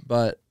 Yeah.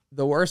 But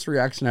the worst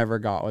reaction I ever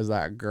got was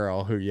that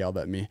girl who yelled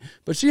at me,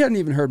 but she hadn't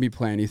even heard me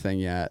play anything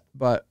yet.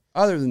 But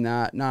other than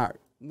that, not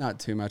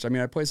too much. I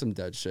mean, I played some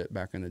dead shit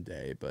back in the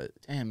day, but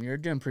Damn, you're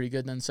doing pretty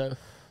good then. So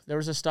there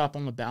was a stop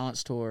on the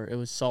Balance tour. It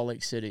was Salt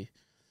Lake City.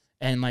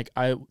 And like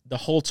the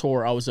whole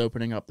tour, I was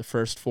opening up the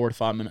first 4 to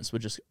 5 minutes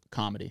with just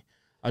comedy.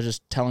 I was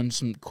just telling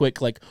some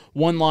quick like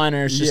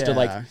one-liners just to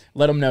like Yeah.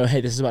 let them know, hey,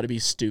 this is about to be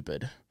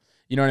stupid.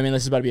 You know what I mean?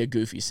 This is about to be a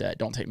goofy set.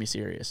 Don't take me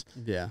serious.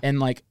 yeah. And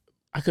like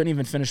I couldn't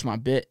even finish my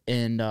bit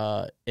in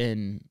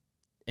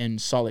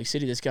Salt Lake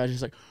City. This guy's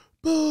just like,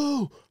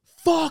 boo,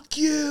 fuck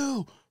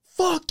you,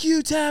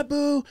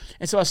 Taboo.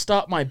 And so I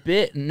stopped my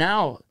bit. And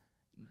now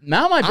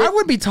my bit. I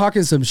would be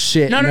talking some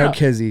shit. No.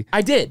 Kizzy.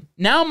 I did.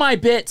 Now my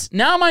minutes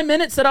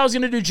that I was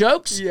gonna do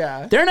jokes.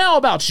 Yeah. They're now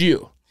about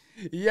you.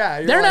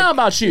 Yeah, They're now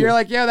about you. You're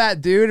like, yeah,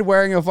 that dude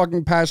wearing a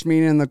fucking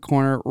pashmina in the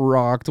corner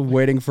rocked,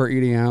 waiting for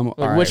EDM.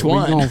 All which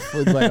right, one?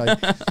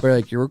 We're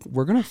like,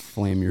 we're gonna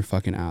flame your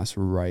fucking ass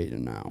right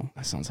now.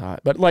 That sounds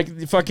hot. But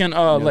like fucking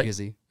No, like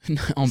Kizzy.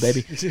 oh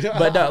baby.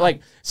 But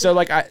like so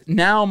like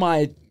now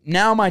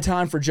my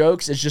time for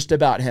jokes is just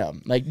about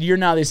him. Like you're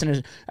now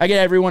listening. I get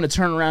everyone to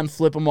turn around,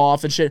 flip him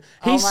off and shit.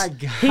 My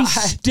God. He's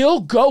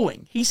still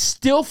going. He's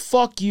still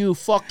fuck you.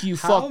 Fuck you.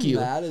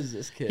 mad is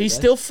this kid? He's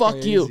still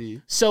fuck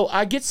you. So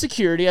I get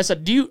security. I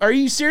said, are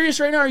you serious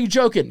right now? Or are you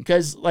joking?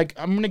 Because like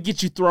I'm gonna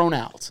get you thrown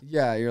out.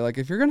 Yeah, you're like,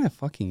 if you're gonna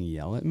fucking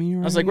yell at me, I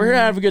was like, we're here to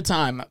have a good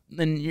time.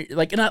 And you're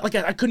like, and I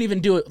couldn't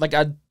even do it. Like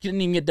I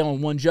didn't even get done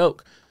with one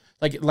joke.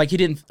 I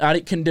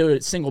couldn't do it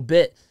a single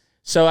bit.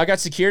 So I got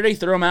security,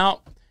 threw him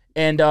out.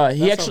 And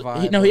he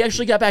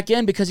actually got back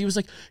in because he was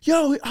like,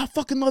 yo, I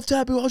fucking love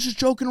Taboo. I was just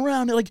joking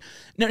around. And like,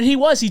 no, he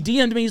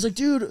DM'd me. He's like,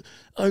 dude,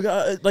 I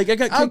got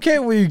okay,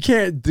 well, you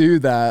can't do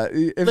that.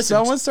 If Listen,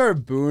 someone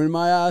started booing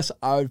my ass,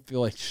 I would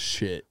feel like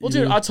shit. Well,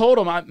 dude, I told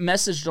him, I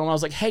messaged him. I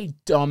was like, hey,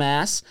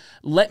 dumbass,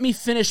 let me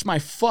finish my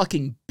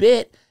fucking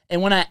bit.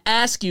 And when I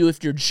ask you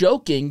if you're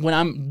joking, when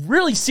I'm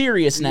really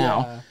serious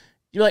now,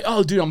 you're like,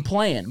 oh, dude, I'm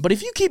playing. But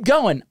if you keep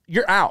going,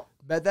 you're out.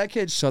 Bet that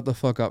kid shut the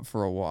fuck up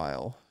for a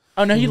while.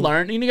 Oh no, he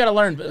learned. You got to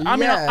learn. But I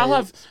mean, Yeah.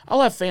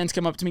 I'll have fans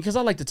come up to me because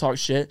I like to talk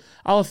shit.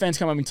 I'll have fans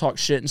come up and talk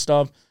shit and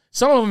stuff.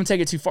 some of them take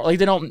it too far. Like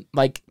they don't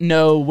like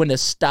know when to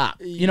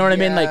stop. You know what I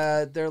mean?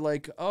 Like they're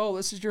like, oh,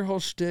 this is your whole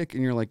shtick,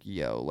 and you're like,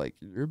 yo, like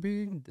you're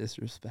being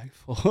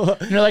disrespectful.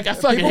 you're like, I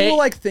fucking People hate. will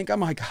like think I'm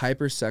like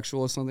hypersexual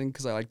or something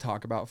because I like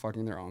talk about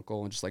fucking their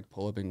uncle and just like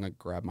pull up and like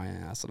grab my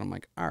ass, and I'm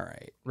like, all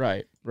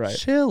right, right.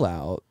 chill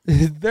out.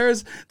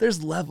 there's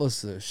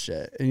levels to this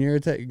shit, and you're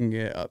taking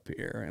it up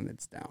here, and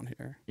it's down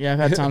here. Yeah, I've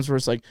had times where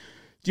it's like,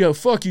 yo,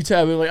 fuck you,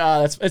 Tabby.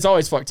 Like, it's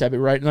always fuck Tabby,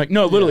 right? And like,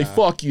 no, literally,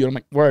 fuck you. And I'm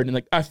like, word. And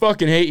like, I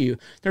fucking hate you.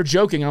 They're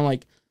joking. And I'm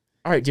like,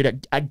 all right,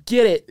 dude, I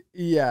get it.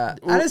 Yeah.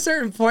 At a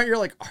certain point, you're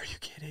like, are you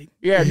kidding?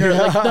 Yeah. And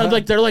they're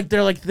like,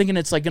 they're like thinking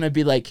it's like gonna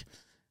be like,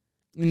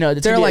 you know,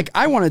 they're like,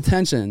 I want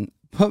attention.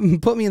 Put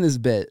me in this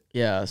bit.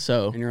 yeah.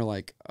 So And you're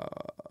like,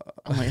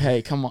 I'm like,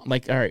 hey, come on,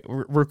 like, all right,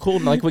 we're cool.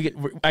 Like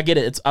I get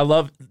it.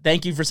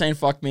 Thank you for saying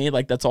fuck me.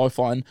 Like that's all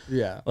fun.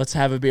 yeah. Let's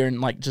have a beer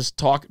and like just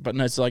talk. But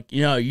no, it's like,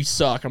 you know, you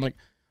suck. I'm like,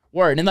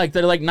 word. And like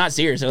they're like not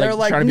serious. They're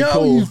like trying to be no,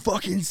 cool. you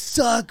fucking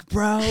suck,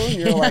 bro. And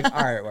you're like,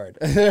 all right,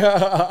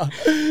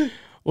 word.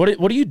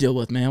 What do you deal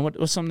with, man?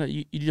 What's something that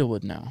you deal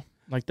with now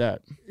like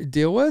that?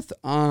 Deal with?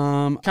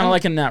 Kind of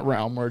like in that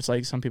realm where it's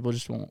like some people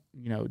just won't,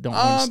 you know, don't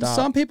want to stop.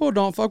 Some people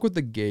don't fuck with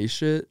the gay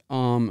shit,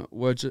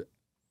 which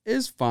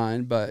is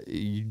fine, but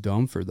you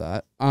dumb for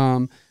that.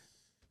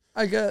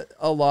 I get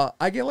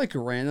like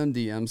random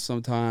DMs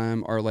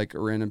sometime, or like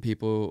random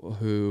people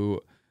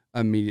who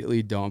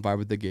immediately don't vibe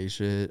with the gay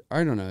shit.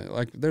 I don't know.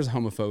 Like there's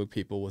homophobic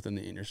people within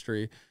the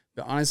industry.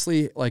 But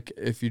honestly, like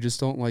if you just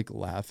don't like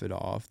laugh it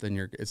off,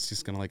 then it's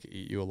just gonna like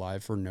eat you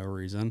alive for no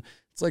reason.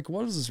 It's like,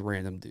 what does this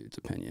random dude's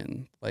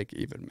opinion like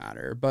even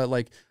matter? But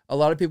like a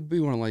lot of people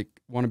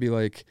want to be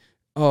like,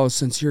 oh,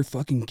 since you're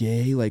fucking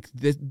gay, like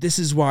this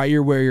is why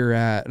you're where you're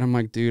at. And I'm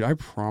like, dude, I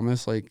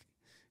promise, like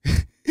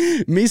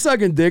me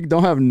sucking dick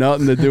don't have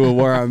nothing to do with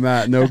where I'm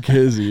at. No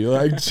kizzy.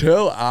 Like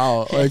chill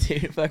out. Like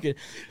Dude, fucking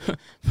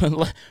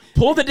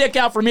pull the dick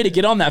out for me to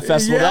get on that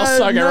festival. I'll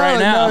suck it right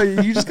now.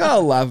 No, you just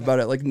gotta laugh about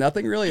it. Like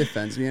nothing really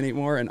offends me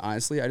anymore. And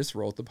honestly, I just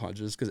roll with the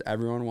punches because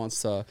everyone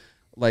wants to,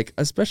 like,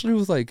 especially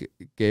with like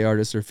gay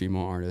artists or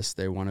female artists,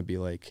 they want to be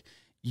like,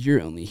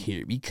 you're only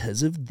here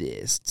because of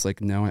this. It's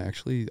like, no, I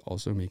actually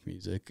also make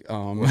music.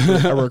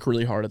 I work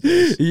really hard at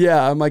this.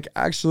 Yeah, I'm like,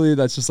 actually,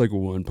 that's just like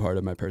one part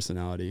of my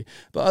personality.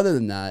 But other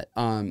than that,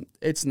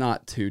 it's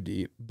not too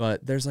deep.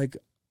 But there's like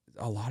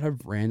a lot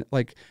of random,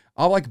 like,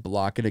 I'll like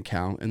block an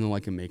account and then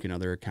like make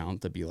another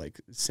account to be like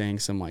saying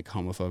some like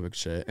homophobic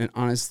shit. And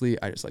honestly,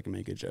 I just like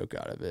make a joke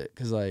out of it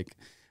because like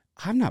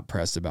I'm not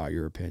pressed about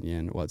your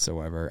opinion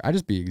whatsoever. I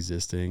just be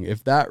existing.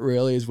 If that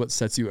really is what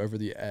sets you over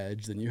the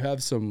edge, then you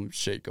have some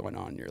shit going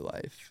on in your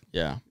life.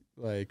 Yeah.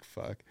 Like,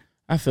 fuck.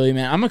 I feel you,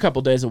 man. I'm a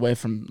couple days away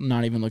from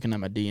not even looking at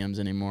my DMs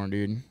anymore,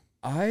 dude.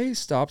 I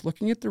stopped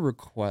looking at the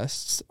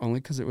requests only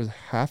because it was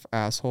half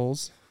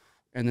assholes,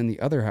 and then the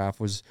other half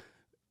was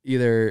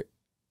either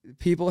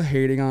people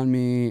hating on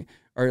me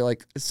or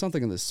like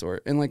something of this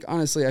sort. And like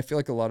honestly, I feel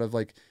like a lot of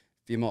like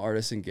female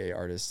artists and gay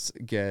artists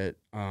get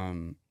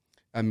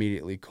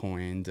immediately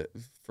coined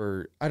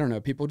for, I don't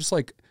know, people just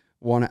like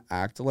want to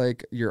act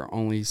like you're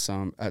only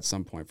at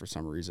some point for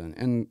some reason.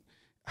 And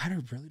I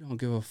really don't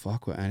give a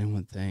fuck what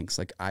anyone thinks.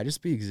 Like, I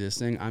just be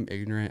existing. I'm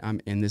ignorant.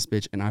 I'm in this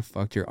bitch, and I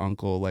fucked your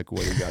uncle. Like,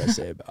 what do you got to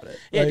say about it?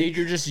 Yeah, like, dude,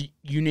 you're just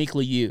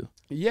uniquely you.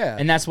 Yeah.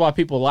 And that's why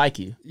people like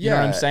you. You know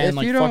what I'm saying?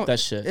 Like, fuck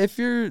that shit. If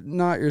you're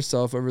not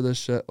yourself over this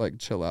shit, like,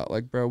 chill out.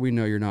 Like, bro, we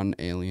know you're not an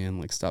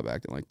alien. Like, stop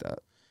acting like that.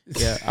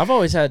 Yeah, I've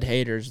always had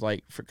haters,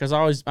 like, because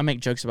I make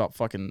jokes about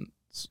fucking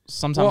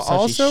sometimes touchy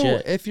also,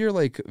 shit. if you're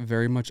like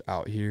very much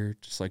out here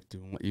just like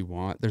doing what you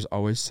want, there's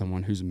always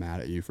someone who's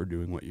mad at you for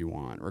doing what you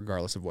want,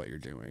 regardless of what you're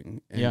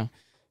doing. And yeah.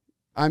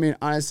 I mean,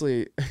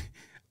 honestly,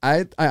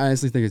 I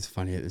honestly think it's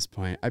funny at this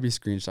point. I'd be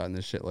screenshotting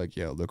this shit like,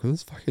 yo, look what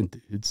this fucking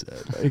dude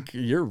said. Like,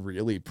 you're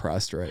really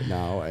pressed right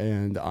now,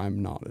 and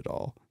I'm not at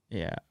all.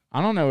 Yeah.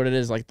 I don't know what it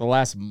is, like, the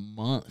last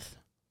month.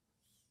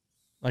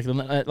 Like,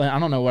 I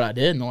don't know what I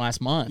did in the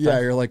last month.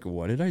 Yeah, you're like,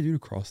 what did I do to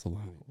cross the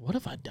line? What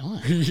have I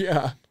done?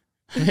 Yeah.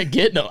 I've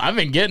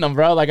been getting them,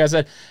 bro. Like I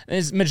said,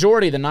 it's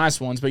majority of the nice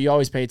ones, but you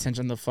always pay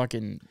attention to the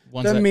fucking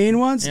ones. The mean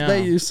ones, yeah.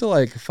 they used to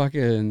like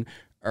fucking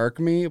irk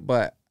me,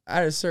 but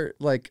at a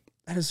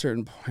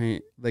certain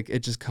point, like it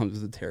just comes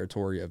with the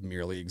territory of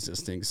merely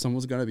existing.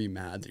 Someone's gonna be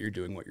mad that you're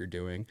doing what you're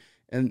doing,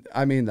 and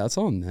I mean that's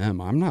on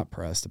them. I'm not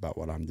pressed about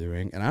what I'm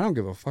doing, and I don't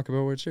give a fuck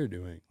about what you're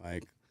doing.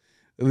 Like,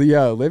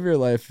 yeah, live your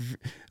life.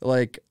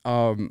 Like,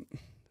 for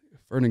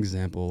an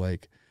example,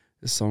 like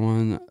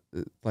someone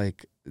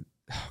like.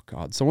 Oh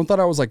God, someone thought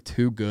I was like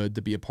too good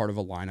to be a part of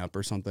a lineup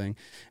or something.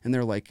 And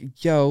they're like,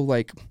 yo,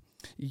 like,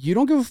 you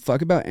don't give a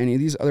fuck about any of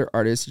these other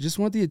artists. You just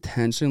want the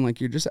attention. Like,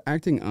 you're just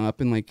acting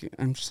up. And like,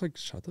 I'm just like,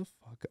 shut the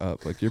fuck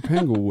up. Like, you're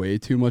paying way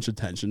too much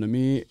attention to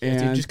me. And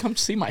dude, just come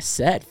see my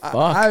set. Fuck.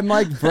 I'm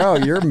like, bro,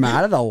 you're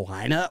mad at a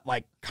lineup?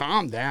 Like,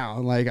 calm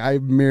down. Like, I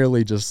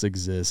merely just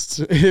exist.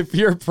 If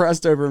you're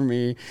pressed over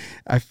me,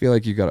 I feel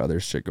like you got other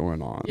shit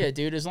going on. Yeah,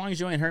 dude, as long as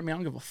you ain't hurt me, I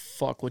don't give a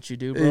fuck what you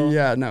do, bro.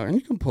 Yeah, no, and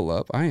you can pull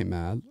up. I ain't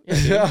mad. Yeah,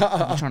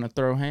 dude. You trying to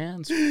throw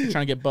hands? You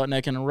trying to get butt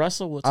naked and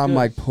wrestle? What's I'm good?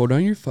 like, pull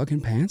down your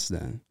fucking pants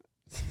then.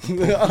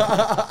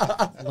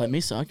 Let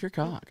me suck your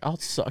cock. I'll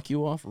suck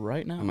you off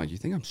right now. I'm like, you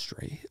think I'm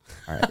straight?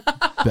 All right,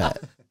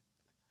 bet.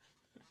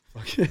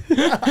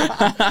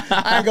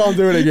 I ain't gonna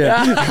do it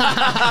again.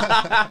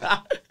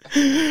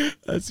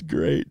 That's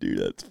great, dude.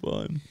 That's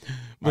fun.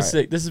 But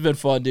sick. This has been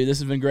fun, dude. This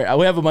has been great.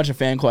 We have a bunch of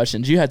fan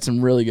questions. You had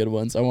some really good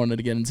ones. I wanted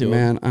to get into them.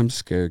 Man, I'm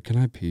scared. Can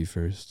I pee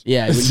first?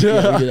 Yeah, we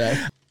can do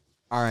that.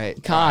 All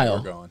right, Kyle.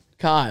 We're going.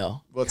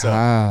 Kyle. What's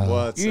Kyle. up?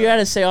 What's You up? got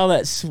to say all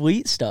that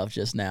sweet stuff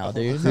just now,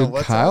 dude. Dude,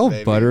 What's Kyle up,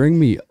 baby? buttering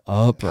me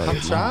up right I'm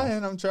now.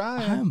 trying. I'm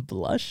trying. I'm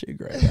blushing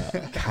right now.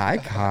 Kai.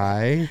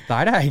 Kai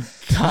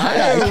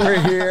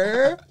over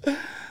here.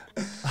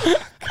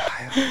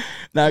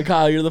 Now,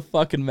 Kyle, you're the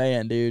fucking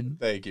man, dude.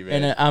 Thank you,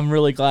 man. And I'm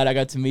really glad I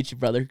got to meet you,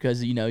 brother,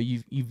 because you know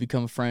you've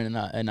become a friend,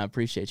 and I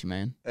appreciate you,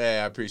 man. Hey,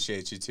 I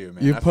appreciate you too,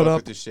 man. You I put fuck up-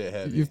 with this shit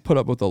heavy. You've put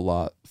up with a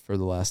lot for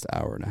the last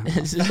hour now.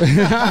 this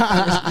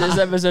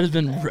episode has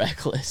been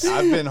reckless.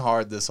 I've been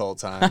hard this whole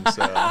time,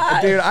 so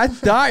Dude, I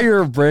thought you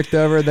were bricked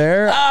over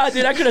there.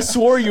 Dude, I could have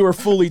swore you were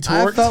fully I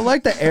torqued. felt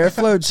like the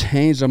airflow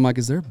changed. I'm like,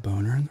 is there a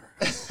boner in there?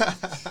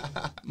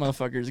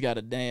 Motherfucker's got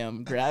a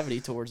damn gravity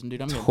towards him,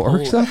 dude. I'm gonna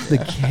Torqued pull up the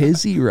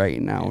kizzy right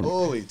now.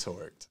 fully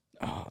torqued.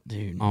 Oh,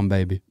 dude. On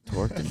baby.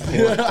 Torqued and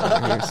torqued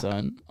over here,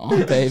 son.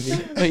 Oh, baby.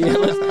 But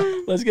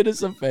yeah, let's get into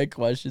some fake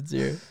questions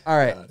here. All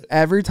right.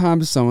 Every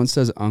time someone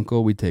says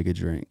uncle, we take a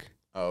drink.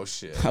 Oh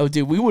shit. Oh,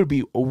 dude, we would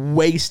be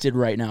wasted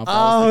right now. If that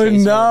was the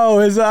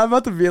case, Is that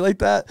about to be like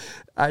that?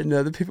 I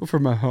know the people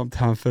from my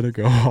hometown finna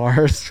go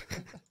hard.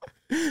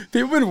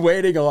 People been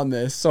waiting on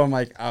this, so I'm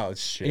like, oh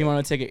shit. You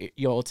want to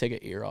you'll take an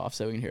ear off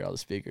so we can hear all the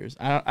speakers.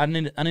 I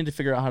need to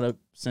figure out how to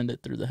send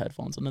it through the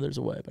headphones. I know there's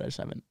a way, but I just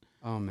haven't.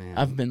 Oh man.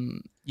 I've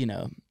been,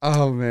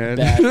 Oh man.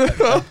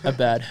 a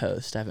bad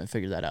host. I haven't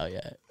figured that out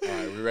yet. All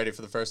right, we ready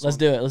for the first Let's one?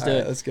 do it. Let's do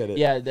it. Let's get it.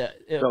 Yeah.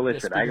 So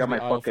listen, I got my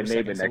fucking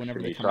neighbor next to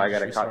me, so I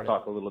gotta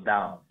talk a little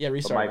down. Yeah, But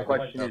restart. my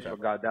question is for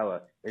Gardella.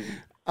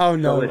 Oh So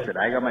no. listen,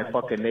 I got my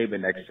fucking neighbor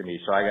next to me,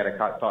 so I gotta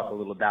talk a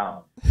little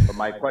down. But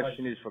my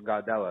question is for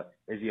Gardella.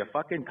 Is he a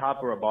fucking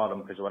top or a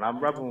bottom? Because when I'm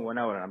rubbing one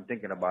out and I'm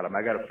thinking about him,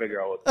 I gotta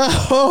figure out what the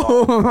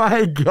Oh my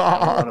I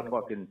god. don't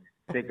wanna fucking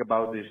think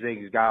about these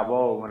things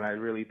gabo when I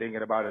really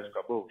thinking about his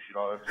caboose, you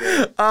know what I'm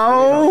saying?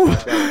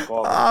 Oh. Give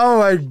Oh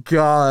my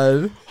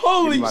god. me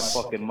Holy my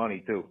fucking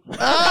money too.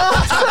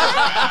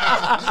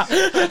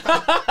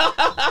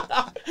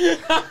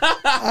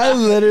 I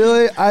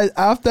literally,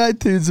 after I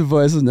tuned the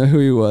voice and know who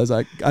he was,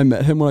 I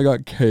met him when I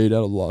got K'd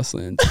out of Lost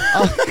Lands.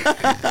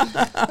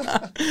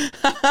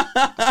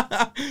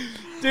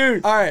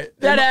 dude. All right.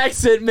 That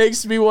accent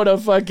makes me want to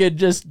fucking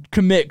just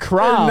commit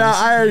crimes. No,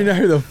 I already know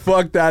who the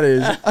fuck that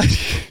is.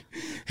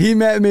 He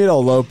met me at a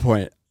low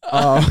point.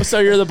 So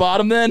you're the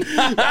bottom then?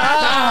 Oh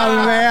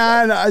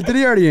man, did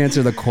he already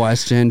answer the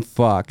question?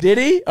 Fuck. Did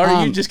he? Or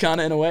are you just kind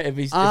of in a way? If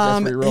that's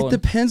where you're It rolling.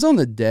 depends on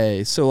the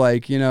day. So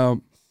like,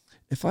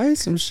 if I hit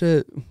some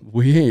shit,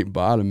 we ain't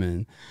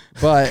bottoming.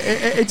 But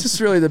it just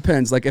really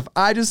depends. Like if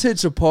I just hit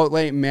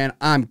Chipotle, man,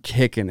 I'm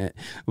kicking it.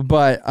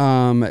 But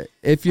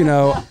if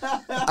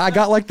I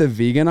got like the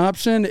vegan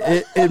option,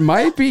 it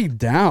might be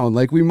down.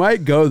 Like we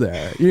might go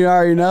there. You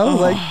already know?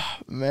 Like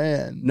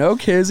Man. no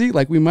kizzy,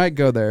 like we might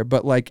go there.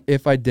 But like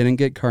if I didn't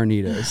get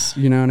carnitas,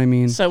 you know what I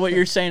mean? So what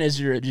you're saying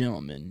is you're a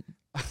gentleman.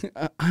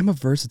 I'm a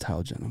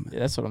versatile gentleman. Yeah,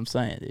 that's what I'm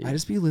saying, dude. I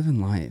just be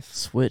living life.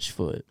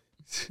 Switchfoot.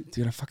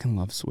 Dude, I fucking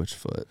love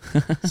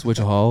Switchfoot. Switch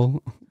a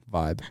hole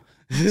vibe.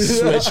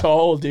 Switch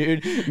hole,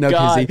 dude. No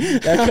God, kizzy.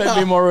 that couldn't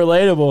be more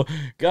relatable.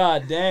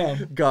 God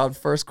damn. God,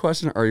 first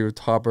question, are you a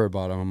top or a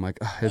bottom? I'm like,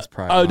 it's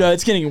probably Oh, not. no,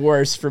 it's getting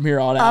worse from here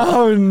on out.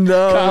 Oh,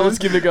 no. God, let's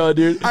keep it going,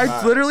 dude.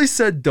 I literally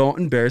said, don't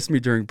embarrass me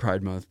during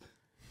Pride Month.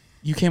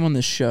 You came on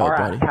this show, All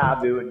buddy. right,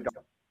 Taboo and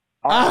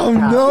Oh,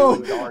 no.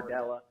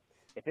 Gardella.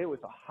 If it was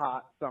a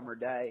hot summer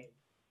day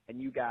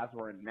and you guys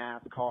were in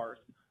NASCARs,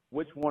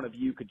 which one of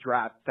you could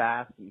drive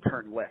fast and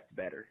turn left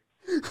better?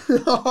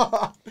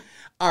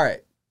 All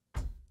right.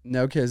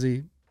 No,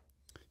 Kizzy.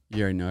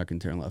 You already know I can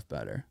turn left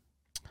better.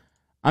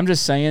 I'm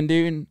just saying,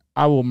 dude,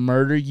 I will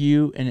murder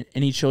you and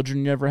any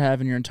children you ever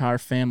have in your entire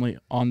family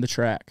on the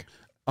track.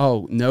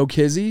 Oh, no,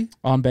 Kizzy?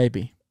 On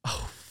baby.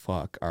 Oh,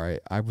 fuck. All right.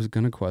 I was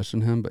going to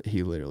question him, but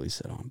he literally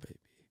said on baby.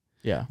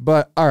 Yeah.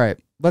 But, all right.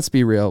 Let's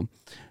be real.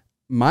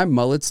 My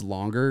mullet's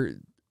longer.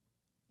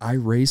 I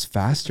race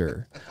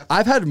faster.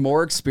 I've had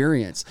more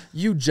experience.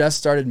 You just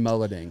started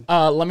mulleting.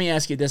 Let me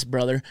ask you this,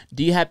 brother.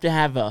 Do you have to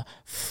have a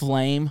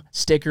flame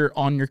sticker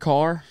on your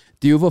car?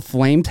 Do you have a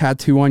flame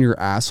tattoo on your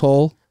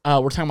asshole?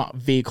 We're talking about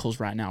vehicles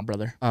right now,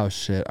 brother. Oh,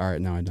 shit. All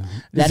right. No, I don't.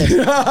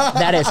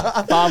 That is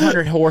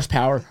 500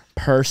 horsepower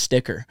per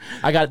sticker.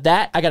 I got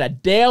that. I got a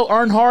Dale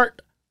Earnhardt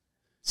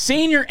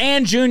senior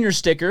and junior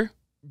sticker.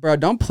 Bro,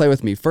 don't play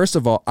with me. First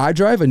of all, I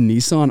drive a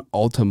Nissan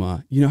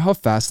Altima. You know how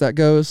fast that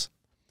goes?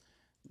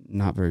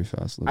 Not very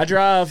fast. I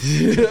drive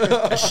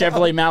a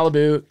Chevrolet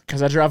Malibu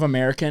because I drive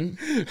American.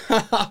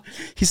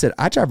 He said,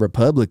 I drive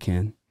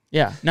Republican.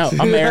 Yeah, no,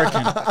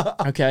 American.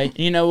 Okay.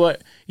 You know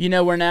what? You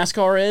know where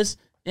NASCAR is?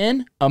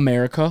 In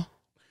America.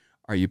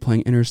 are you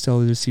playing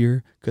Interstellar this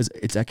year? Because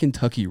it's at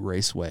Kentucky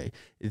Raceway.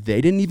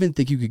 They didn't even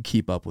think you could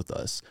keep up with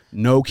us.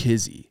 No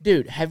kizzy.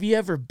 Dude, have you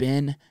ever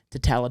been to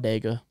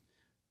Talladega?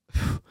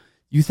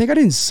 You think I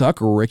didn't suck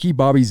Ricky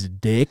Bobby's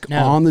dick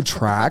No. on the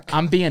track?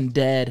 I'm being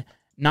dead,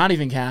 not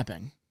even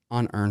capping.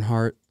 On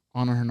Earnhardt?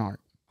 On Earnhardt.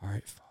 All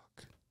right,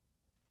 fuck.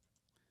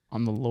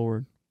 On the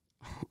Lord.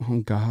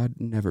 Oh, God,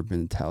 never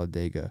been to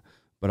Talladega,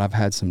 but I've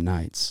had some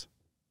nights.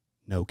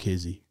 No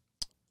kizzy.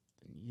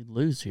 You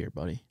lose here,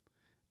 buddy.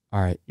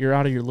 All right, You're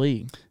out of your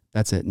league.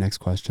 that's it. Next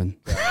question.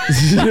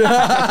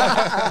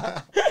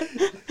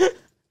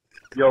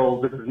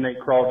 Yo, this is Nate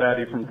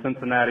Crawdaddy from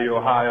Cincinnati,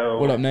 Ohio.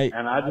 What up, Nate?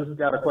 And I just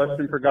got a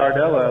question for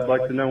Gardella. I'd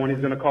like to know when he's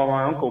going to call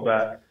my uncle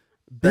back.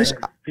 Bitch,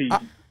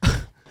 Thanks. Peace.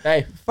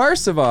 Hey,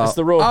 first of all, That's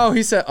the rule. Oh,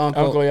 he said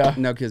uncle. Uncle, yeah.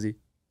 No kizzy.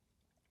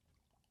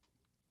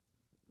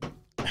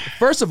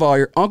 First of all,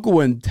 your uncle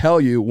wouldn't tell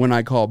you when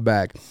I called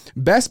back.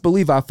 Best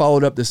believe I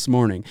followed up this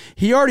morning.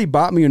 He already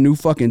bought me a new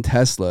fucking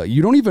Tesla.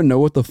 You don't even know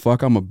what the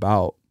fuck I'm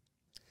about.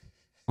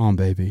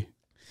 Baby.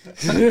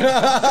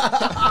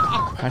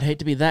 I'd hate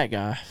to be that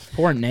guy.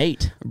 Poor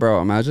Nate.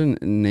 Bro, imagine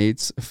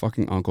Nate's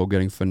fucking uncle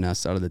getting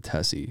finessed out of the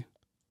Tessie.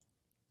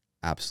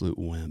 Absolute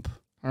wimp.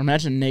 Or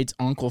imagine Nate's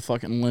uncle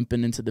fucking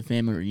limping into the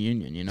family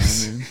reunion, you know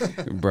what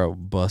I mean? Bro,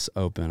 bust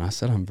open. I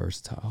said I'm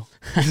versatile.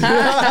 God,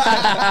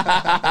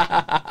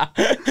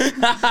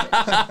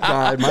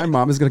 my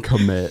mom is going to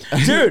commit.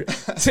 Dude,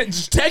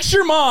 text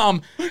your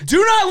mom.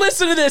 Do not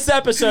listen to this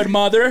episode,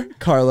 mother.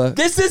 Carla,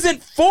 This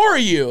isn't for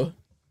you.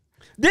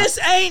 This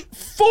ain't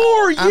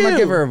for you. I'm going to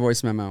give her a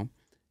voice memo.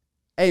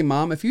 Hey,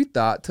 Mom, if you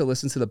thought to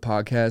listen to the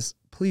podcast,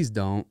 please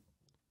don't.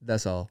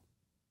 That's all.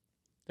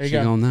 There you She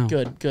go. don't know.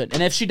 Good, good.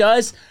 And if she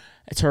does,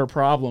 it's her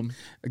problem.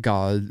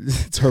 God,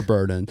 it's her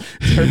burden.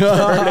 She's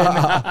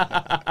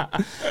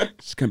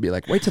going to be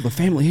like, wait till the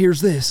family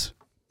hears this.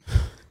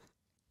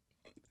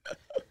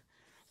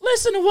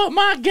 Listen to what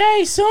my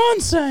gay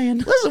son's saying.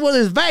 Listen what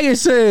this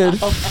Vegas said.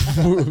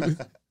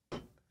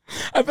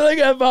 I feel like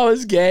if I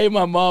was gay,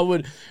 my mom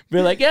would be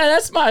like, yeah,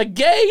 that's my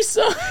gay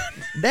son.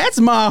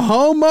 That's my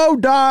homo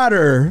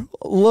daughter.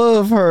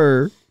 Love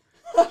her.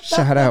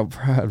 Shout out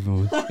Proud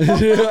Boy.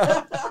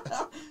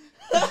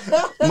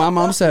 My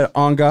mom said,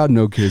 on God,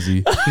 no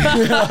kizzy. All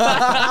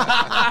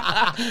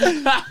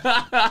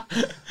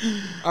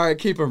right,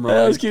 keep him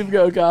Let's rolling. keep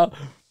going, Kyle.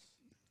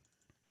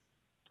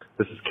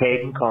 This is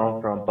Caden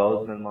calling from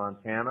Bozeman,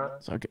 Montana.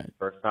 It's okay.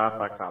 First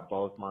off, I caught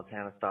both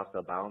Montana Stop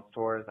the Balance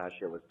tours. That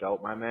shit was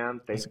dope, my man.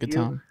 Thank It's a good you.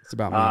 time. It's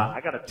about me. I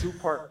got a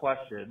two-part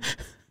question.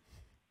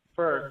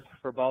 First,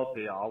 for both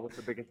of y'all, what's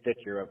the biggest dick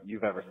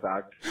you've ever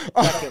sucked?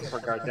 Second, for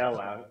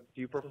Gardella,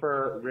 do you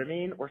prefer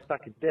rimming or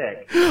sucking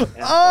dick? And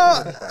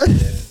second question,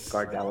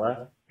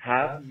 Gardella,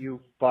 have you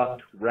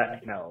fucked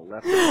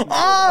Recno?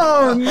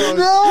 Oh,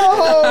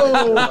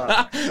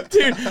 no.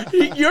 Dude,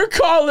 your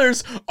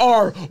callers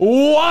are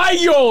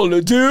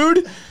wild,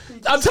 dude.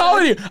 I'm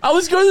telling you, I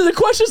was going through the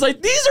questions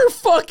like, these are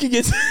fucking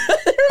it.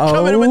 They're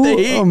coming in with the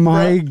heat. Oh,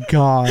 my bro.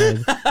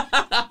 God.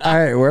 All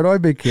right, where do I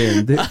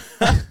begin?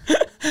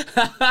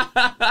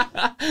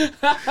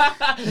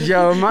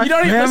 Yo, my You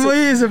don't even- family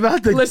is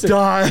about to Listen,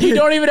 die. you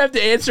don't even have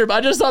to answer them.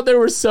 I just thought they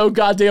were so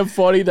goddamn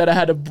funny that I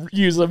had to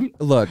use them.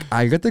 Look,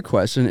 I get the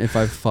question if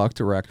I fucked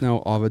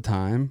Recno all the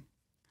time,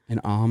 and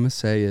all I'm going to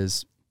say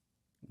is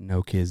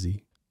no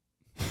kizzy.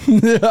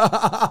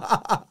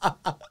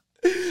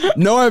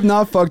 No, I've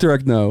not fucked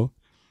Recno.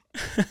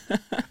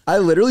 I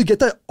literally get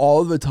that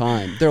all the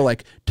time. They're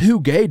like, two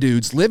gay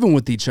dudes living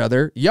with each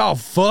other. Y'all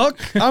fuck?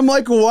 I'm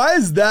like, why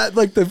is that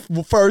like the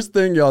first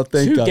thing y'all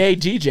think Two of? gay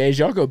DJs,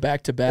 y'all go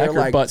back to back They're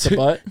or like, butt to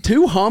butt.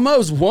 Two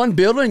homos, one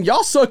building.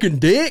 Y'all sucking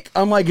dick?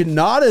 I'm like,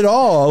 not at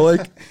all.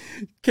 Like,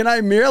 can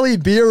I merely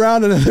be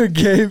around another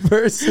gay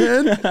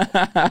person?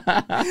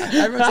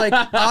 Everyone's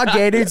like,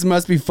 gay dudes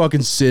must be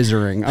fucking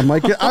scissoring. I'm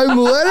like, I'm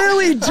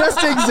literally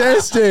just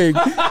existing.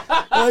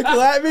 Like,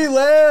 let me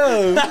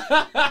live.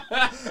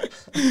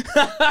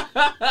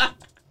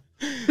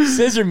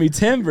 Scissor me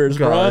timbers,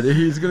 bro.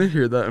 He's gonna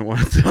hear that and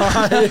want to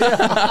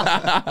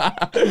die.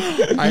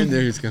 I knew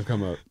he was gonna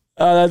come up.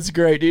 Oh, that's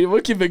great, dude.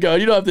 We'll keep it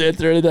going. You don't have to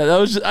answer any of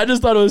that. I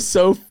just thought it was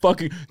so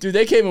fucking... Dude,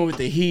 they came in with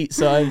the heat,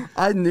 son.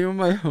 I knew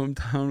my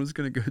hometown was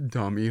gonna go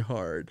dummy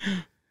hard.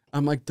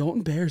 I'm like, don't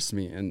embarrass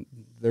me, and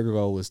their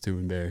goal was to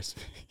embarrass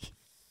me.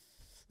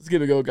 Let's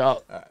keep it going,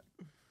 Kyle.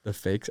 The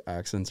fake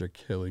accents are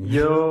killing me.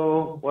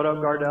 Yo, what up,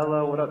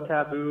 Gardella? What up,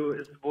 Taboo?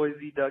 It's the boy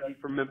Z Dougie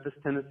from Memphis,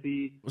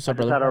 Tennessee. What's up, I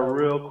just brother? had a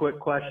real quick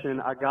question.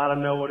 I gotta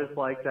know what it's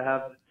like to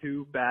have the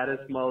two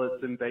baddest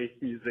mullets in bass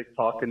music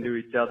talking to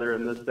each other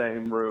in the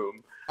same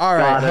room. All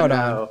right, Gotta hold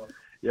on. know.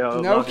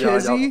 Yo, No love y'all.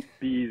 kizzy? Y'all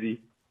be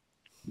easy.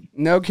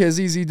 No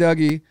kizzy, Z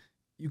Dougie.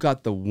 You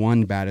got the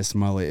one baddest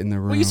mullet in the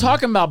room. What are you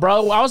talking about,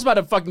 bro? I was about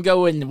to fucking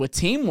go in with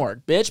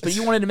teamwork, bitch, but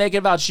you wanted to make it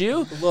about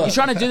you? You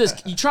trying to do this?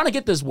 You trying to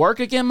get this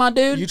work again, my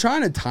dude? You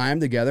trying to tie them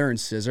together and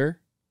scissor?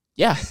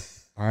 Yeah.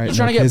 All right, You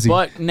trying no to get kizzy.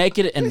 butt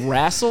naked and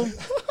wrestle?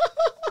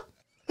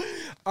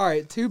 All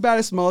right, two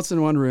baddest mullets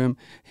in one room.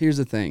 Here's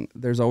the thing: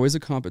 there's always a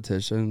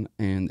competition,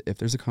 and if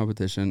there's a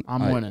competition,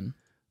 I'm winning.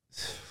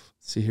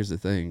 See, here's the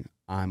thing.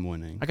 I'm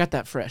winning. I got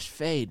that fresh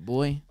fade,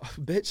 boy.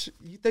 Bitch,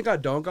 you think I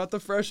don't got the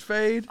fresh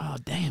fade? Oh,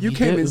 damn. You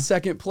came do. in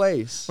second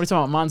place. What are you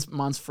talking about?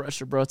 Mine's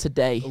fresher, bro.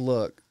 Today.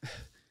 Look,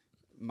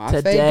 my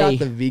Today. fade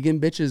got the vegan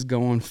bitches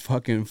going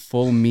fucking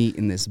full meat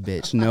in this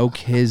bitch. No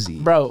kizzy.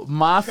 Bro,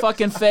 my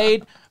fucking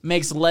fade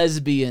makes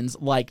lesbians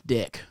like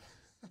dick.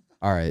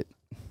 All right.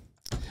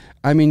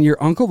 I mean,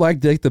 your uncle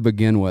liked dick to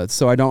begin with,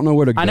 so I don't know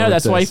where to go. I know, with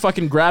that's why he this.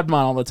 fucking grabbed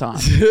mine all the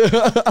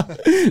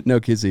time. No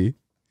kizzy.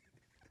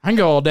 I can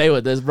go all day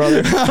with this,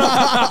 brother.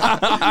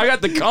 I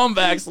got the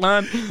comebacks,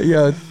 man.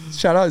 Yeah,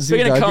 shout out Z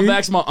Speaking of Dougie.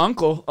 comebacks, my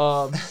uncle.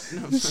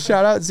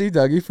 Shout out Z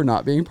Dougie for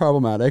not being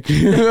problematic.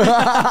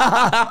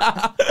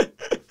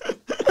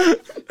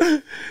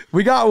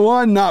 We got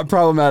one not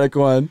problematic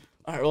one.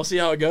 All right, we'll see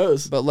how it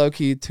goes. But low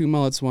key, 2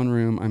 mullets, 1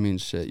 room. I mean,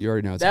 shit, you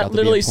already know it's That about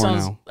literally to be a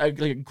porno. sounds like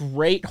a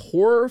great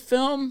horror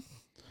film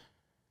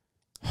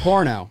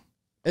Porno.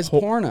 It's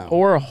porno.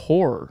 or a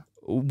horror.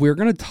 We're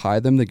gonna tie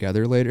them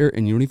together later,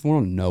 and you don't even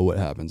want to know what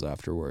happens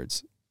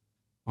afterwards.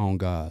 Oh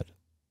God,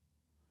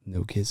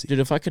 no kissing. Dude,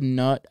 if I could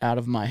nut out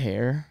of my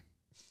hair,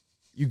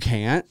 You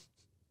can't,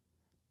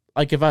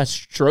 like if I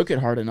stroke it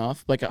hard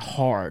enough, like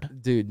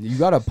hard. dude. You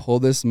gotta pull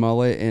this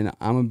mullet, and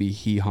I'm gonna be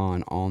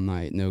hee-hawing all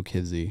night. No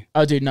kizzy.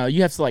 Oh, dude, no,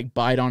 you have to like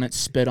bite on it,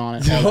 spit on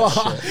it, all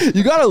that shit.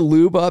 You gotta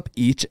lube up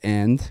each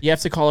end. You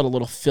have to call it a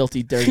little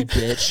filthy, dirty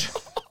bitch.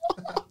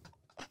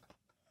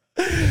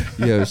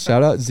 Yo,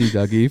 shout out Z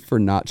Dougie for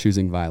not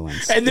choosing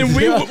violence. And then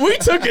we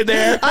took it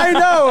there. I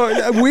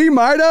know we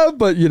might have,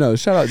 but you know,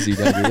 shout out Z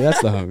Dougie.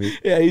 That's the homie.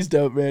 Yeah, he's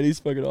dope, man. He's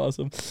fucking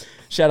awesome.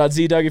 Shout out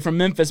Z Dougie from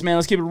Memphis, man.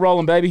 Let's keep it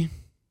rolling, baby.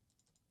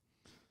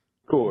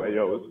 Cool. Hey,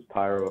 yo, this is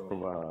Pyro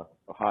from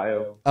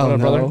Ohio. Oh, What up,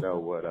 no. brother? I don't know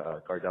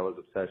what Gardella's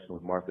obsession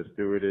with Martha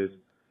Stewart is.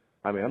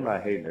 I mean, I'm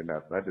not hating her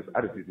nothing.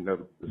 I just need to know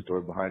the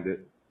story behind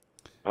it.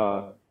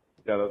 Yeah,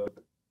 that's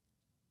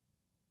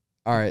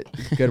All right,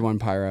 good one,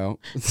 Pyro.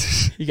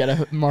 You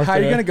gotta mark. How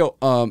are you gonna go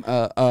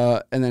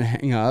and then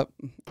hang up?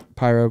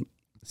 Pyro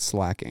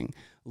slacking.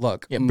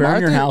 Look, Yeah,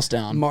 burn your house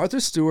down. Martha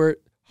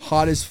Stewart,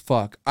 hot as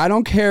fuck. I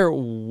don't care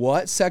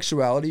what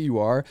sexuality you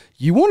are.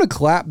 You want to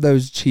clap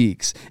those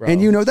cheeks,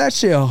 and you know that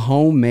shit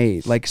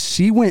homemade. Like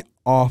she went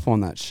off on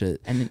that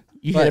shit. And then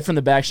you But- hit it from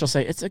the back. She'll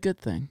say it's a good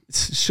thing.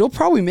 She'll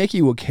probably make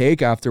you a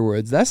cake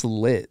afterwards. That's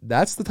lit.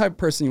 That's the type of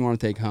person you want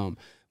to take home.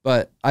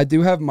 But I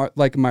do have my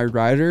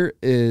rider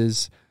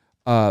is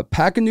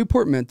pack of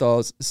Newport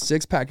Menthols,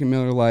 6-pack of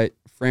Miller Lite,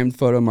 framed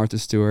photo of Martha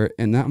Stewart,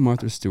 and that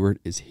Martha Stewart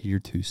is here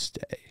to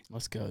stay.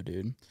 Let's go,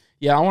 dude.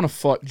 Yeah, I want to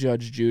fuck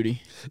Judge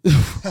Judy.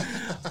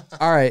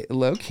 All right,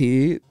 low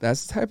key,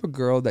 that's the type of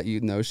girl that you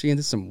know she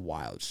into some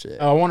wild shit.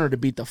 I want her to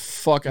beat the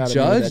fuck out of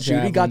me with Judge that Judy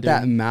javelin, got dude.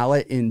 that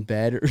mallet in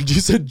bed, or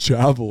just a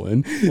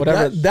javelin.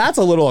 Whatever. That's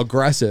a little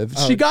aggressive.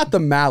 Oh. She got the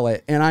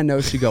mallet, and I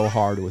know she go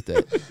hard with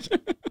it.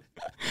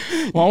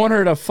 Well, I want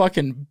her to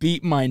fucking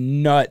beat my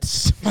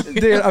nuts.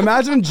 Dude,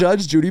 imagine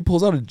Judge Judy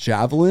pulls out a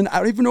javelin. I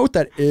don't even know what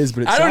that is,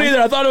 but it I don't sounds-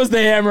 either. I thought it was the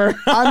hammer.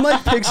 I'm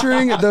like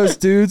picturing those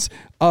dudes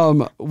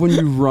when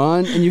you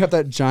run and you have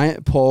that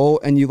giant pole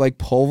and you like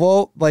pole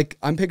vault. Like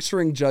I'm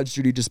picturing Judge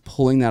Judy just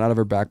pulling that out of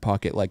her back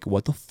pocket. Like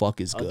what the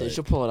fuck is Oh, good? dude,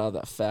 she'll pull it out of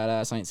that fat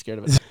ass. I ain't scared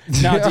of it.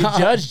 No, dude,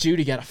 Judge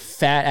Judy got a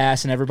fat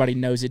ass and everybody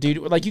knows it, dude.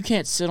 Like you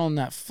can't sit on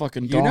that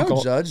fucking You know,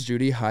 donk. Judge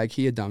Judy, high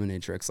key a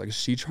dominatrix. Like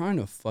she trying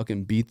to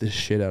fucking beat the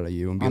shit out of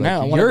you and be I know, I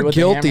like, wanna do it you're with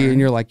the guilty, hammer. and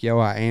you're like, yo,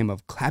 I am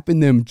of clapping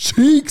them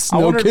cheeks. I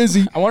No want her-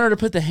 kizzy. I want her to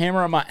put the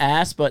hammer on my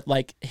ass, but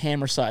like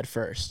hammer side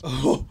first.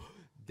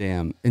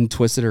 Damn, and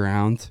twist it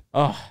around.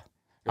 Oh,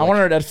 I want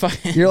her to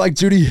fucking. You're like,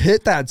 Judy,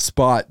 hit that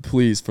spot,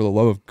 please, for the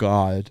love of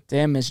God.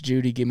 Damn, Miss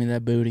Judy, give me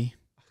that booty.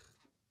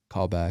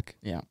 Call back.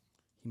 Yeah.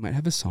 He might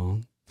have a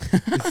song.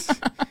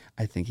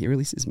 I think he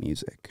releases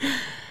music.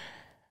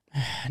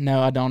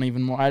 No, I don't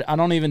even. I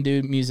don't even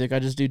do music. I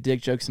just do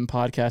dick jokes and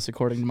podcasts,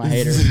 according to my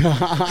haters.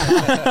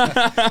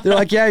 They're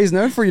like, yeah, he's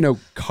known for,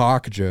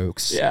 cock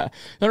jokes. Yeah,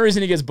 the only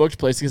reason he gets booked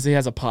places because he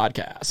has a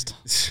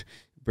podcast.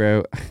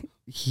 Bro,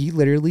 he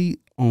literally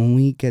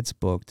only gets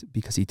booked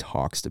because he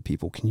talks to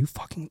people. Can you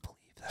fucking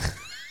believe that?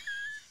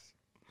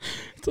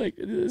 It's like,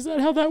 is that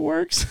how that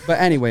works? But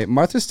anyway,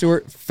 Martha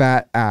Stewart,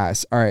 fat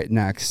ass. All right,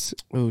 next.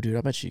 Oh, dude,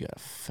 I bet you got a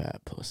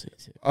fat pussy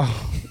too.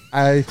 Oh,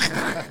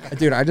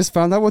 dude, I just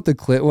found out what the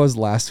clit was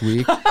last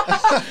week.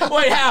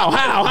 Wait,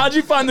 how'd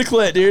you find the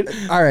clit, dude?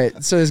 All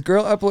right, so this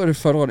girl uploaded a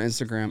photo on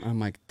Instagram.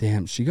 I'm like,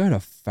 damn, she got a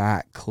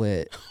fat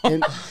clit.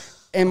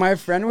 And my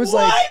friend was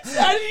like,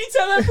 How did you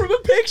tell that from a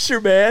picture,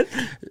 man?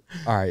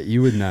 all right,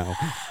 you would know.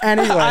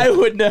 Anyway, I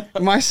would know.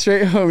 my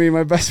straight homie,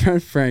 my best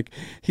friend Frank,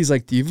 he's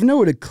like, do you even know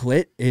what a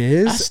clit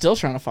is? I'm still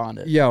trying to find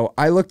it. Yo,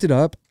 I looked it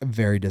up.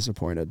 Very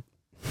disappointed.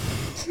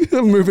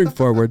 Moving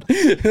forward.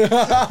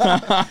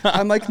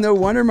 I'm like, no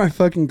wonder my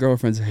fucking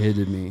girlfriends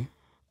hated me.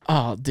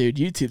 Oh, dude,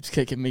 YouTube's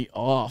kicking me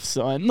off,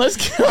 son. Let's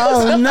go.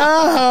 Oh,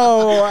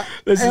 no.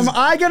 This Am is-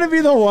 I going to be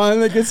the one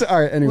that gets...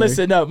 All right, anyway.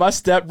 Listen, no, my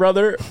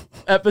stepbrother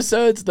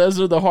episodes, those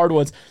are the hard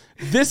ones.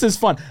 This is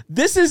fun.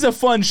 This is a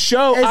fun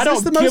show. Is I this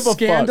don't the give most a fuck.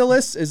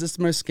 scandalous? Is this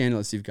the most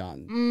scandalous you've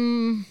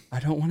gotten?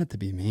 I don't want it to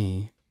be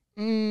me.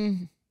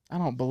 I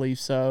don't believe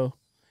so.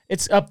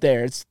 It's up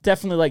there. It's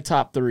definitely like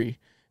top 3.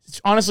 It's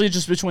honestly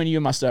just between you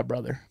and my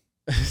stepbrother.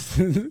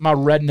 My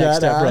redneck Dead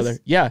stepbrother. ass?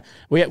 Yeah,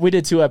 we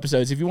did 2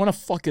 episodes. If you want to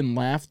fucking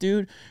laugh,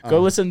 dude,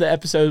 go listen to the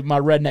episode My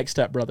Redneck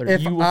Stepbrother.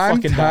 If You will I'm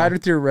fucking tied die.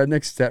 with your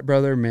redneck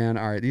stepbrother, man,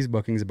 all right, these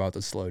bookings about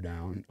to slow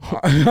down.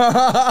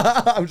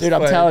 Dude,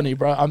 I'm telling you,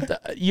 bro.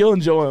 You'll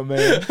enjoy them,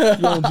 man.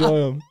 You'll enjoy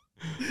them.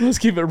 Let's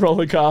keep it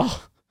rolling,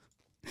 Kyle.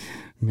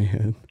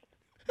 Man.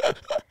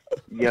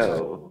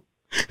 Yo,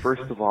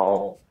 first of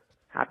all,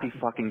 happy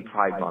fucking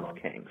Pride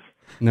Month, Kings.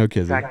 No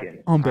kidding.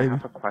 Second, Oh, baby. I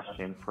have a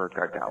question for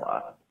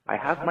Gardella. I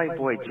have my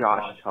boy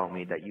Josh tell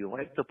me that you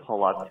like to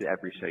pull up to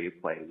every show you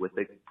play with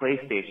a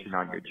PlayStation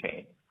on your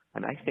chain.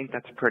 And I think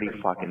that's pretty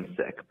fucking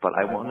sick, but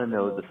I want to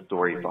know the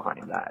story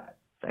behind that.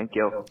 Thank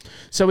you.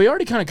 So we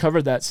already kind of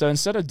covered that. So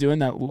instead of doing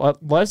that,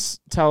 let's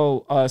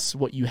tell us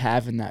what you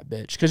have in that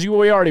bitch. Because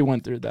we already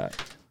went through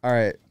that. All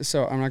right,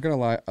 so I'm not gonna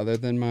lie. Other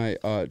than my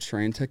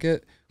train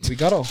ticket, we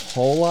got a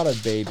whole lot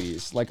of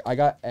babies. Like I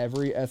got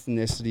every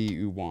ethnicity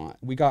you want.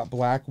 We got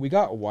black, we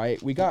got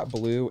white, we got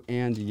blue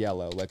and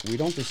yellow. Like we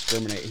don't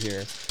discriminate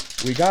here.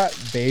 We got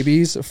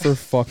babies for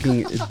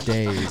fucking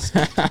days.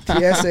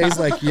 TSA's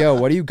like, yo,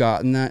 what do you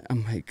got in that?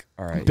 I'm like,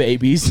 all right,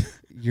 Babies.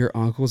 your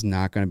uncle's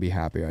not gonna be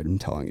happy. I'm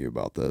telling you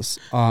about this.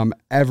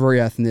 Every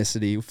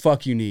ethnicity,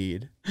 fuck you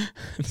need.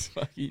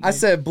 I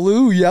said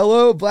blue,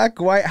 yellow, black,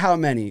 white. How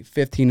many?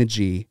 15 a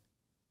G.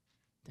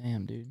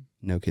 Damn, dude.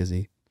 No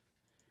kizzy.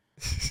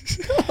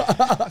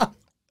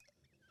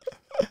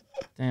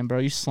 Damn, bro,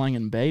 you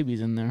slinging babies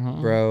in there, huh?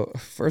 Bro,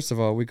 first of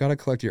all, we gotta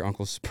collect your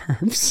uncle's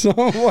sperm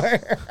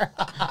somewhere.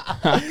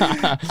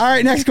 All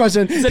right, next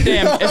question. It's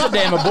a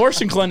damn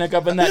abortion clinic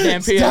up in that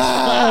damn PS. All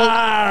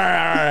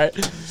right.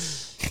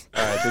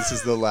 All right, this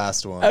is the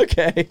last one.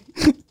 Okay.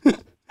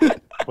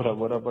 What up,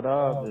 what up, what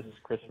up? This is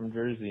Chris from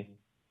Jersey.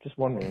 Just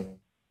wondering,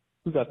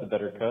 who got the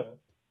better cut?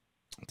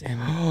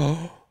 Damn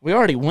it. We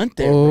already went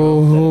there, bro.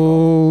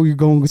 Oh, you're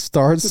gonna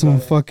start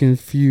some fucking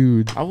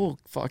feud. I will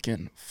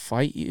fucking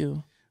fight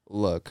you.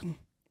 Look,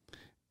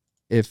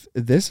 if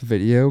this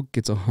video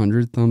gets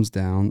 100 thumbs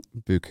down,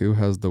 Buku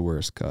has the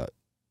worst cut.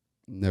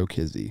 No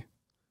kizzy.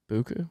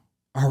 Buku?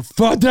 Oh,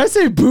 fuck, did I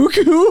say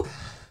Buku?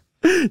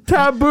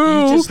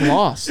 Taboo. You just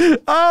lost.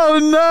 Oh,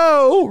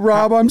 no.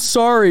 Rob, I'm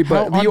sorry,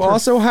 but How you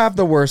also have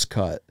the worst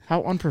cut.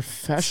 How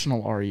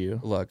unprofessional are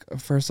you? Look,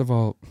 first of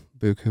all,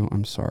 Buku,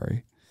 I'm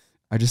sorry.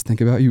 I just think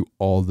about you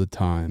all the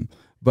time.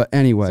 But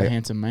anyway. He's a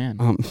handsome man.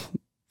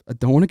 I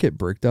don't want to get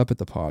bricked up at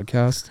the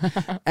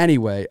podcast.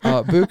 Anyway,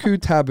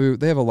 Buku, Taboo,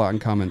 they have a lot in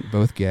common.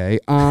 Both gay.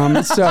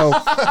 So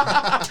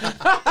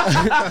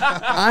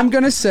I'm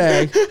gonna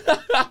say,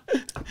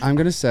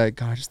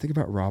 God, I just think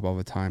about Rob all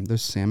the time.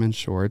 Those salmon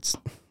shorts,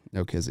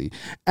 no kizzy.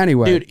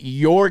 Anyway, Dude,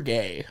 you're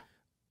gay.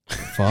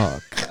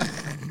 fuck.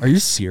 Are you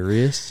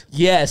serious?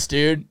 Yes,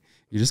 dude.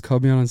 You just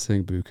called me out on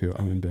saying Buku.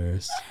 I'm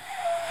embarrassed.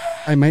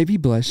 I might be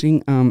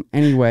blushing.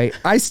 Anyway,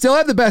 I still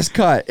have the best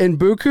cut. And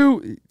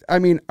Buku, I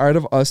mean, out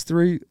of us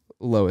three,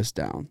 lowest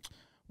down.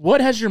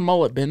 What has your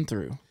mullet been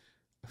through?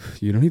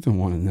 You don't even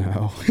want to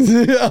know.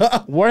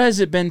 What has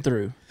it been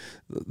through?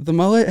 The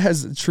mullet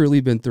has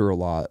truly been through a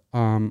lot.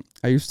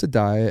 I used to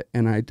dye it,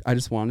 and I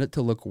just wanted it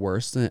to look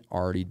worse than it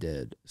already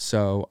did.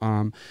 So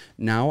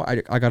now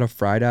I got a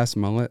fried ass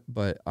mullet,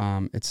 but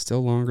it's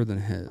still longer than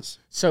his.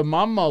 So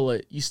my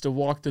mullet used to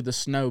walk through the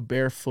snow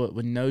barefoot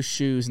with no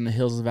shoes in the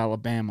hills of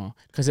Alabama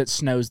because it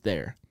snows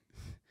there.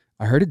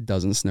 I heard it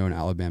doesn't snow in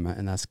Alabama,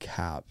 and that's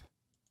cap.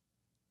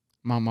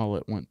 My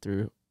mullet went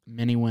through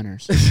many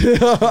winters.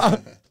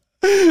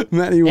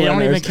 Many It winners.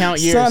 don't even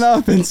count years. Sun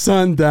up and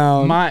sun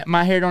down.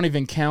 My hair don't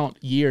even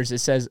count years. It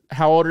says,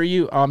 how old are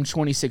you? I'm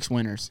 26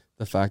 winters.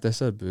 The fact I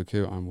said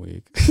Buku, I'm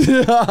weak.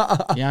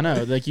 Yeah, I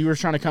know. Like, you were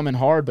trying to come in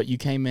hard, but you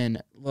came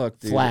in Dude,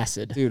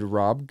 flaccid. Dude,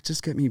 Rob,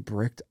 just get me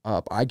bricked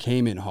up. I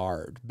came in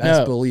hard.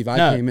 Best believe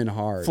I came in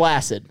hard.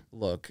 Flaccid.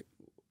 Look,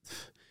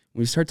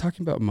 when you start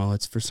talking about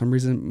mullets, for some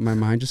reason, my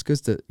mind just goes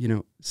to,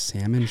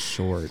 salmon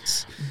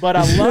shorts. But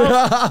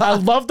I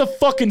love the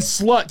fucking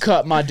slut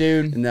cut, my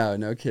dude.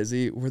 No,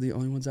 Kizzy. We're the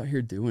only ones out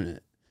here doing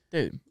it.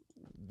 Dude.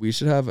 We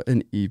should have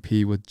an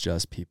EP with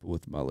just people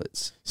with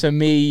mullets. So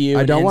me, you,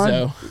 and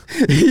Enzo.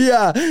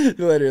 Yeah,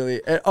 literally.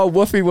 Oh,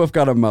 Woofy Woof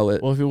got a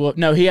mullet. Woofy Woof.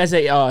 No, he has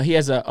a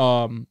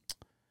what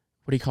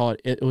do you call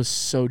it? It was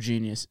so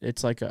genius.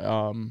 It's like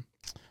a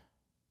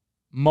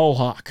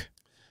mohawk.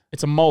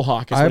 It's a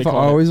mohawk. I've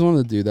always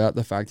wanted to do that.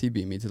 The fact he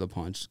beat me to the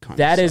punch kind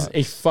that of is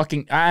a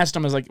fucking. I asked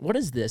him, I was like, "What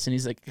is this?" And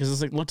he's like, "Because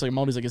it's like looks like a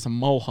mold." He's like, "It's a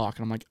mohawk,"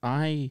 and I'm like,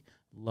 "I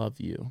love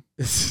you."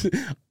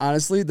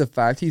 Honestly, the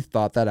fact he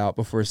thought that out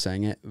before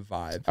saying it,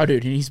 vibe. Oh,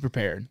 dude, he's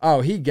prepared.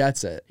 Oh, he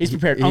gets it. He's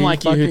prepared.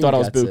 Unlike you, who thought I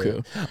was Buku.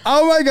 It.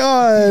 Oh my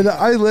god,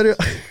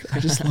 I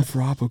just love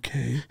Rob.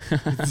 Okay.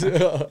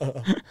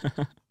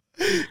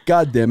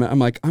 God damn it!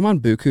 I'm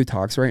on Buku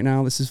Talks right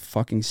now. This is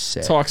fucking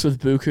sick. Talks with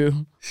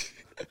Buku.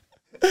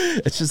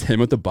 It's just him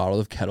with the bottle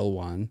of Kettle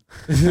One.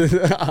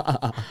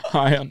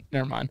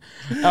 Never mind.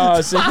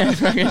 So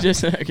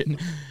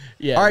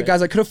yeah. All right,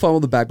 guys. I could have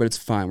fumbled the bag, but it's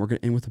fine. We're gonna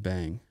end with a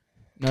bang.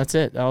 That's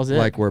it. That was it.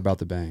 Like we're about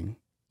to bang.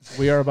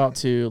 We are about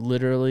to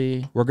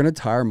literally. We're gonna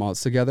tie our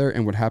mullets together,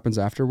 and what happens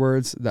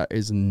afterwards, that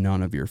is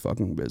none of your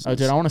fucking business. Oh,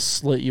 dude, I want to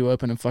slit you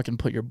open and fucking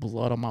put your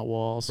blood on my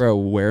walls. Bro,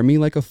 wear me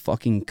like a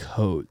fucking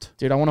coat.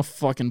 Dude, I want to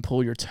fucking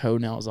pull your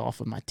toenails off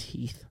with my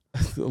teeth.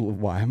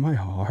 Why am I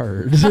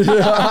hard?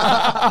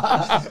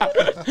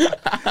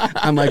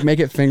 I'm like, make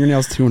it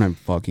fingernails too, and I'm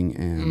fucking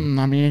in.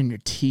 I'm in your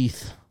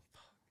teeth.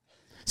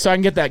 So I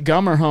can get that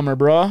gummer hummer,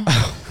 bro.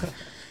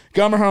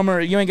 Gummer hummer,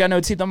 you ain't got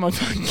no teeth. I'm gonna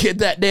fucking get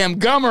that damn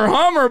gummer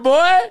hummer,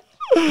 boy.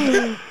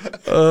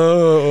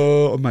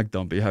 Oh, I'm like,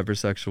 don't be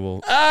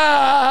hypersexual.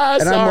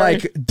 And sorry. I'm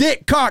like,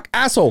 dick, cock,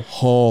 asshole,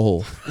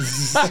 hole.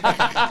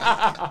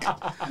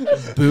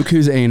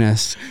 Buku's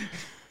anus.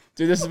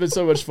 Dude, this has been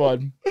so much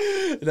fun.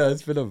 No,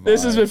 it's been a vibe.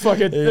 This has been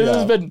fucking. This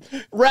has been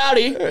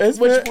rowdy. It's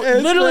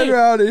been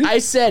rowdy. I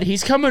said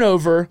he's coming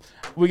over.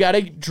 We got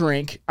to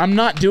drink. I'm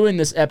not doing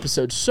this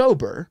episode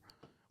sober.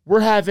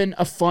 We're having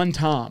a fun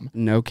time.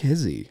 No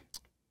kizzy.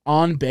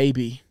 On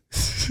baby.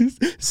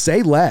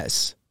 Say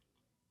less.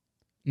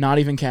 Not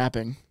even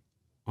capping.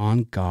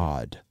 On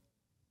God.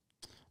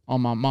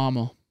 On my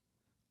mama.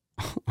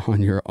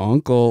 On your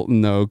uncle.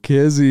 No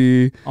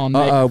kizzy.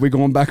 We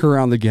going back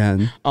around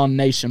again. On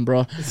nation, bro.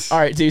 All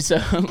right, dude. So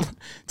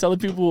tell the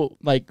people,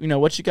 like,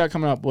 what you got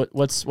coming up.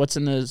 What's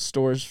in the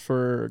stores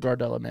for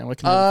Gardella, man? What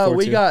can you look forward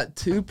we to? got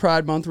 2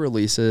 Pride Month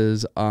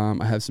releases. I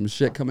have some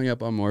shit coming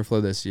up on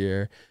Moreflow this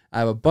year. I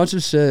have a bunch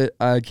of shit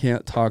I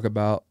can't talk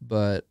about,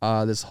 but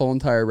this whole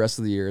entire rest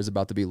of the year is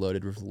about to be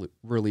loaded with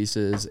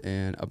releases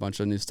and a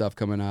bunch of new stuff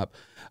coming up.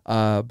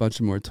 A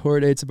bunch of more tour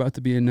dates about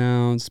to be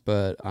announced,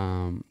 but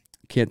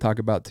can't talk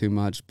about too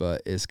much,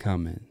 but it's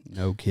coming.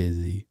 No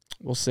kizzy.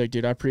 Well, sick,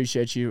 dude. I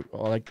appreciate you.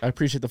 I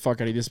appreciate the fuck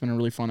out of you. This has been a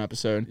really fun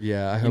episode.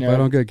 Yeah, I hope I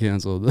don't get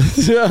canceled.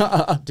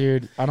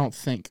 Dude, I don't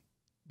think.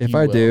 If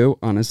I do,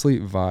 honestly,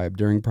 vibe.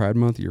 During Pride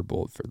Month, you're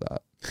bold for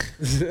that.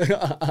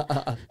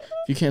 If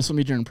you cancel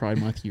me during Pride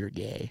Month, you're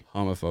gay.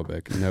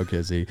 Homophobic. No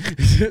kizzy.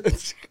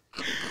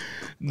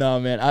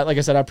 No, man. Like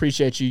I said, I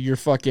appreciate you. You're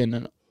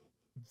fucking.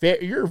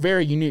 You're a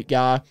very unique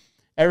guy.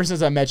 Ever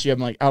since I met you, I'm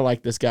like, I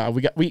like this guy.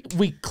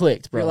 We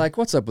clicked, bro. You're like,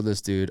 what's up with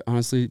this dude?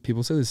 Honestly,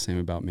 people say the same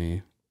about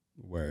me.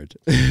 Word.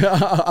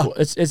 Well,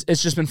 it's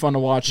just been fun to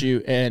watch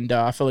you, and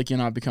I feel like you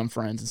and I have become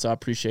friends, and so I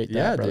appreciate that,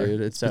 yeah, brother.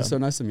 dude. It's been so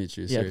nice to meet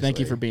you. Yeah, thank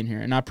you for being here,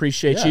 and I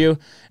appreciate you,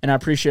 and I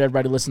appreciate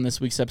everybody listening to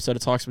this week's episode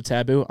of Talks with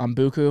Taboo. I'm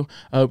Buku.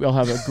 I hope y'all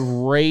have a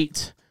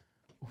great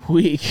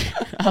week.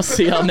 I'll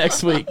see y'all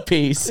next week.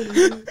 Peace.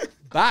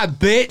 Bye,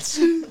 bitch.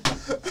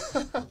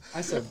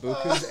 I said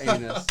Buku's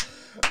anus.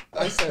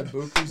 I said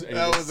Buku's anus.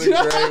 That was a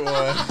great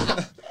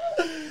one.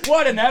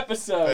 What an episode.